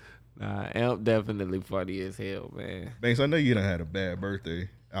 Nah, Amp definitely funny as hell, man. Banks, I know you done had a bad birthday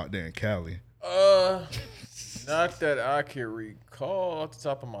out there in Cali. Not that I can recall off the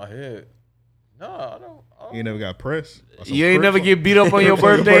top of my head. No, I don't. You never got pressed? You ain't never get beat up on your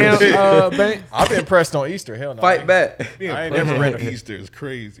birthday, Banks? I've been pressed on Easter. Hell no. Fight back. I ain't never read Easter. It's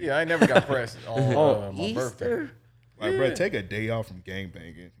crazy. Yeah, I ain't never got pressed on my Easter? birthday. Like, bro, take a day off from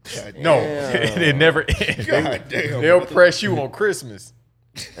gangbanging. No, it never ends. God damn. They'll press you on Christmas.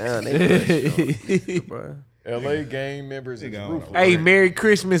 Damn, they bro. LA gang members is ruthless. Hey, Merry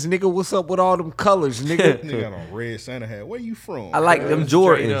Christmas, nigga. What's up with all them colors, nigga? Nigga got on red Santa hat. Where you from? I like them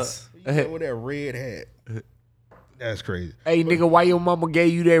Jordans. You with that red hat. That's crazy. Hey, nigga, why your mama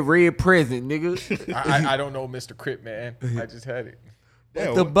gave you that red present, nigga? I don't know, Mr. Crip, man. I just had it.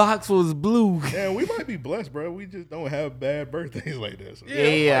 Damn, the box was blue. Yeah, we might be blessed, bro. We just don't have bad birthdays like that. So.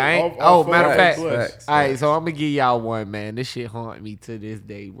 Yeah, I ain't. Matter of fact, all right. So I'm gonna give y'all one, man. This shit haunt me to this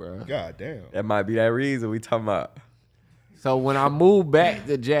day, bro. God damn. That might be that reason we talking about. So when I moved back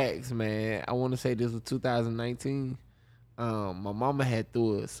to Jax, man, I want to say this was 2019. My mama had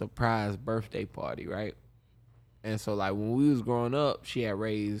threw a surprise birthday party, right? And so like when we was growing up, she had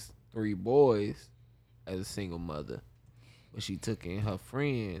raised 3 boys as a single mother. But she took in her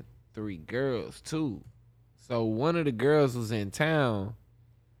friend 3 girls too. So one of the girls was in town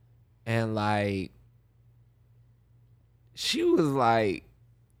and like she was like,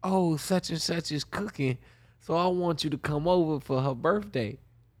 oh, such and such is cooking, so I want you to come over for her birthday.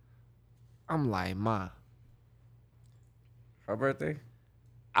 I'm like, Ma. Her birthday?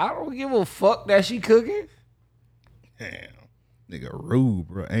 I don't give a fuck that she cooking. Damn. Nigga rude,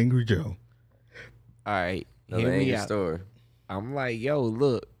 bro. Angry Joe. All right. Hear me out. Story. I'm like, yo,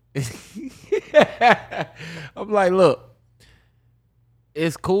 look. I'm like, look,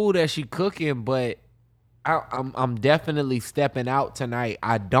 it's cool that she cooking, but I'm definitely stepping out tonight.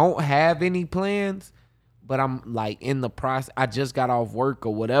 I don't have any plans, but I'm like in the process. I just got off work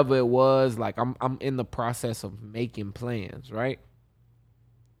or whatever it was. Like I'm in the process of making plans, right?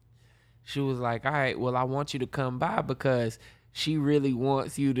 She was like, all right, well, I want you to come by because she really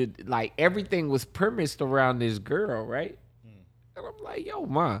wants you to, like, everything was premised around this girl, right? And I'm like, yo,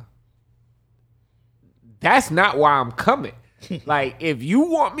 ma, that's not why I'm coming. Like, if you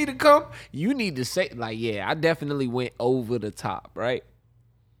want me to come, you need to say, like, yeah, I definitely went over the top, right?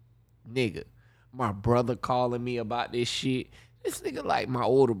 Nigga, my brother calling me about this shit. This nigga like my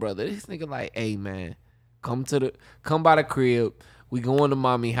older brother. This nigga like, hey, man, come by the crib. We going to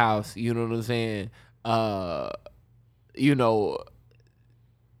mommy house. You know what I'm saying? You know,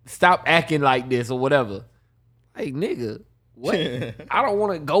 stop acting like this or whatever. Like, nigga, what? I don't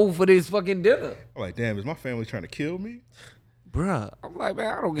want to go for this fucking dinner. I'm like, damn, is my family trying to kill me? Bruh, I'm like,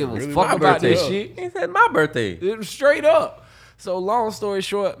 man, I don't give Really? a fuck about this shit. He said my birthday. It was straight up. So long story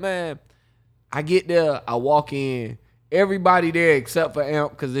short, man, I get there, I walk in, everybody there except for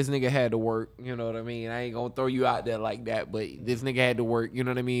Amp, because this nigga had to work, you know what I mean? I ain't gonna throw you out there like that, but this nigga had to work, you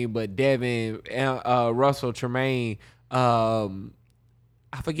know what I mean? But Devin, Russell, Tremaine, I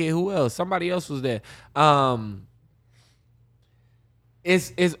forget who else. Somebody else was there.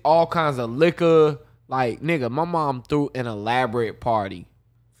 It's all kinds of liquor. Like, nigga, my mom threw an elaborate party.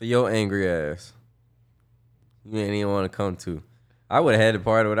 For your angry ass. You ain't even want to come to. I would have had the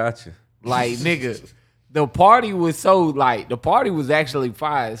party without you. Like, nigga, the party was so, like, the party was actually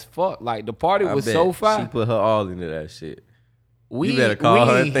fire as fuck. Like, the party was so fire. She put her all into that shit. We, you better call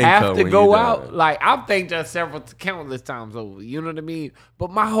her and thank her have to when go you out. done. Like, I've thanked her countless times over. You know what I mean?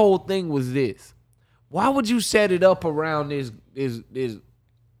 But my whole thing was this. Why would you set it up around this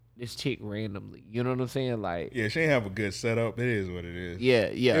chick randomly? You know what I'm saying? Like, Yeah, she ain't have a good setup. It is what it is.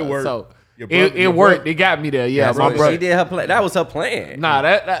 yeah. It worked. So Your it worked. It got me there. Yeah, That's my what brother. she did her plan. That was her plan. Nah,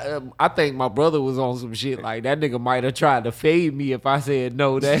 that I think my brother was on some shit. Like, that nigga might have tried to fade me if I said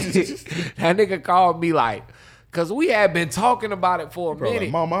no. That nigga called me like, cause we had been talking about it for a Bro, minute.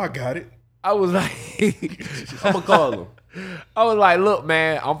 like, Mama, I got it. I was like, I'm gonna call him. I was like, look,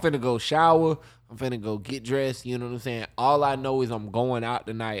 man, I'm finna go shower. I'm finna go get dressed. You know what I'm saying? All I know is I'm going out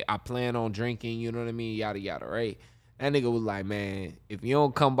tonight. I plan on drinking. You know what I mean? Yada, yada, right? That nigga was like, man, if you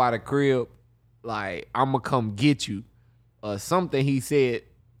don't come by the crib, like, I'm going to come get you. Or something he said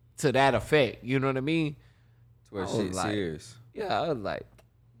to that effect. You know what I mean? To where I was shit like, serious. Yeah, I was like,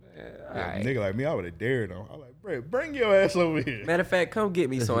 man, all Yeah, right. Nigga like me, I would have dared him. I was like, bro, bring your ass over here. Matter of fact, come get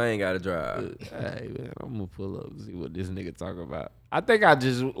me so I ain't gotta drive. All right, man, I'm going to pull up and see what this nigga talking about. I think I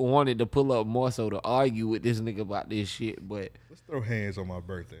just wanted to pull up more so to argue with this nigga about this shit. But, Let's throw hands on my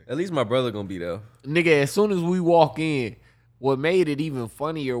birthday. At least my brother gonna be there. nigga, as soon as we walk in, what made it even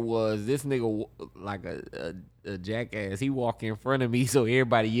funnier was this nigga, like a jackass, he walk in front of me so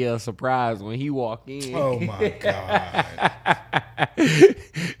everybody yells surprise when he walk in. Oh my God.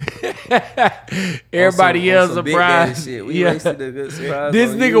 Everybody yells Big daddy surprise. shit. We wasted a good surprise.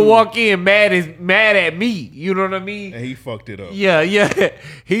 This on nigga you. walk in mad at me. You know what I mean? And he fucked it up. Yeah.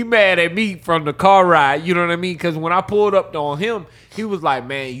 He mad at me from the car ride. You know what I mean? Because when I pulled up on him, he was like,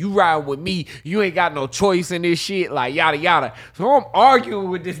 man, you ride with me. You ain't got no choice in this shit. Like, yada, yada. So I'm arguing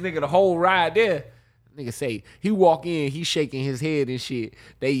with this nigga the whole ride there. Nigga say, he walk in, he shaking his head and shit.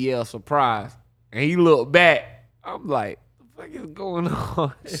 They yell surprise. And he look back. I'm like, what the fuck is going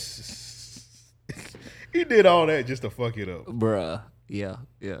on? He did all that just to fuck it up. Bruh. Yeah.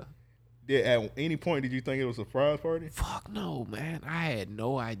 At any point, did you think it was a surprise party? Fuck no, man. I had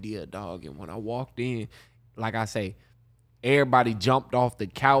no idea, dog. And when I walked in, like I say, everybody jumped off the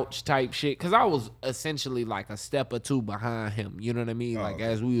couch type shit. Cause I was essentially like a step or two behind him. You know what I mean? Like, okay.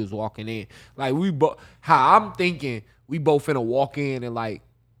 as we was walking in. Like, how I'm thinking, we both finna walk in and like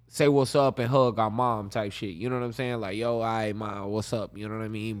say what's up and hug our mom type shit. You know what I'm saying? Like, yo, all right, mom, what's up? You know what I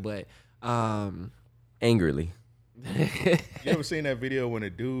mean? But Angrily. You ever seen that video when a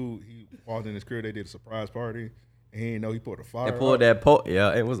dude, he walked in his crib, they did a surprise party, and he didn't know he put a fire They pulled out? that pole.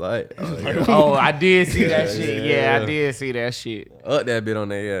 Yeah, it was like, oh, I did see that shit. yeah. Yeah, I did see that shit. up that bit on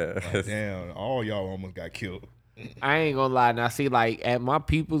there. Yeah. Like, damn, all y'all almost got killed. I ain't gonna lie. Now, see, like, at my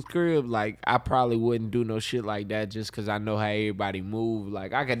people's crib, like, I probably wouldn't do no shit like that just because I know how everybody move.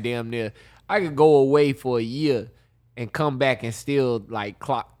 Like, I could go away for a year and come back and still, like,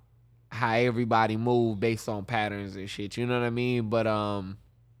 clock how everybody move based on patterns and shit. You know what I mean? But, nah,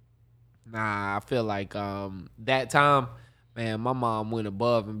 I feel like that time, man, my mom went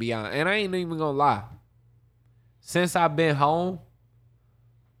above and beyond. And I ain't even gonna lie. Since I've been home,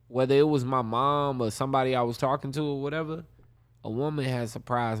 whether it was my mom or somebody I was talking to or whatever, a woman has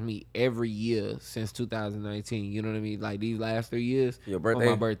surprised me every year since 2019. You know what I mean? Like these last 3 years. Your birthday? For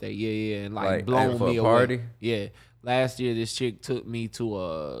my birthday. Yeah, and Like, blown for a me party? away. Yeah. Last year, this chick took me to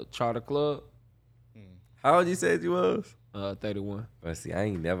a charter club. How old you said you was? 31. But see, I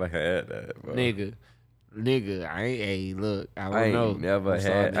ain't never had that, bro. Nigga, I ain't. Hey, look, I don't I know. ain't never I'm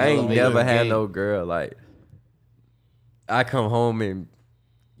sorry, had. nigga. I ain't Don't never make had it no girl like. I come home and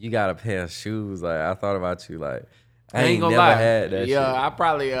you got a pair of shoes. Like I thought about you. Like I ain't gonna never lie. had that. Yeah, shit. I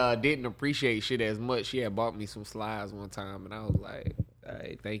probably didn't appreciate shit as much. She had bought me some slides one time, and I was like,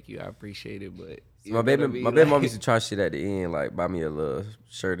 "Hey, thank you, I appreciate it." But you My know baby, what I mean? my baby mom Like- used to try shit at the end, like buy me a little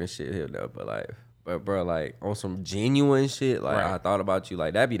shirt and shit here though. But bro, like on some genuine shit, like Right. I thought about you.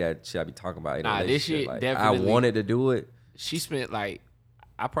 Like that be that shit I be talking about. In a Nah, this relationship. shit like, definitely- I wanted to do it. She spent like,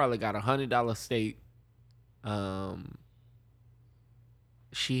 I probably got $100 steak.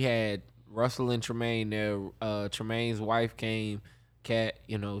 She had Russell and Tremaine there. Tremaine's wife came, Kat.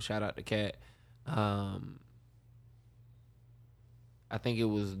 You know, shout out to Kat. I think it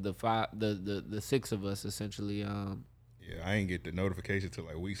was the six of us essentially. Yeah, I ain't get the notification till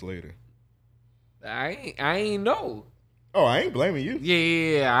like weeks later. I ain't know. Oh, I ain't blaming you.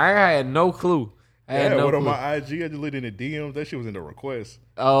 Yeah, I had no clue. I had Yeah, no what on clue. my IG, I just looked in the DMs. That shit was in the request.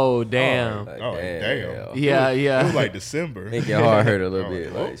 Oh damn. Like, Oh, damn. Yeah, It yeah. was like December. Make your heart hurt a little Oh,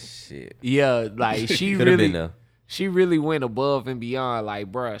 bit. oh. Like shit. Yeah, like she Could have been really, there. she really went above and beyond.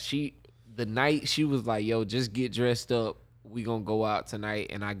 Like, bruh, the night she was like, "Yo, just get dressed up. We gonna go out tonight,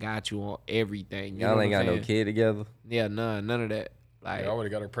 and I got you on everything." You know Y'all what ain't I'm got no saying? kid together. Yeah, none of that. Like, I would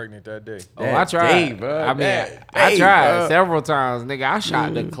have got her pregnant that day. oh, I tried. day, bro. I mean, That I day, tried bro. several times, nigga. I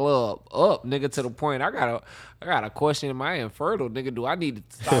shot the club up, nigga, to the point I got a question. Am I infertile, nigga? Do I need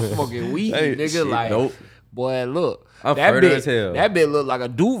to stop smoking weed, Hey, nigga? shit, Like, nope. boy, look, I'm that fertile bit, as hell. that bit looked like a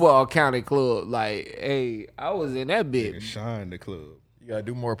Duval County club. Like, hey, I was in that bit. Nigga, Shine the club. You gotta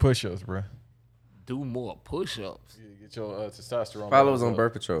do more push-ups, bro. Do more push-ups. Yeah, get your testosterone. Probably was levels on up.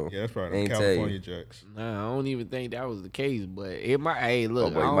 birth control. Yeah, that's probably Ain't the tell you. California Jacks. Nah, I don't even think that was the case, but it might. Hey, Oh,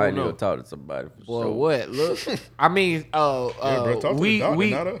 look, boy, I you might don't need to know. talk to somebody for Boy, sure. what? Look, I mean, Yeah, bro, talk to we the doctor,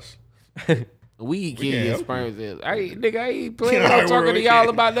 we not us. we kill can't your help sperms. Hey, nigga, I ain't planning Nah, on talking we to y'all can't-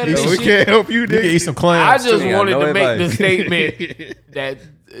 about that We shit. can't help you, You can eat nigga. some I clams. just too. got wanted no to make the advice. statement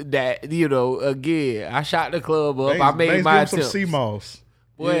that you know, again, I shot the club up. I made Banks, my give him some attempt. sea moss.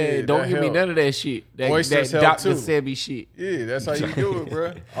 Boy, Yeah, don't that give me help. none of that shit. That Oysters help Dr. too. Sebi shit. Yeah, that's how you do it,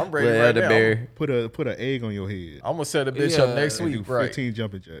 bro. I'm ready Little right now. elderberry. Put an egg on your head. I'm gonna set a bitch Yeah. up next And do week, right? 15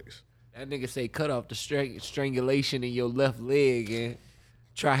 jumping jacks. That nigga say cut off the strangulation in your left leg and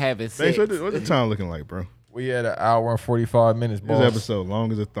try having sex. Banks, what's the time looking like, bro? We had an hour and 45 minutes, This boss. episode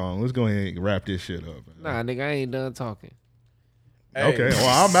long as a thong. Let's go ahead and wrap this shit up. Nah, nigga, I ain't done talking. Hey, Okay,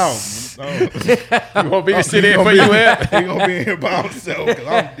 well, I'm out. You want me to sit in for you, Ed? He gonna be in here by himself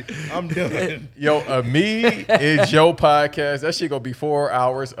because I'm done. Yo, me is your podcast. That shit gonna be 4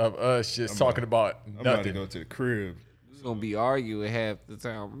 hours of us just talking about I'm about to nothing. go to the crib. Just gonna be arguing half the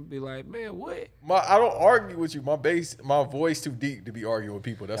time. I'm gonna be like, man, what? I don't argue with you. My voice too deep to be arguing with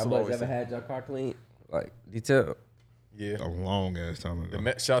people. That's Y'all what I boys always ever say. had your car clean? Like detail. Yeah. A long ass time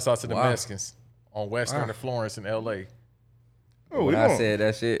ago. Shouts out to the Wow. Mexicans on Western and Florence in L.A. Oh, When I said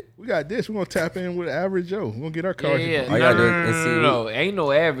that shit, we got this. We're gonna tap in with average Joe. We're gonna get our Yeah, cars. yeah. All No, you gotta no, do no, is no, see no, no. Ain't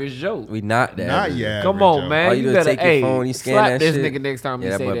no average joke. we not that. Not average. yet. Come average on, Joe. man. All you do is better, take your hey, phone, you scan slap that this shit. nigga next time Yeah,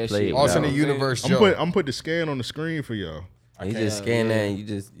 you that say boy that played shit. with Alternate No. universe I'm Joe. put the scan on the screen for y'all. And you just scan that and you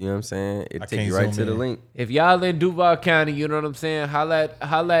just, you know what I'm saying? It take can't you right zoom to the in. link. If y'all in Duval County, you know what I'm saying? Holla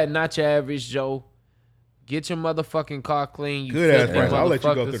at not your average Joe. Get your motherfucking car clean. You Good ass filthy price. I'll let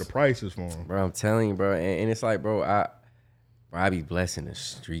you go motherfuckers. through the prices for them. Bro, I'm telling you, bro. And it's like, bro, I be blessing the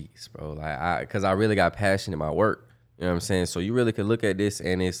streets, bro. Like, cause I really got passion in my work. You know what I'm saying? So you really could look at this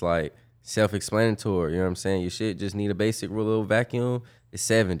and it's like self-explanatory. You know what I'm saying? Your shit just need a basic little vacuum. It's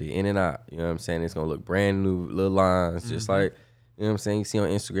 70 in and out. You know what I'm saying? It's gonna look brand new, little lines, just like, you know what I'm saying? You see on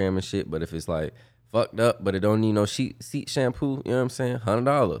Instagram and shit. But if it's like fucked up, but it don't need no seat shampoo, you know what I'm saying?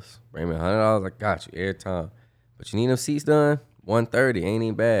 $100. Bring me $100. I got you every time. But you need them seats done. $130 ain't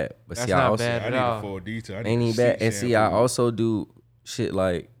even bad. But That's see, I not also bad. I At need all. a full detail. I need ain't a even bad. seat And see, I shampoo. also do shit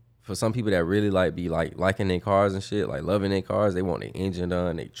like for some people that really like be like liking their cars and shit, like loving their cars. They want their engine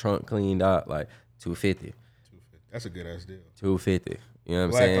done, their trunk cleaned out, like $250. That's a good ass deal. $250. You know what I'm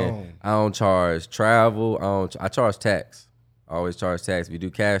Black saying? owned. I don't charge travel. I charge tax. I always charge tax. If you do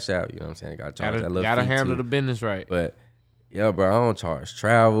cash out, you know what I'm saying? I gotta charge that little Gotta fee handle too. the business right. But yeah, bro, I don't charge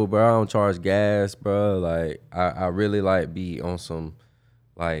travel, bro. I don't charge gas, bro. Like I really like be on some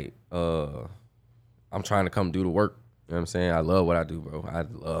like I'm trying to come do the work. You know what I'm saying? I love what I do, bro. I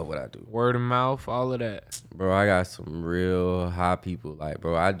love what I do. Word of mouth, all of that. Bro, I got some real high people. Like,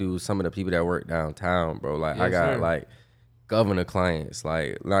 bro, I do some of the people that work downtown, bro. Like, Yes, I got, sir. like, governor clients.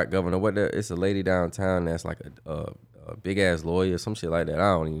 Like, not governor. It's a lady downtown that's, like, a big-ass lawyer, some shit like that.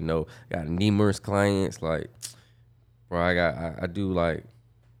 I don't even know. Got numerous clients. Like, bro, I do, like,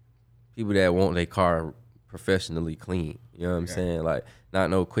 people that want their car professionally clean. You know what I'm saying? Like, not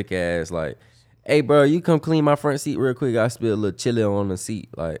no quick-ass, like, hey, bro, you come clean my front seat real quick. I spill a little chili on the seat.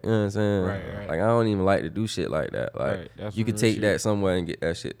 Like, you know what I'm saying? Right. Like, I don't even like to do shit like that. Like, Right, that's you some can real take shit. that somewhere and get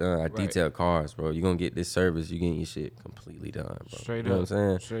that shit done. I Right. detail cars, bro. You gonna get this service. You getting your shit completely done, bro. Straight you know up. what I'm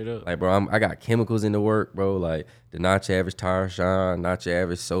saying? Straight up. Like, bro, I got chemicals in the work, bro. Like, the not your average tire shine, not your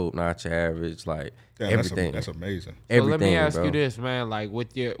average soap, not your average, like, Damn, everything. That's amazing. So Everything, let me ask bro. you this, man. Like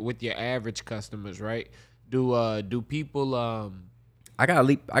with your average customers, right? Do people I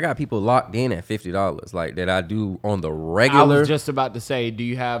got people locked in at $50, like, that I do on the I regular. was just about to say, do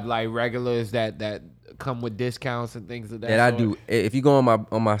you have like regulars that come with discounts and things of that that I sort? do. If you go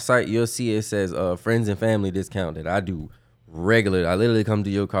on my site, you'll see it says friends and family discount that I do regular. I literally come to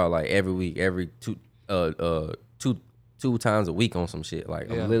your car like every week, every two times a week on some shit. Like,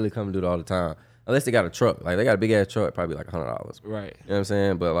 Yeah. I'm literally coming to do it all the time. Unless they got a truck, like they got a big ass truck, probably like $100. Right. You know what I'm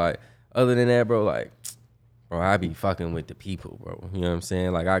saying? But like other than that, bro, like, bro, I be fucking with the people, bro. You know what I'm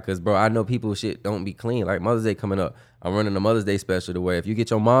saying? Like, cause bro, I know people shit don't be clean. Like Mother's Day coming up, I'm running a Mother's Day special to where if you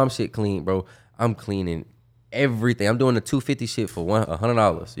get your mom shit clean, bro, I'm cleaning everything. I'm doing the $250 shit for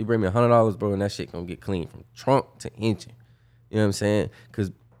 $100. You bring me $100, bro, and that shit gonna get clean from trunk to engine. You know what I'm saying?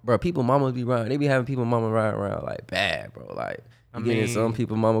 Cause bro, people mamas be riding. They be having people mama ride around like bad, bro. Like you get in some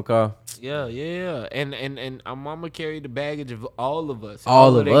people mama car. Yeah. And our mama carried the baggage of all of us.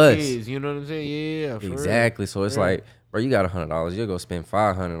 All of their us. kids, you know what I'm saying? Yeah. For real. Exactly. So it's like, bro, you got $100. You'll go spend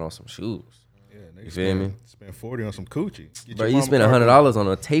 $500 on some shoes. Yeah, nigga, You feel me? Spend 40 on some coochie. Get Bro, your you mama spend car $100 on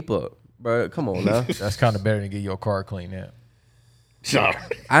a tape up. Bro, come on now. That's kind of better than get your car cleaned out. Sorry.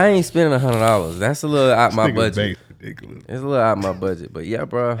 I ain't spending $100. That's a little out my Nigga budget. base ridiculous. It's a little out my budget. But yeah,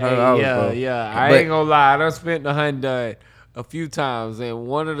 bro, $100, Hey, bro. yeah. I But- ain't gonna lie. I done spent $100 a few times, and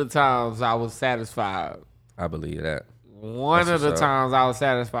one of the times I was satisfied. I believe that. One That's of the what's up. times I was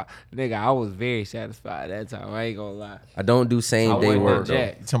satisfied. Nigga, I was very satisfied that time. I ain't gonna lie. I don't do I same day wasn't work no though.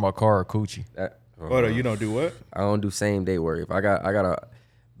 jack. You talking about car or coochie? But you don't do what? I don't do same day work. If I got a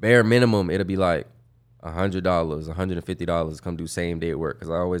bare minimum, it'll be like $100, $150 come do same day work because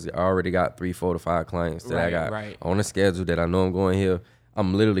I already got 3, 4 to 5 clients that I got on a schedule that I know I'm going here.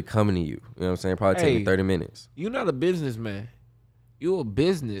 I'm literally coming to you. You know what I'm saying? Probably take me 30 minutes. You not a businessman. You a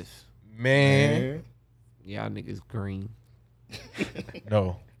business. Man. Y'all niggas green.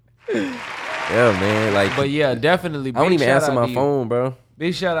 No. Yeah, man. Like, But yeah, definitely. I don't big even shout answer out my to you. phone, bro.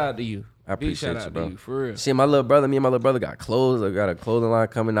 Big shout out to you. I Big appreciate shout you, out bro. to you, for real. Shit, me and my little brother got clothes. I got a clothing line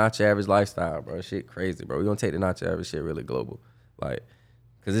coming, Not Your Average Lifestyle, bro. Shit crazy, bro. We gonna take the Not Your Average shit really global. Like,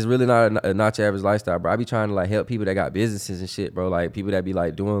 cause it's really not a Not Your Average Lifestyle, bro. I be trying to like help people that got businesses and shit, bro. Like people that be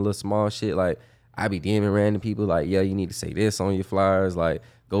like doing a little small shit. Like I be DMing random people like, yeah, you need to say this on your flyers. Like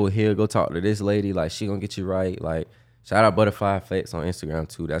go here, go talk to this lady. Like she gonna get you right. Like shout out Butterfly Flex on Instagram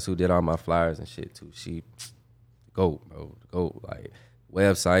too. That's who did all my flyers and shit too. She go, bro. Go like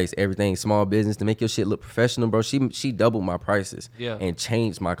websites, everything, small business to make your shit look professional, bro. She doubled my prices and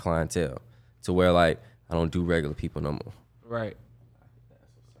changed my clientele to where like I don't do regular people no more. Right.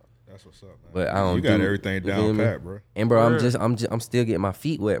 That's what's up, man. But I don't. You got do, everything you feel down me? pat, bro. And bro, I'm still getting my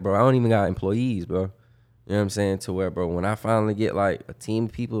feet wet, bro. I don't even got employees, bro. You know what I'm saying? To where, bro, when I finally get like a team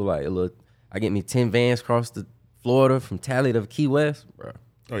of people, like I get me 10 vans across the Florida from Tally to Key West, bro.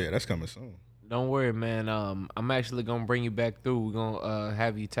 Oh yeah, that's coming soon. Don't worry, man. I'm actually gonna bring you back through. We're gonna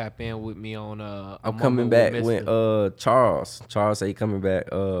have you tap in with me on. I'm coming back with Charles. Charles say he coming back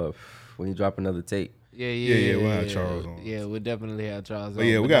when he drop another tape. Yeah. We'll have Charles on. Yeah, we'll definitely have Charles. But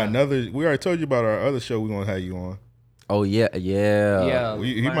yeah, we got another. We already told you about our other show. We're gonna have you on. Oh yeah.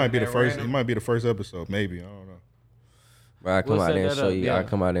 He might be the first. He might be the first episode. Maybe I don't know. Bro, I come We'll out set there and that show up, you. yeah. I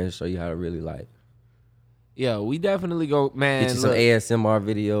come out there and show you how to really like. Yeah, we definitely go, man. Get you some look, ASMR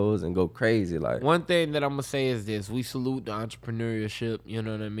videos and go crazy. Like one thing that I'm gonna say is this: we salute the entrepreneurship. You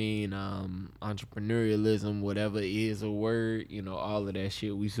know what I mean? Entrepreneurialism, whatever is a word, you know, all of that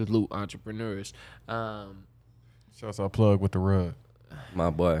shit. We salute entrepreneurs. Shouts out Plug with the rug. my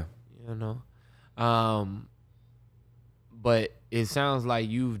boy. You know, but it sounds like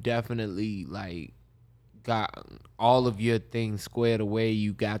you've definitely like got all of your things squared away.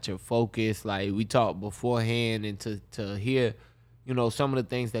 You got your focus. Like we talked beforehand, and to hear, you know, some of the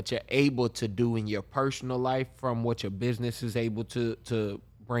things that you're able to do in your personal life from what your business is able to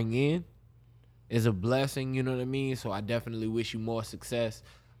bring in is a blessing. You know what I mean? So I definitely wish you more success.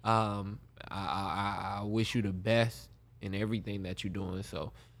 I wish you the best in everything that you're doing.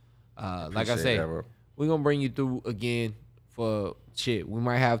 So, like I say, we're gonna bring you through again for shit. We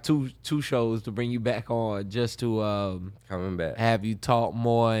might have two shows to bring you back on just to coming back, have you talk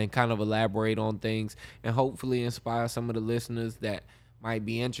more and kind of elaborate on things and hopefully inspire some of the listeners that might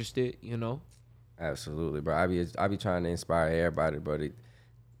be interested. You know. Absolutely, bro. I be trying to inspire everybody, bro.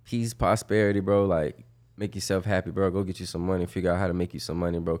 Peace, prosperity, bro. Like, make yourself happy, bro. Go get you some money. Figure out how to make you some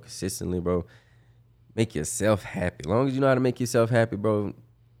money, bro. Consistently, bro. Make yourself happy. As long as you know how to make yourself happy, bro,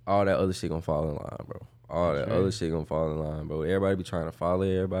 all that other shit gonna fall in line, bro. All that other shit gonna fall in line, bro. Everybody be trying to follow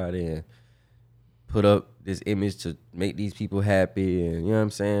everybody and put up this image to make these people happy. And you know what I'm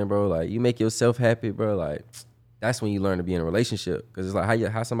saying, bro? Like, you make yourself happy, bro. Like, that's when you learn to be in a relationship. Because it's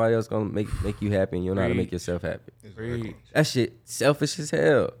like, how somebody else gonna make you happy and you don't know how to make yourself happy. That shit selfish as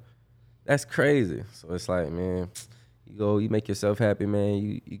hell. That's crazy. So it's like, man, you make yourself happy,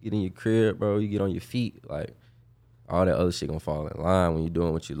 man. You get in your crib, bro. You get on your feet. Like, all that other shit gonna fall in line when you're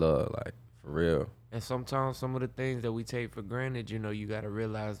doing what you love. Like, for real. And sometimes some of the things that we take for granted, you know, you got to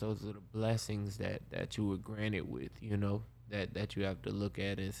realize those are the blessings that you were granted with, you know, that you have to look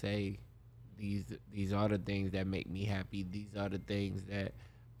at and say, these are the things that make me happy. These are the things that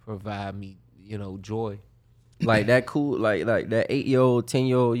provide me, you know, joy. Like that cool, like that 8-year-old,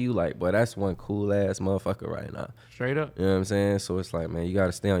 10-year-old you, like, boy, that's one cool ass motherfucker right now. Straight up. You know what I'm saying? So it's like, man, you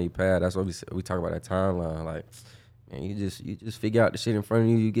gotta stay on your path. That's what we talk about that timeline. Like, man, you just figure out the shit in front of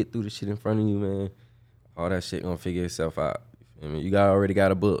you. You get through the shit in front of you, man. All that shit gonna figure itself out. I mean, you already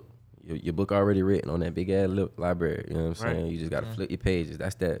got a book. Your book already written on that big ass library. You know what I'm saying? You just gotta flip your pages.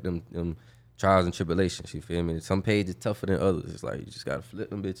 That's them trials and tribulations. You feel me? Some pages tougher than others. It's like you just gotta flip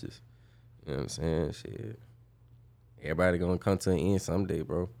them bitches. You know what I'm saying? Shit. Everybody gonna come to an end someday,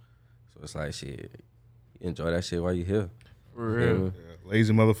 bro. So it's like, shit, enjoy that shit while you're here. For real. Yeah,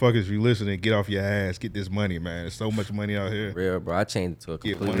 lazy motherfuckers, you listening, get off your ass, get this money, man. There's so much money out here. For real, bro. I changed to a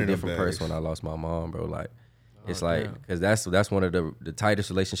completely different person when I lost my mom, bro. Like, it's like, because that's one of the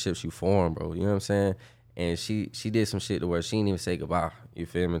tightest relationships you form, bro. You know what I'm saying? And she did some shit to where she didn't even say goodbye. You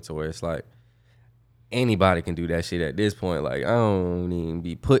feel me? To where it's like, anybody can do that shit at this point. Like, I don't even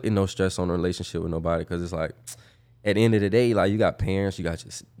be putting no stress on a relationship with nobody, because it's like, at the end of the day, like, you got parents, you got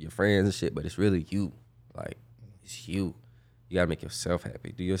your friends and shit, but it's really you. Like, it's you. You gotta make yourself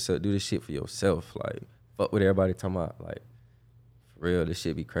happy. Do this shit for yourself. Like, fuck what everybody talking about. Like, for real, this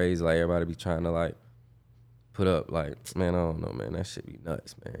shit be crazy. Like, everybody be trying to, like, put up, like, man, I don't know, man. That shit be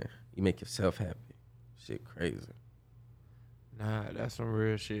nuts, man. You make yourself happy. Shit crazy. Nah, that's some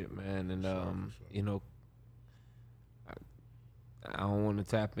real shit, man. And you know, I don't want to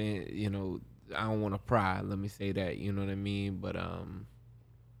tap in, you know, I don't want to pry, let me say that, you know what I mean? But I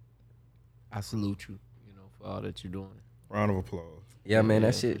salute you, you know, for all that you're doing. Round of applause. Yeah, man,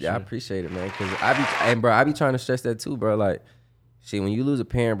 that shit, I appreciate it, man. Cause I be trying to stress that too, bro. Like, shit, when you lose a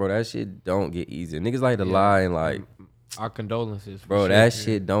parent, bro, that shit don't get easy. Niggas like to lie and like, our condolences, bro. That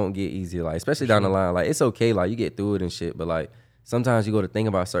shit don't get easy. Like, especially down the line. Like, it's okay, like, you get through it and shit, but like, sometimes you go to think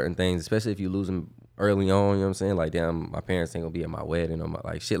about certain things, especially if you lose them early on. You know what I'm saying? Like, damn, my parents ain't gonna be at my wedding or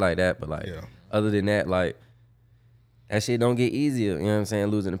like shit like that. But like, other than that, like, that shit don't get easier. You know what I'm saying?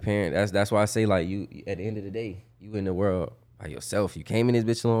 Losing a parent. That's why I say, like, you at the end of the day, you in the world by yourself. You came in this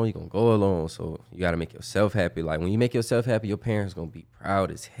bitch alone, you gonna go alone. So you gotta make yourself happy. Like, when you make yourself happy, your parents gonna be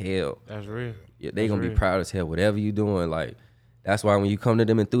proud as hell. That's real. Yeah, they gonna be proud as hell. Whatever you doing, like, that's why when you come to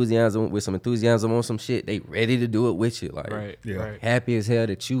them with some enthusiasm on some shit, they ready to do it with you. Like, happy as hell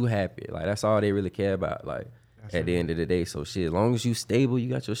that you happy. Like, that's all they really care about. Like, at the end of the day. So shit, as long as you stable, you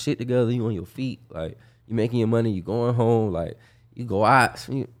got your shit together, you on your feet, like, you making your money, you going home, like, you go out,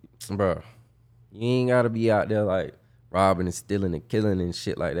 bro. You ain't gotta be out there like robbing and stealing and killing and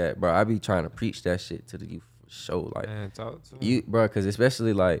shit like that, bro. I be trying to preach that shit to the youth for sure. Like, man, talk to you, bro, because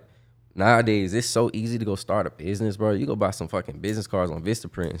especially like nowadays, it's so easy to go start a business, bro. You go buy some fucking business cards on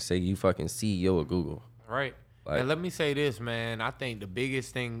Vistaprint and say you fucking CEO of Google. Right. Like, and let me say this, man. I think the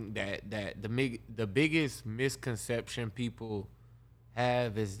biggest thing that the biggest misconception people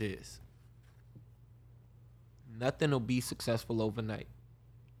have is this: nothing will be successful overnight.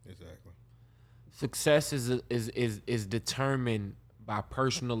 Exactly. Success is determined by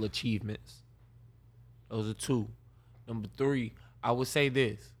personal achievements. Those are two. Number three, I would say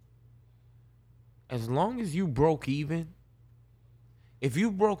this: as long as you broke even, if you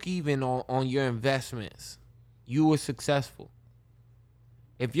broke even on your investments, you were successful.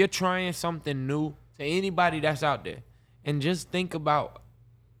 If you're trying something new, to anybody that's out there, and just think about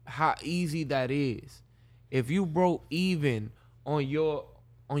how easy that is. If you broke even on your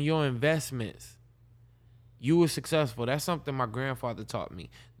investments, You were successful. That's something my grandfather taught me.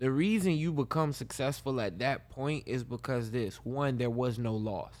 The reason you become successful at that point is because one, there was no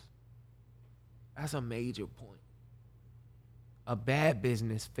loss. That's a major point. A bad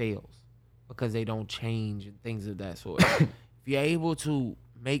business fails because they don't change and things of that sort. If you're able to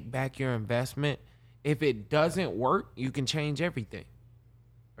make back your investment, if it doesn't work, you can change everything,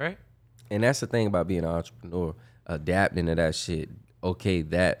 right? And that's the thing about being an entrepreneur, adapting to that shit. Okay,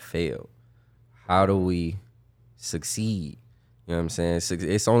 that failed. How do we succeed? You know what I'm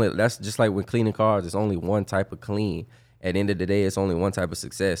saying? That's just like when cleaning cars. It's only one type of clean. At the end of the day, it's only one type of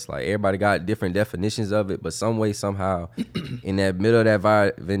success. Like, everybody got different definitions of it, but some way, somehow, in that middle of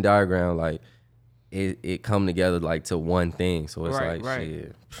that Venn diagram, like, it come together like to one thing. So it's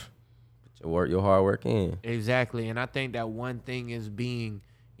shit, put your hard work in. Exactly. And I think that one thing is being,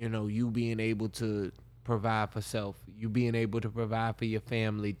 you being able to provide for self, you being able to provide for your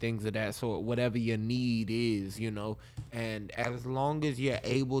family, things of that sort, whatever your need is, and as long as you're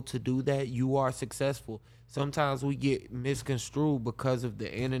able to do that, you are successful. Sometimes we get misconstrued because of the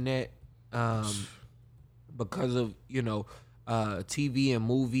internet, because of, TV and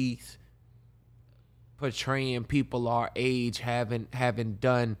movies portraying people our age having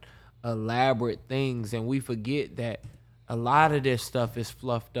done elaborate things, and we forget that a lot of this stuff is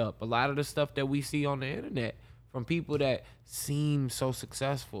fluffed up. A lot of the stuff that we see on the internet from people that seem so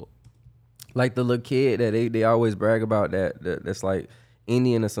successful. Like the little kid that they always brag about that's like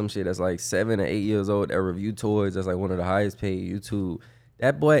Indian or some shit, that's like 7 or 8 years old, that review toys, that's like one of the highest paid YouTube.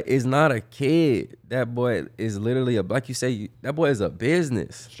 That boy is not a kid. That boy is literally like you say, that boy is a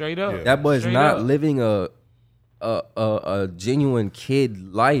business. Straight up. Yeah. That boy is not up. living a genuine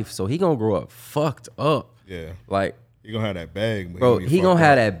kid life. So he gonna grow up fucked up. Yeah. Like, he gonna have that bag, bro. He gonna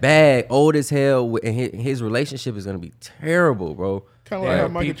have that bag, old as hell, and his relationship is gonna be terrible, bro. Kind of like how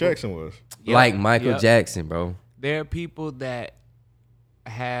Michael Jackson was. Like Michael Jackson, bro. There are people that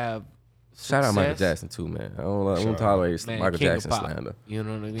have success. Shout out Michael Jackson too, man. I don't tolerate Michael King Jackson of pop. slander. You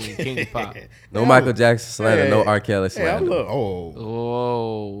know what I mean? King of pop. No Michael Jackson slander. No R. Kelly slander. No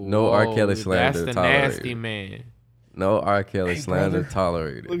R. Kelly slander. That's the nasty man. No R. Kelly slander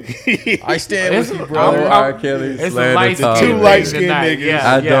tolerated. I stand with you, bro. No R. Kelly It's slander a light tolerated. Two light-skinned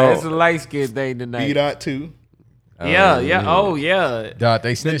niggas. Yeah, it's a light-skinned thing tonight. B-Dot too. Yeah. Oh, yeah. Dot,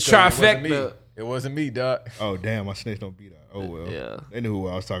 they snitched. Trifecta. It wasn't me, Dot. Oh, damn, I snitched on B-Dot. Oh, well. Yeah. They knew who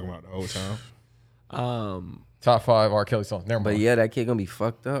I was talking about the whole time. Top 5 R. Kelly songs. Never mind. But yeah, that kid gonna be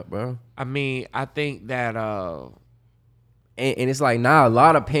fucked up, bro. I mean, I think that and it's like now a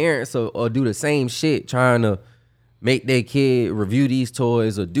lot of parents will do the same shit, trying to make their kid review these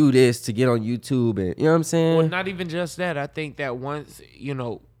toys or do this to get on YouTube, and you know what I'm saying? Well, not even just that. I think that once,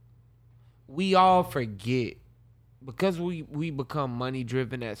 we all forget, because we become money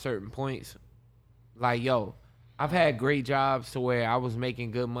driven at certain points. Like, I've had great jobs to where I was making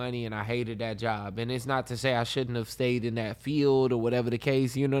good money and I hated that job. And it's not to say I shouldn't have stayed in that field or whatever the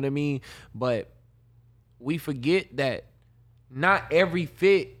case, you know what I mean? But we forget that not every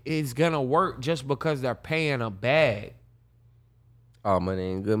fit is going to work just because they're paying a bag. All money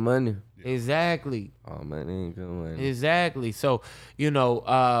ain't good money. Exactly. All money ain't good money. Exactly. So,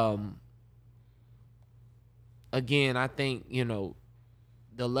 again, I think,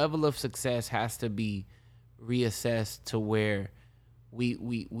 the level of success has to be reassessed to where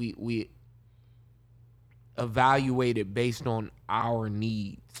we evaluate it based on our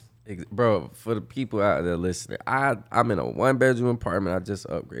needs. Bro, for the people out there listening, I'm in a 1-bedroom apartment. I just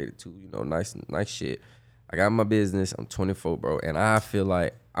upgraded to, nice shit. I got my business. I'm 24, bro, and I feel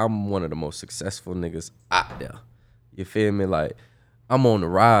like I'm one of the most successful niggas out there. You feel me? Like, I'm on the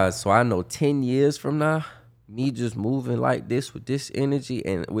rise, so I know 10 years from now, me just moving like this with this energy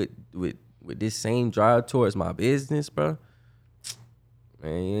and with this same drive towards my business, bro,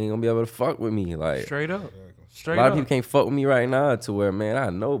 man, you ain't gonna be able to fuck with me. Like, straight up. A lot of people can't fuck with me right now to where, man, I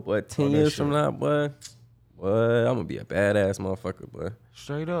know, but 10 years from now, boy, I'm gonna be a badass motherfucker, boy.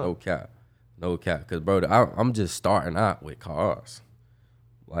 Straight up. No cap. Cause, bro, I'm just starting out with cars.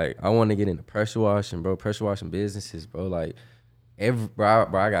 Like, I want to get into pressure washing businesses, bro. Like, I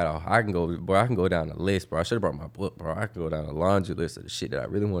can go down the list, bro. I should have brought my book, bro. I can go down a laundry list of the shit that I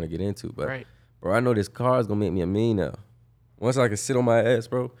really want to get into. But, right. Bro, I know this car is gonna make me a millionaire. Once I can sit on my ass,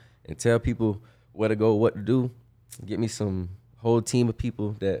 bro, and tell people where to go, what to do, get me some whole team of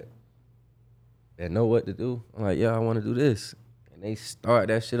people that know what to do. I'm like, yeah, I want to do this. And they start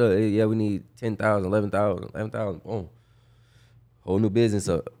that shit up. Yeah, we need 10,000, 11,000, boom. Whole new business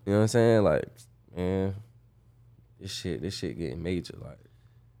up. You know what I'm saying? Like, man, this shit getting major.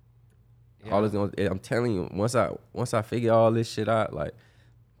 Like, all is gonna, I'm telling you, once I figure all this shit out, like,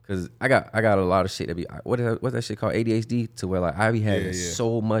 Cause I got a lot of shit that be what's that shit called, ADHD, to where like I be having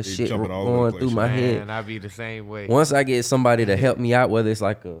so much shit going through my head. I be the same way. Once I get somebody to help me out, whether it's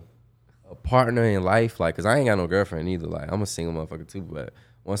like a partner in life, like, cause I ain't got no girlfriend either. Like, I'm a single motherfucker too. But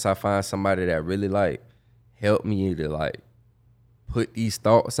once I find somebody that really like help me to like put these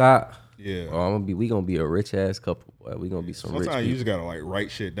thoughts out, we gonna be a rich ass couple. Boy. We gonna be some rich people. Sometimes you just gotta like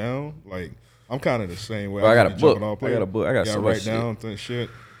write shit down. Like, I'm kind of the same way. Bro, I got a book. I got so much write down shit.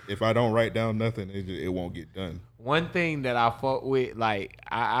 If I don't write down nothing, it won't get done. One thing that I fuck with, like,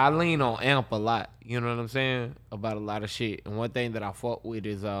 I lean on Amp a lot. You know what I'm saying? About a lot of shit. And one thing that I fuck with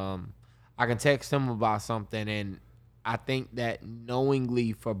is I can text him about something, and I think that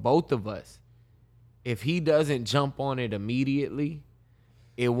knowingly for both of us, if he doesn't jump on it immediately,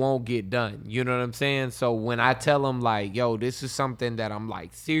 it won't get done. You know what I'm saying? So when I tell him, like, yo, this is something that I'm,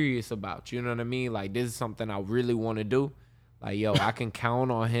 like, serious about, you know what I mean? Like, this is something I really want to do. Like, yo, I can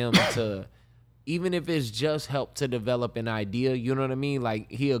count on him to, even if it's just help to develop an idea, you know what I mean? Like,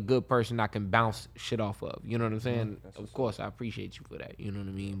 he a good person I can bounce shit off of. You know what I'm saying? Of course, I appreciate you for that. You know what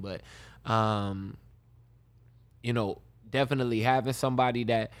I mean? But, you know, definitely having somebody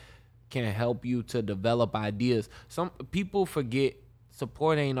that can help you to develop ideas. Some people forget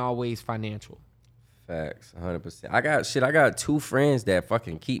support ain't always financial. Facts, 100%. I got two friends that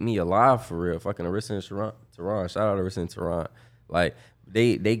fucking keep me alive for real. Fucking Arissa and Teron. Shout out to Arissa and Teron. Like,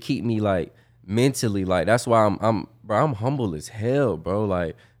 they keep me like mentally, like, that's why I'm humble as hell, bro.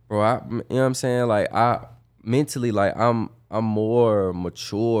 Like, bro, you know what I'm saying? Like, I mentally, like, I'm more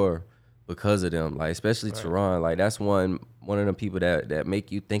mature because of them. Like, especially right. Teron. Like, that's one of the people that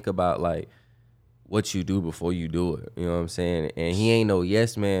make you think about like what you do before you do it. You know what I'm saying? And he ain't no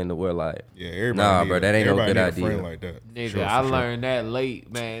yes man to where like, nah, bro, that ain't no good idea. Like that. Nigga, sure, I learned that late,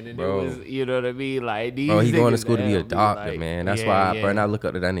 man. And bro, it was, you know what I mean? Like, these bro, he going to niggas school to be a doctor, like, man. That's why bro, and I look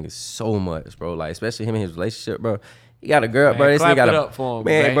up to that nigga so much, bro. Like, especially him and his relationship, bro. He got a girl, man, bro. This nigga got a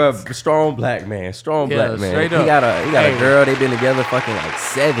man, bro. Strong black man. Strong black man. He got a girl. They been together fucking like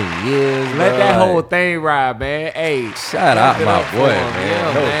 7 years. Let that whole thing ride, man. Hey, shout out my boy,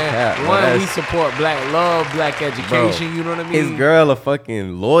 man. No cap, one, we support black love, black education. Bro, you know what I mean? His girl a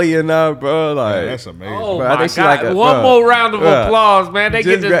fucking lawyer now, bro. Like, that's amazing. Oh bro, my God! Like one more round of applause, man. They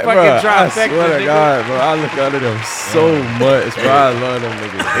get this fucking trifecta. I swear to God, bro. I look under them so much, bro. I love them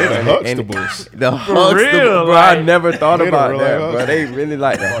niggas. The Huxtables. The Huxtables, bro. I never thought about that, bro. They really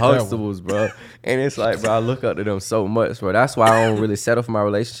like the Huxtables, bro. And it's like, bro, I look up to them so much, bro. That's why I don't really settle for my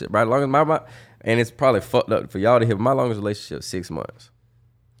relationship, bro. As long as my and it's probably fucked up for y'all to hear, but my longest relationship 6 months.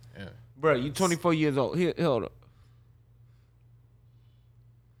 Yeah. Bro, you 24 years old. Here, hold up.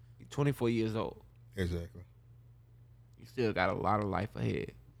 You 24 years old. Exactly. You still got a lot of life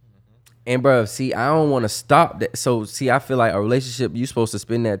ahead. And bro, see, I don't want to stop that. So see, I feel like a relationship, you supposed to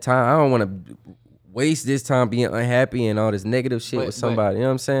spend that time. I don't want to waste this time being unhappy and all this negative shit with somebody. You know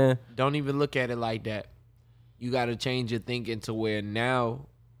what I'm saying? Don't even look at it like that. You got to change your thinking to where now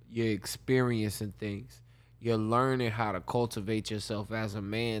you're experiencing things. You're learning how to cultivate yourself as a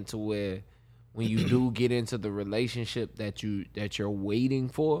man to where when you do get into the relationship that you're waiting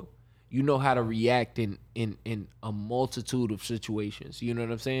for, you know how to react in a multitude of situations. You know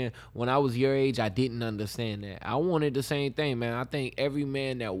what I'm saying? When I was your age, I didn't understand that. I wanted the same thing, man. I think every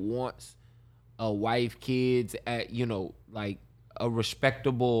man that wants a wife, kids, at, you know, like a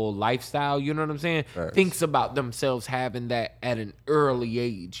respectable lifestyle, you know what I'm saying? Right. Thinks about themselves having that at an early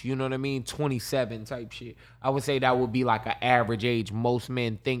age, you know what I mean? 27 type shit. I would say that would be like an average age. Most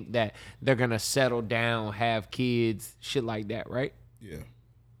men think that they're going to settle down, have kids, shit like that, right? Yeah.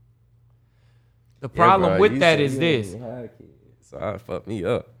 The problem with that is this. So I fucked me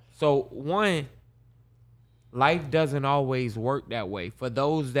up. So one, life doesn't always work that way. For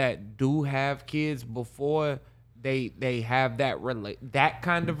those that do have kids before they have that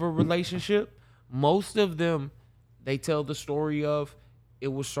kind of a relationship, most of them, they tell the story of it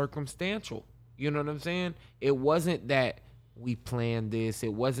was circumstantial. You know what I'm saying? It wasn't that we planned this.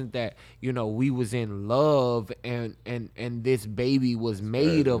 It wasn't that, you know, we was in love and this baby was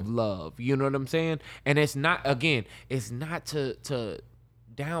made of love. You know what I'm saying? And it's not, again, it's not to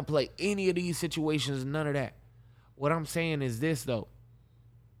downplay any of these situations, none of that. What I'm saying is this, though.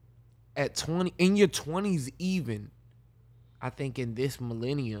 At 20, in your 20s even, I think in this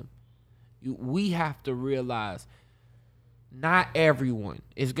millennium, we have to realize not everyone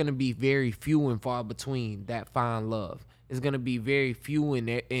is going to be very few and far between that find love. It's going to be very few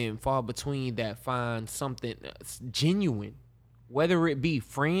and far between that find something genuine, whether it be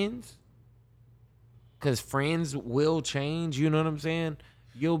friends, because friends will change, you know what I'm saying?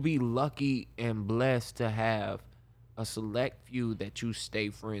 You'll be lucky and blessed to have a select few that you stay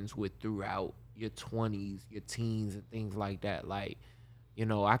friends with throughout your 20s, your teens, and things like that. Like, you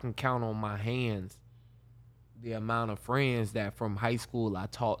know, I can count on my hands the amount of friends that from high school I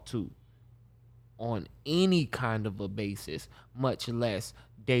talked to on any kind of a basis, much less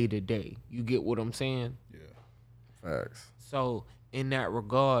day to day. You get what I'm saying? Yeah. Facts. So in that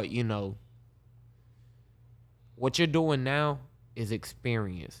regard, you know, what you're doing now is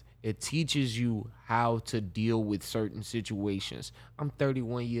experience. It teaches you how to deal with certain situations. I'm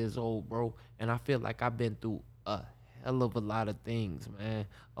 31 years old, bro, and I feel like I've been through a hell of a lot of things, man.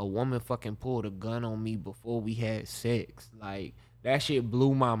 A woman fucking pulled a gun on me before we had sex. Like, that shit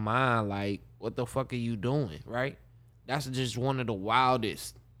blew my mind. Like, what the fuck are you doing, right? That's just one of the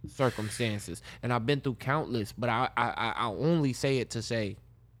wildest circumstances. And I've been through countless, but I only say it to say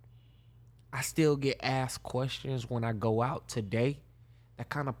I still get asked questions when I go out today that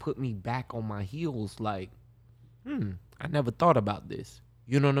kind of put me back on my heels, like, I never thought about this.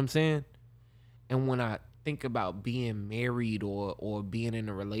 You know what I'm saying? And when I think about being married or being in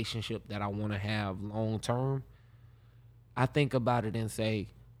a relationship that I want to have long term, I think about it and say,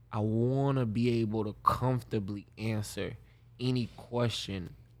 I want to be able to comfortably answer any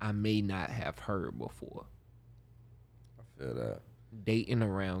question I may not have heard before. I feel that. Dating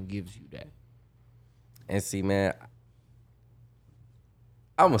around gives you that. And see, man,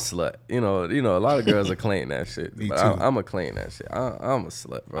 I'm a slut. You know, a lot of girls are claiming that shit. Me but too. I'm a claim that shit. I'm a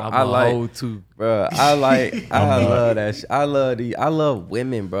slut, bro. I'm I a like, hoe too. bro. I love that shit. I love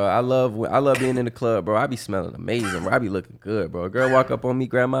women, bro. I love being in the club, bro. I be smelling amazing, bro. I be looking good, bro. A girl walk up on me,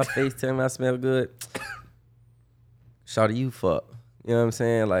 grab my face, tell me I smell good. Shawty, you fuck. You know what I'm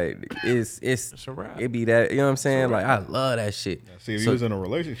saying? Like, it's a wrap. it be that. You know what I'm saying? Like, I love that shit. See, if you was in a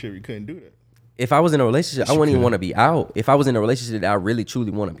relationship, you couldn't do that. If I was in a relationship, I wouldn't even want to be out. If I was in a relationship that I really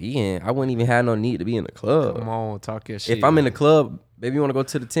truly want to be in, I wouldn't even have no need to be in the club. Come on, talk your shit. If I'm in the club, baby, you want to go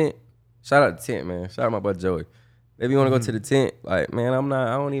to the tent? Shout out to tent, man. Shout out my buddy Joey. Baby, you want to go to the tent? Like, man,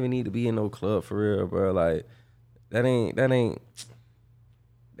 I don't even need to be in no club for real, bro. Like,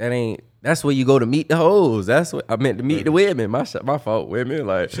 that's where you go to meet the hoes. That's what I meant to meet the women. My fault, women.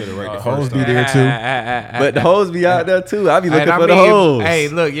 Like, Should have right the Hoes first be time. there too. but the hoes be out there too. I be looking And for the hoes. Hey,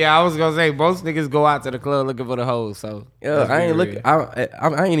 look, yeah, I was gonna say most niggas go out to the club looking for the hoes. So Yeah, I ain't looking.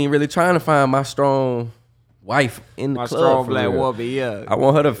 I ain't even really trying to find my strong wife in the my club. strong for black real. woman, yeah. I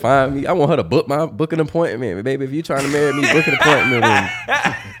want her to find me. I want her to book an appointment, baby. If you trying to marry me, book an appointment and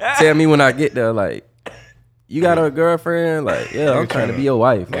tell me when I get there. Like, you got a girlfriend? Like, yeah, I'm trying to be your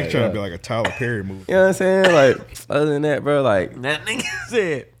wife. Like, Like, trying to be like a Tyler Perry movie. you know what I'm saying? Like, other than that, bro, like, That nigga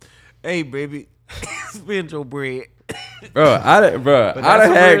said, "Hey, baby, spend your bread." bro, I done that's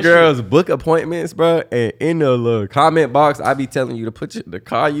some had real girls book appointments, bro, and in the little comment box, I be telling you to put the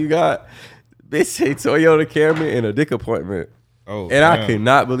car you got. Bitch say Toyota Camry and a dick appointment. Oh, And I damn. could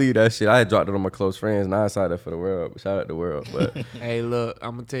not believe that shit. I had dropped it on my close friends, and I decided for the world. Shout out the world, but Hey, look,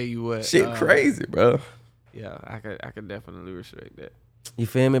 I'm gonna tell you what. shit crazy, bro. Yeah, I could definitely respect that. You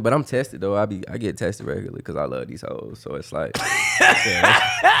feel me? But I'm tested though. I get tested regularly because I love these hoes. So it's like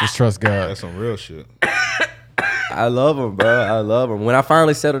Just trust God. That's some real shit. I love them, bro. I love them. When I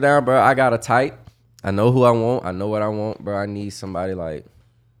finally settle down, bro, I got a type. I know who I want. I know what I want, bro. I need somebody like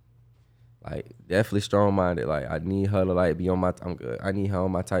definitely strong minded. Like, I need her to like be on my. I'm good. I need her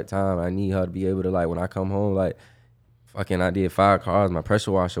on my type time. I need her to be able to like when I come home, like, fucking, I did 5 cars. My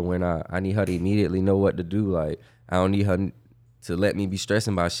pressure washer went out. I need her to immediately know what to do. Like, I don't need her to let me be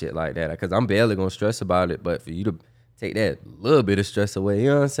stressing about shit like that. Because I'm barely gonna stress about it. But for you to take that little bit of stress away, you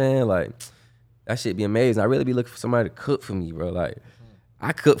know what I'm saying? Like, that shit be amazing. I really be looking for somebody to cook for me, bro. Like,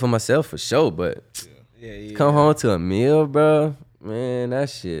 I cook for myself for sure, but come home to a meal, bro. Man, that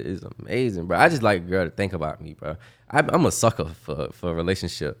shit is amazing, bro. I just like a girl to think about me, bro. I'm a sucker for a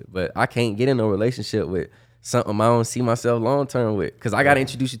relationship, but I can't get in a relationship with something I don't see myself long term with, because I got to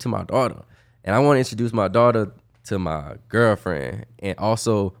introduce you to my daughter, and I want to introduce my daughter to my girlfriend and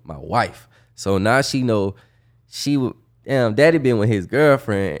also my wife. So now she know daddy been with his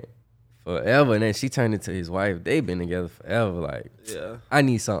girlfriend forever, and then she turned into his wife. They been together forever. Like, Yeah, I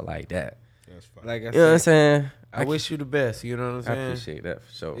need something like that. That's fine. like I You know what I'm said, saying? I wish you the best. You know what I'm I saying? appreciate that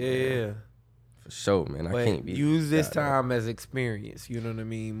for sure. Yeah, man. yeah. For sure, man. I But can't be. use this goddamn. time as experience. You know what I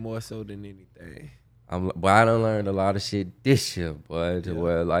mean? More so than anything. Boy, I done learned a lot of shit this year, boy. To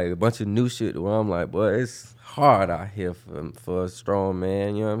where, like, a bunch of new shit where I'm like, boy, it's hard out here for a strong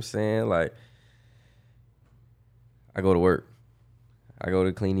man. You know what I'm saying? Like, I go to work. I go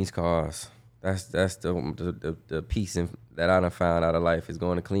to clean these cars. That's the piece that I done found out of life is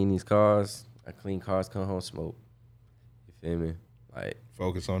going to clean these cars. I clean cars, come home, smoke. You feel me? Like,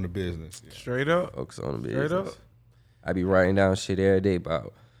 Focus on the business. Yeah. Straight up. focus on the Straight business. up. I be writing down shit every day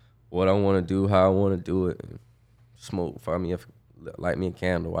about what I want to do, how I want to do it. And smoke, find me, light me a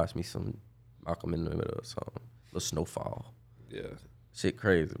candle, watch me some Malcolm in the Middle or something. Little Snowfall. Yeah. Shit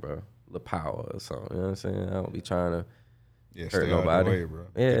crazy, bro. Little Power or something. You know what I'm saying? I don't be trying to hurt stay nobody. Out the way, bro.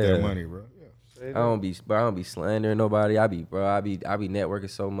 Yeah. Get that money, bro. Yeah. I don't be slandering nobody. I be networking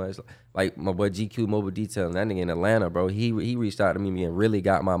so much. Like my boy GQ Mobile Detailing, that nigga in Atlanta, bro. He reached out to me and really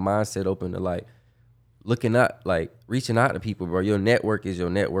got my mindset open to like reaching out to people, bro. Your network is your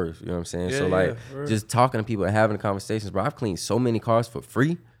net worth. You know what I'm saying? So just talking to people and having conversations, bro. I've cleaned so many cars for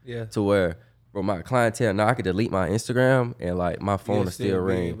free. Yeah. To where, bro, my clientele now I could delete my Instagram and like my phone will still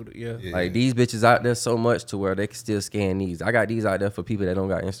ring. Like these bitches out there so much to where they can still scan these. I got these out there for people that don't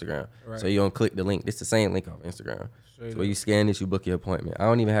got Instagram. Right. So you don't click the link. It's the same link off Instagram. So when you scan this, you book your appointment. I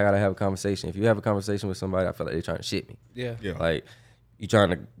don't even gotta have a conversation. If you have a conversation with somebody, I feel like they're trying to shit me. Yeah. Like you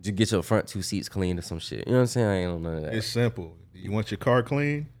trying to get your front 2 seats clean or some shit. You know what I'm saying? I ain't on none of that. It's simple. You want your car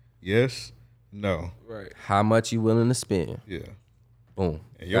clean? Yes. No. Right. How much you willing to spend? Yeah. Boom.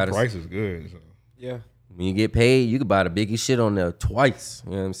 And your price is good. So. Yeah. When you get paid, you can buy the biggest shit on there twice.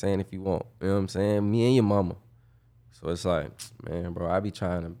 You know what I'm saying? If you want. You know what I'm saying? Me and your mama. So it's like, man, bro, I be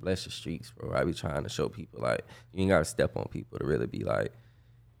trying to bless the streets, bro. I be trying to show people, like, you ain't got to step on people to really be, like,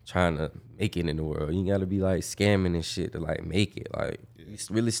 trying to make it in the world. You got to be, like, scamming and shit to, like, make it. Like, you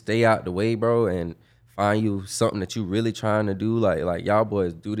really stay out the way, bro, and find you something that you really trying to do. Like y'all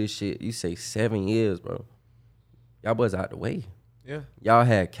boys do this shit. You say 7 years, bro. Y'all boys out the way. Yeah. Y'all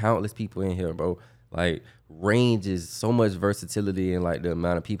had countless people in here, bro. Like, range is so much versatility and like the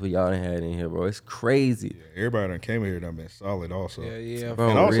amount of people y'all done had in here, bro. It's crazy. Yeah, everybody that came in here done been solid also. Yeah. Bro,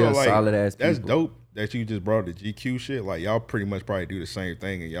 and also, real like, solid ass people. that's dope that you just brought the GQ shit. Like, y'all pretty much probably do the same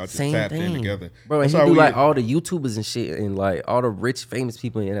thing and y'all just Same tapped thing. in together. Bro, and That's he how do we- like all the YouTubers and shit and like all the rich, famous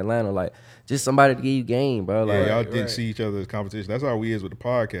people in Atlanta. Like, just somebody to give you game, bro. Like, y'all didn't see each other as competition. That's how we is with the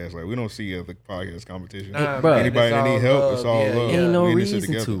podcast. Like, we don't see other podcast competition. Nah, bro. Anybody that need help, it's all Yeah, love. ain't no We in this shit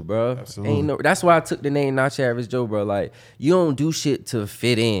reason together. to, bro. Absolutely. Ain't no. That's why I took the name Not Your Average Joe, bro. Like, you don't do shit to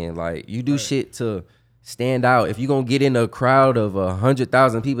fit in. Like, you do shit to stand out. If you gonna get in a crowd of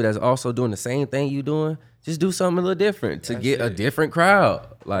 100,000 people that's also doing the same thing you doing, just do something a little different to get a different crowd.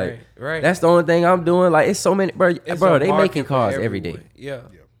 Like, Right. that's the only thing I'm doing. Like, it's so many, bro. It's Bro, a they market making for cars every everyone. day. Yeah.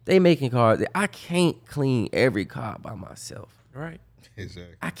 They making cars. I can't clean every car by myself. Right.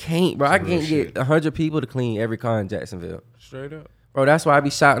 Exactly. I can't, bro. I real can't shit. get 100 people to clean every car in Jacksonville. Straight up. Bro, that's why I be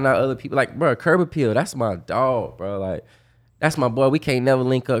shouting out other people. Like, bro, Curb Appeal, that's my dog, bro. Like, that's my boy. We can't never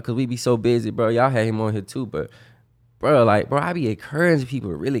link up because we be so busy, bro. Y'all had him on here too, but bro, like, bro, I be encouraging people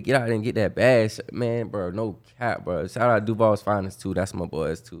to really get out there and get that bag. Man, bro, no cap, bro. Shout out Duval's Finest too. That's my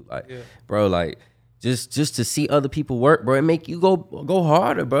boys too. Like, bro, like, just to see other people work, bro, it make you go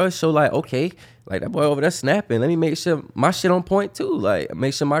harder, bro. So like, okay, like that boy over there snapping. Let me make sure my shit on point too. Like,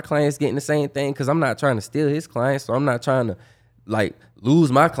 make sure my clients getting the same thing because I'm not trying to steal his clients, so I'm not trying to like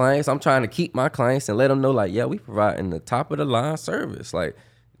lose my clients. I'm trying to keep my clients and let them know, like, yeah, we providing the top of the line service. Like,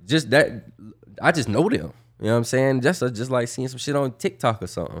 just that, I just know them. You know what I'm saying? Just like seeing some shit on TikTok or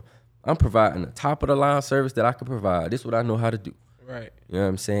something. I'm providing the top of the line service that I can provide. This is what I know how to do. Right. You know what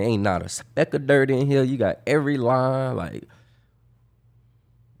I'm saying? Ain't not a speck of dirt in here. You got every line. Like,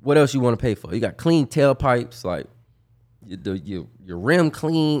 what else you want to pay for? You got clean tailpipes. Like, your rim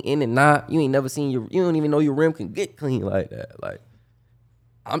clean in and out. You ain't never seen you don't even know your rim can get clean like that. Like,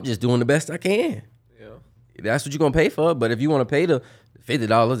 I'm just doing the best I can. Yeah. That's what you're gonna pay for. But if you want to pay the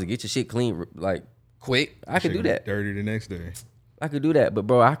 $50 to get your shit clean, like, quick, I could do that. Dirty the next day. I could do that. But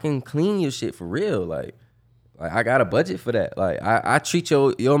bro, I can clean your shit for real. Like I got a budget for that. Like, I treat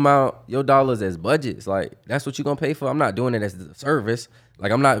your amount, your dollars as budgets. Like, that's what you're gonna pay for. I'm not doing it as a service.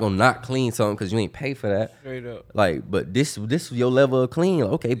 Like, I'm not gonna not clean something because you ain't pay for that. Straight up. Like, but this is your level of clean.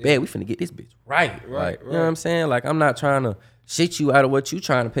 Like, okay, bad, we finna get this bitch right. Like, you know what I'm saying? Like, I'm not trying to shit you out of what you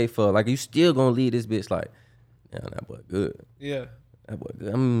trying to pay for. Like, you still gonna leave this bitch like, yeah, that boy good. Yeah. That boy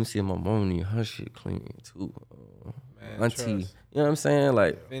good. I'm gonna see my mom need her shit clean too. Man, Auntie, trust. you know what I'm saying?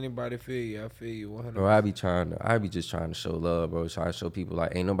 Like, If anybody feel you, I feel you 100%. bro, I be just trying to show love, bro. Try to show people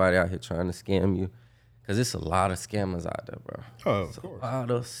like ain't nobody out here trying to scam you. Cause it's a lot of scammers out there, bro. Oh, of course. A lot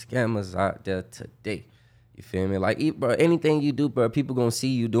of scammers out there today. You feel me? Like, bro, anything you do, bro, people gonna see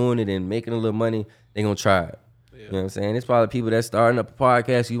you doing it and making a little money, they gonna try it. You know what I'm saying? It's probably people that starting up a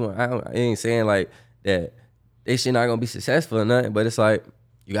podcast. I ain't saying like that they shit not gonna be successful or nothing, but it's like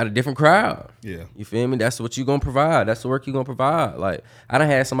you got a different crowd. Yeah. You feel me? That's what you gonna provide. That's the work you gonna provide. Like, I done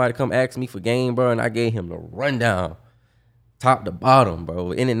had somebody come ask me for game, bro, and I gave him the rundown, top to bottom,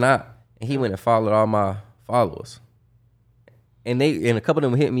 bro, in and out. And he went and followed all my followers. And a couple of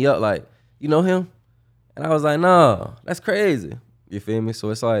them hit me up like, you know him? And I was like, no, that's crazy. You feel me? So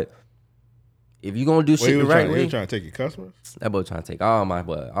it's like, if you gonna do shit the right way, you trying to take your customers? that boy trying to take all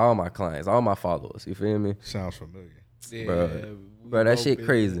my clients, all my followers. You feel me? Sounds familiar. Yeah, Bro, that shit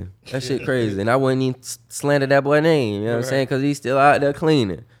crazy. That shit crazy. And I wouldn't even slander that boy name, you know what I'm saying? Because he's still out there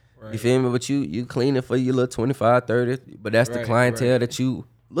cleaning. Right. You feel me? But you cleaning for your little 25, 30, but that's the clientele that you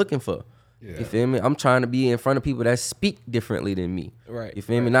looking for. Yeah. You feel me? I'm trying to be in front of people that speak differently than me. Right. You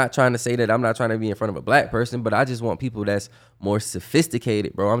feel me? Not trying to say that I'm not trying to be in front of a black person, but I just want people that's more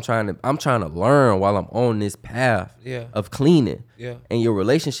sophisticated, bro. I'm trying to learn while I'm on this path of cleaning. Yeah. And your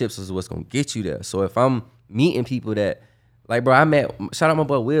relationships is what's gonna get you there. So if I'm meeting people that, like, bro, shout out my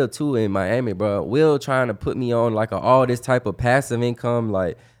boy Will too in Miami, bro. Will trying to put me on like all this type of passive income,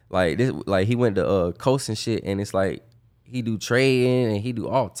 like this, like he went to coast and shit, and it's like he do trading and he do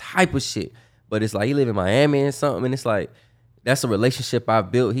all type of shit. But it's like he live in Miami and something, and it's like that's a relationship I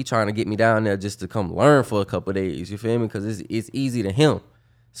built. He trying to get me down there just to come learn for a couple of days. You feel me? Because it's easy to him.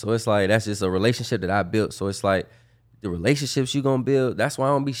 So it's like that's just a relationship that I built. So it's like the relationships you gonna build. That's why I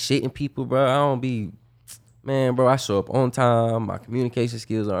don't be shitting people, bro. I don't be, man, bro. I show up on time. My communication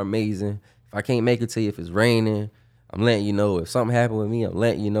skills are amazing. If I can't make it to you, if it's raining, I'm letting you know. If something happened with me, I'm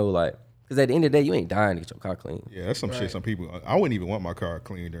letting you know. Like, because at the end of the day, you ain't dying to get your car clean. Yeah, that's some shit. Some people, I wouldn't even want my car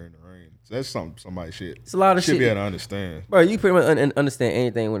clean during the rain. So that's somebody shit. It's a lot of shit. Should be able to understand. Bro, you pretty much understand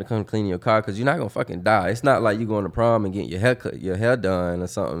anything when it comes to cleaning your car because you're not gonna fucking die. It's not like you going to prom and getting your hair done or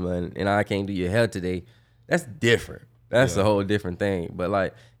something, and I can't do your hair today. That's different. That's a whole different thing. But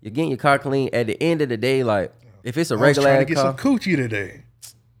like, you're getting your car clean. At the end of the day, like, if it's a regular car, I was trying to get some coochie today.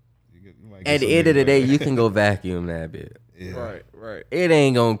 At the end of the day, you can go vacuum that bit. Yeah. Right. It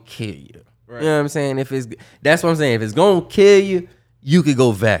ain't gonna kill you. Right. You know what I'm saying? That's what I'm saying. If it's gonna kill you, you could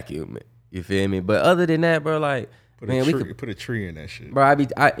go vacuum it. You feel me? But other than that, bro, like, put a tree in that shit. Bro,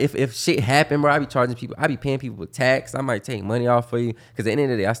 if shit happen, bro, I be charging people. I be paying people with tax. I might take money off for you because at the end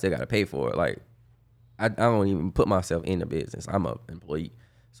of the day, I still gotta pay for it. Like, I don't even put myself in the business. I'm an employee,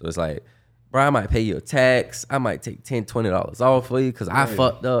 so it's like, bro, I might pay you a tax. I might take $10, $20 off for you because I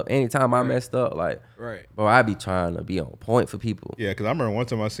fucked up. Anytime I messed up, like, bro, I be trying to be on point for people. Yeah, because I remember one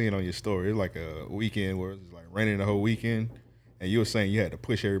time I seen on your story, it was like a weekend where it was like raining the whole weekend, and you were saying you had to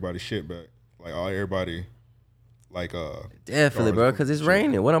push everybody's shit back, like everybody, like definitely, bro, because it's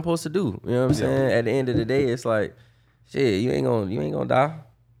raining. What I'm supposed to do? You know what I'm saying? At the end of the day, it's like, shit, you ain't gonna die.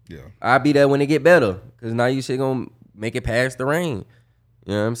 Yeah, I'll be there when it get better because now you shit gonna make it past the rain.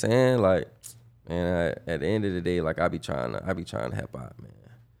 You know what I'm saying? Like, man, at the end of the day, like, I be trying to help out, man.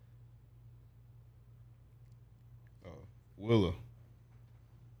 Willa.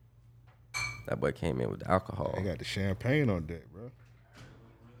 That boy came in with the alcohol. He got the champagne on deck, bro.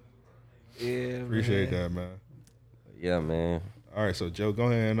 Yeah, appreciate that, man. Yeah, man. All right, so Joe, go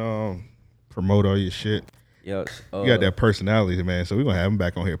ahead and promote all your shit. Yo, you got that personality, man. So we're gonna have him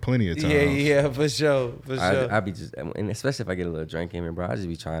back on here plenty of times. Yeah, for sure. I be just, and especially if I get a little drink in me, bro. I just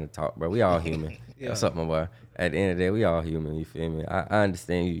be trying to talk, bro. We all human. What's up, my boy? At the end of the day, we all human. You feel me? I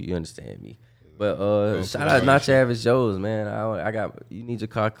understand you. You understand me. But shout out Not Your Average Joe's, man. I got, you need your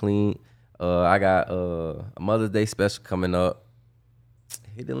car clean. I got a Mother's Day special coming up.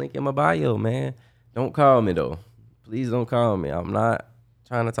 Hit the link in my bio, man. Don't call me though. Please don't call me. I'm not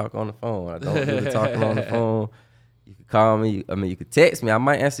trying to talk on the phone. I don't do the talking on the phone. You can call me. I mean, you could text me. I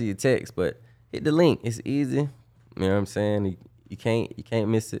might answer your text, but hit the link. It's easy. You know what I'm saying? You can't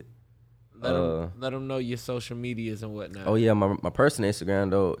miss it. Let them know your social medias and whatnot. Oh yeah, my personal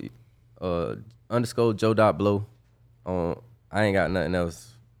Instagram though, _ Joe.blow. I ain't got nothing else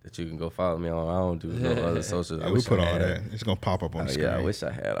that you can go follow me on. I don't do no other socials. Yeah, we put all that. It's gonna pop up on the screen. Yeah, I wish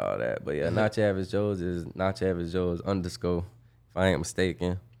I had all that. But yeah, Not Your Average Joe's is Not Your Average Joe's _ if I ain't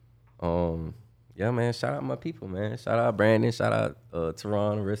mistaken. Yeah, man, shout out my people, man. Shout out Brandon, shout out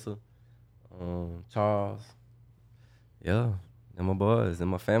Teron, Arissa, Charles. Yeah, and my boys and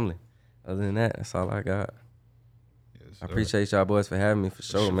my family. Other than that, that's all I got. Yes, I appreciate y'all boys for having me for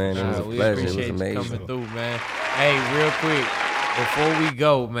sure, man. It was a pleasure. It was amazing. Coming through, man. Hey, real quick, before we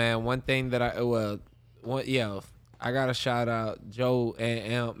go, man, one thing that I gotta shout out Joe and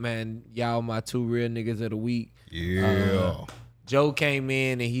Amp, man. Y'all my two real niggas of the week. Yeah. Joe came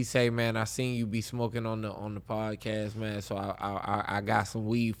in and he say, man, I seen you be smoking on the podcast, man. So I got some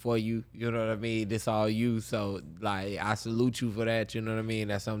weed for you. You know what I mean? This all you. So like I salute you for that. You know what I mean?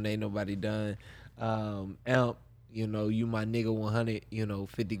 That's something ain't nobody done. Amp, you know, you my nigga 100, you know,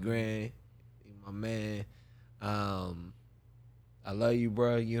 50 grand. You my man. I love you,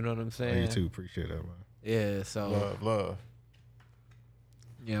 bro. You know what I'm saying? You too. Appreciate that, man. Yeah, so love.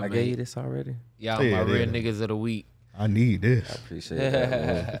 Yeah, I gave you this already. Y'all my real niggas of the week. I need this. I appreciate that,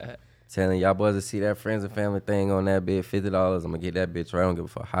 man. telling y'all boys to see that friends and family thing on that bitch, $50. I'm gonna get that bitch right. I don't give a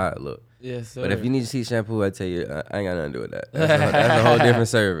fuck how it look. Yes, sir. But if you need to see shampoo, I tell you, I ain't got nothing to do with that. That's a whole different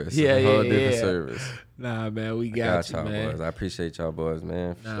service. Yeah, a whole yeah, different yeah. service. Nah, man, we I got you, y'all man. boys. I appreciate y'all boys,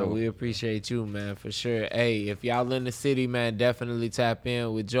 man. Nah, Sure. we appreciate you, man, for sure. Hey, if y'all in the city, man, definitely tap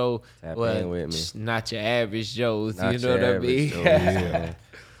in with Joe. Tap in with me. Not your average Joes, Not you know your what I average mean? Joes, man.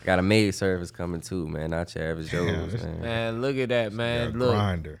 I got a maid service coming too, man. Not your average Joes, man. Man, look at that, man. Look,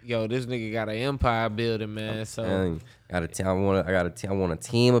 grinder. yo, this nigga got an empire building, man. So I want a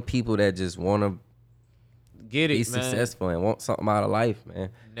team of people that just want to get it, be man. successful and want something out of life, man.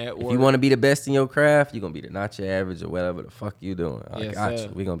 Network. If you want to be the best in your craft, you're gonna be the not your average or whatever the fuck you doing. I Yes, got sir.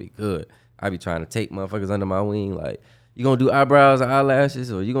 you. We gonna be good. I be trying to take motherfuckers under my wing, like, you gonna do eyebrows or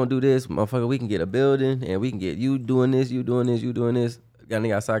eyelashes, or you gonna do this, motherfucker. We can get a building and we can get you doing this, you doing this, you doing this. Got a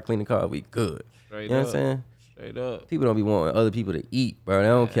nigga outside cleaning the car, we good. Straight You know up. what I'm saying? Straight up. People don't be wanting other people to eat, bro. They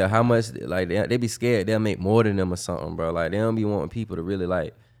don't care how much, like, they be scared they'll make more than them or something, bro. Like, they don't be wanting people to really,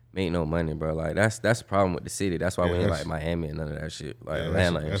 like, make no money, bro. Like, that's the problem with the city. That's why we ain't like Miami and none of that shit. Like,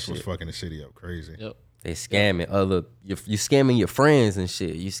 Atlanta and that's shit. what's fucking the city up crazy. Yep. They scamming you scamming your friends and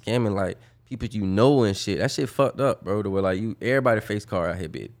shit. You scamming, like, people you know and shit. That shit fucked up, bro. To where, like, everybody face card out here,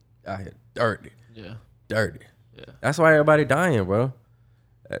 bitch. Out here dirty. Yeah. Dirty. Yeah. That's why everybody dying, bro.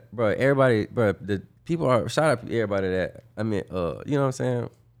 Bro, everybody, bro, the people are, shout out to everybody that, I mean, you know what I'm saying?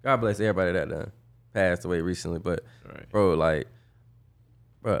 God bless everybody that done passed away recently, but, bro, like,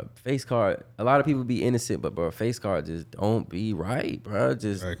 bro, face card, a lot of people be innocent, but, bro, face card just don't be right, bro.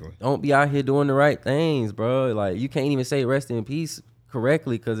 Just don't be out here doing the right things, bro. Like, you can't even say rest in peace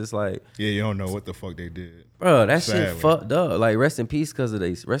correctly because it's like, yeah, you don't know what the fuck they did. Bro, that Sadly. shit fucked up. Like, rest in peace because of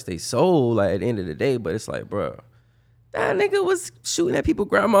rest their soul, like, at the end of the day, but it's like, bro, that nigga was shooting at people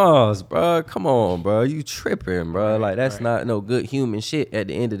grandmas, bro. Come on, bro. You tripping, bro. Like, that's not no good human shit at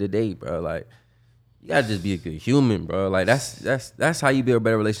the end of the day, bro. Like, you gotta just be a good human, bro. Like, that's how you build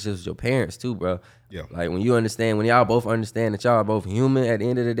better relationships with your parents too, bro. Yeah. Like, when y'all both understand that y'all are both human at the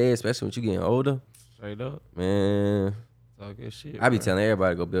end of the day, especially when you getting older. Straight up. Man. All good shit. I be bro. telling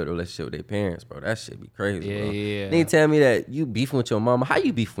everybody to go build a relationship with their parents, bro. That shit be crazy, Yeah, bro. yeah. They tell me that you beefing with your mama. How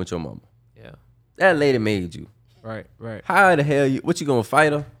you beefing with your mama? Yeah. That lady made you. Right. How the hell what you gonna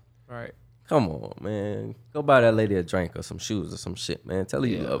fight her? Right. Come on, man. Go buy that lady a drink or some shoes or some shit, man. Tell her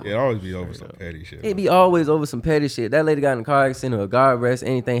you love her. It always be over some petty shit. It be always over some petty shit. That lady got in a car accident or a guard arrest,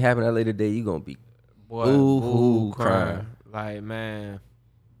 anything happen that lady today, you gonna be boo-hoo crying. Like, man,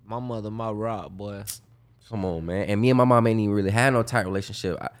 my mother, my rock, boy. Come on, man. And me and my mom ain't even really had no tight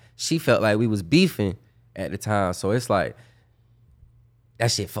relationship. She felt like we was beefing at the time. So it's like,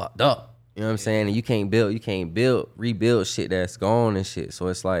 that shit fucked up. You know what I'm saying? And you can't rebuild shit that's gone and shit. So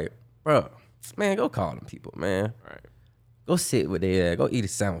it's like, bro, man, go call them people, man. Right. Go sit with their ass. Go eat a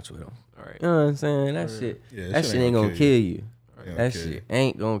sandwich with them. Right. You know what I'm saying? That shit ain't gonna kill you. That shit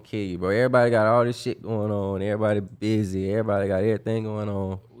ain't gonna kill you, bro. Everybody got all this shit going on. Everybody busy. Everybody got everything going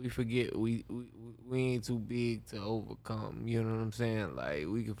on. We forget we ain't too big to overcome. You know what I'm saying? Like,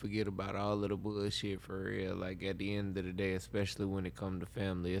 we can forget about all of the bullshit for real. Like, at the end of the day, especially when it comes to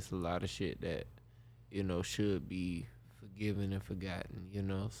family, it's a lot of shit that, you know, should be forgiven and forgotten, you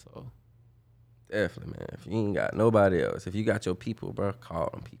know? So Definitely, man. If you ain't got nobody else, if you got your people, bro, call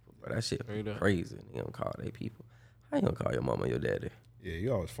them people, bro. That shit crazy. You don't call they people. How you gonna call your mama your daddy? Yeah,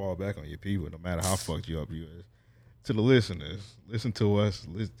 you always fall back on your people, no matter how fucked you up you is. To the listeners, listen to us.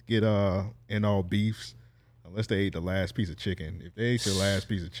 Let's get in all beefs. Unless they ate the last piece of chicken. If they ate your last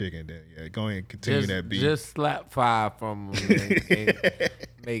piece of chicken, then yeah, go ahead and continue that beef. Just slap 5 from them and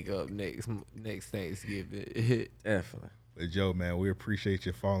make up next Thanksgiving. Definitely. But Joe, man, we appreciate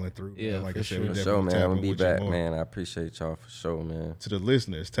you following through. Yeah, man. Like I said, for we sure. definitely man. tap I'm in gonna be with you back, more. man. I appreciate y'all for sure, man. To the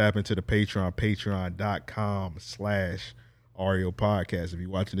listeners, tap into the Patreon, patreon.com/Ario Podcast. If you're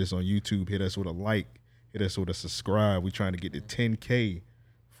watching this on YouTube, hit us with a like, hit us with a subscribe. We're trying to get to 10K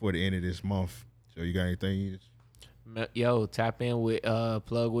for the end of this month. Joe, you got anything? Yo, tap in with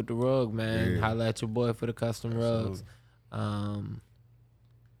Plug with the Rug, man. Yeah. Holla at your boy for the custom rugs.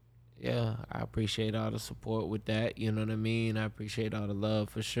 Yeah, I appreciate all the support with that. You know what I mean? I appreciate all the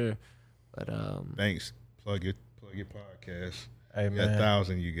love for sure. But Thanks. Plug your podcast. Hey, You got man.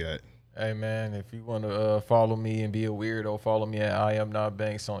 1,000 you got. Hey, man, if you want to follow me and be a weirdo, follow me at I Am Not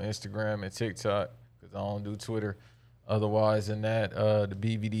Banks on Instagram and TikTok, because I don't do Twitter. Otherwise than that, the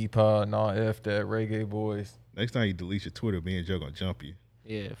BVD pod, Nah F that Reggae Boys. Next time you delete your Twitter, me and Joe gonna jump you.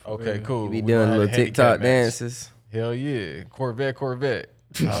 yeah. Okay, real. cool. You be We doing gonna have little a handicap TikTok match. dances. Hell yeah. Corvette.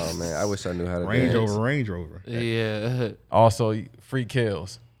 Oh man, I wish I knew how to Range dance. Rover. Yeah. Also, free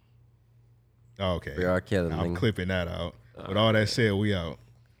kills. Oh, okay. Free R. Kelly, I'm nigga. clipping that out. With all that said, we out.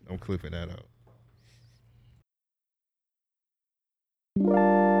 I'm clipping that out.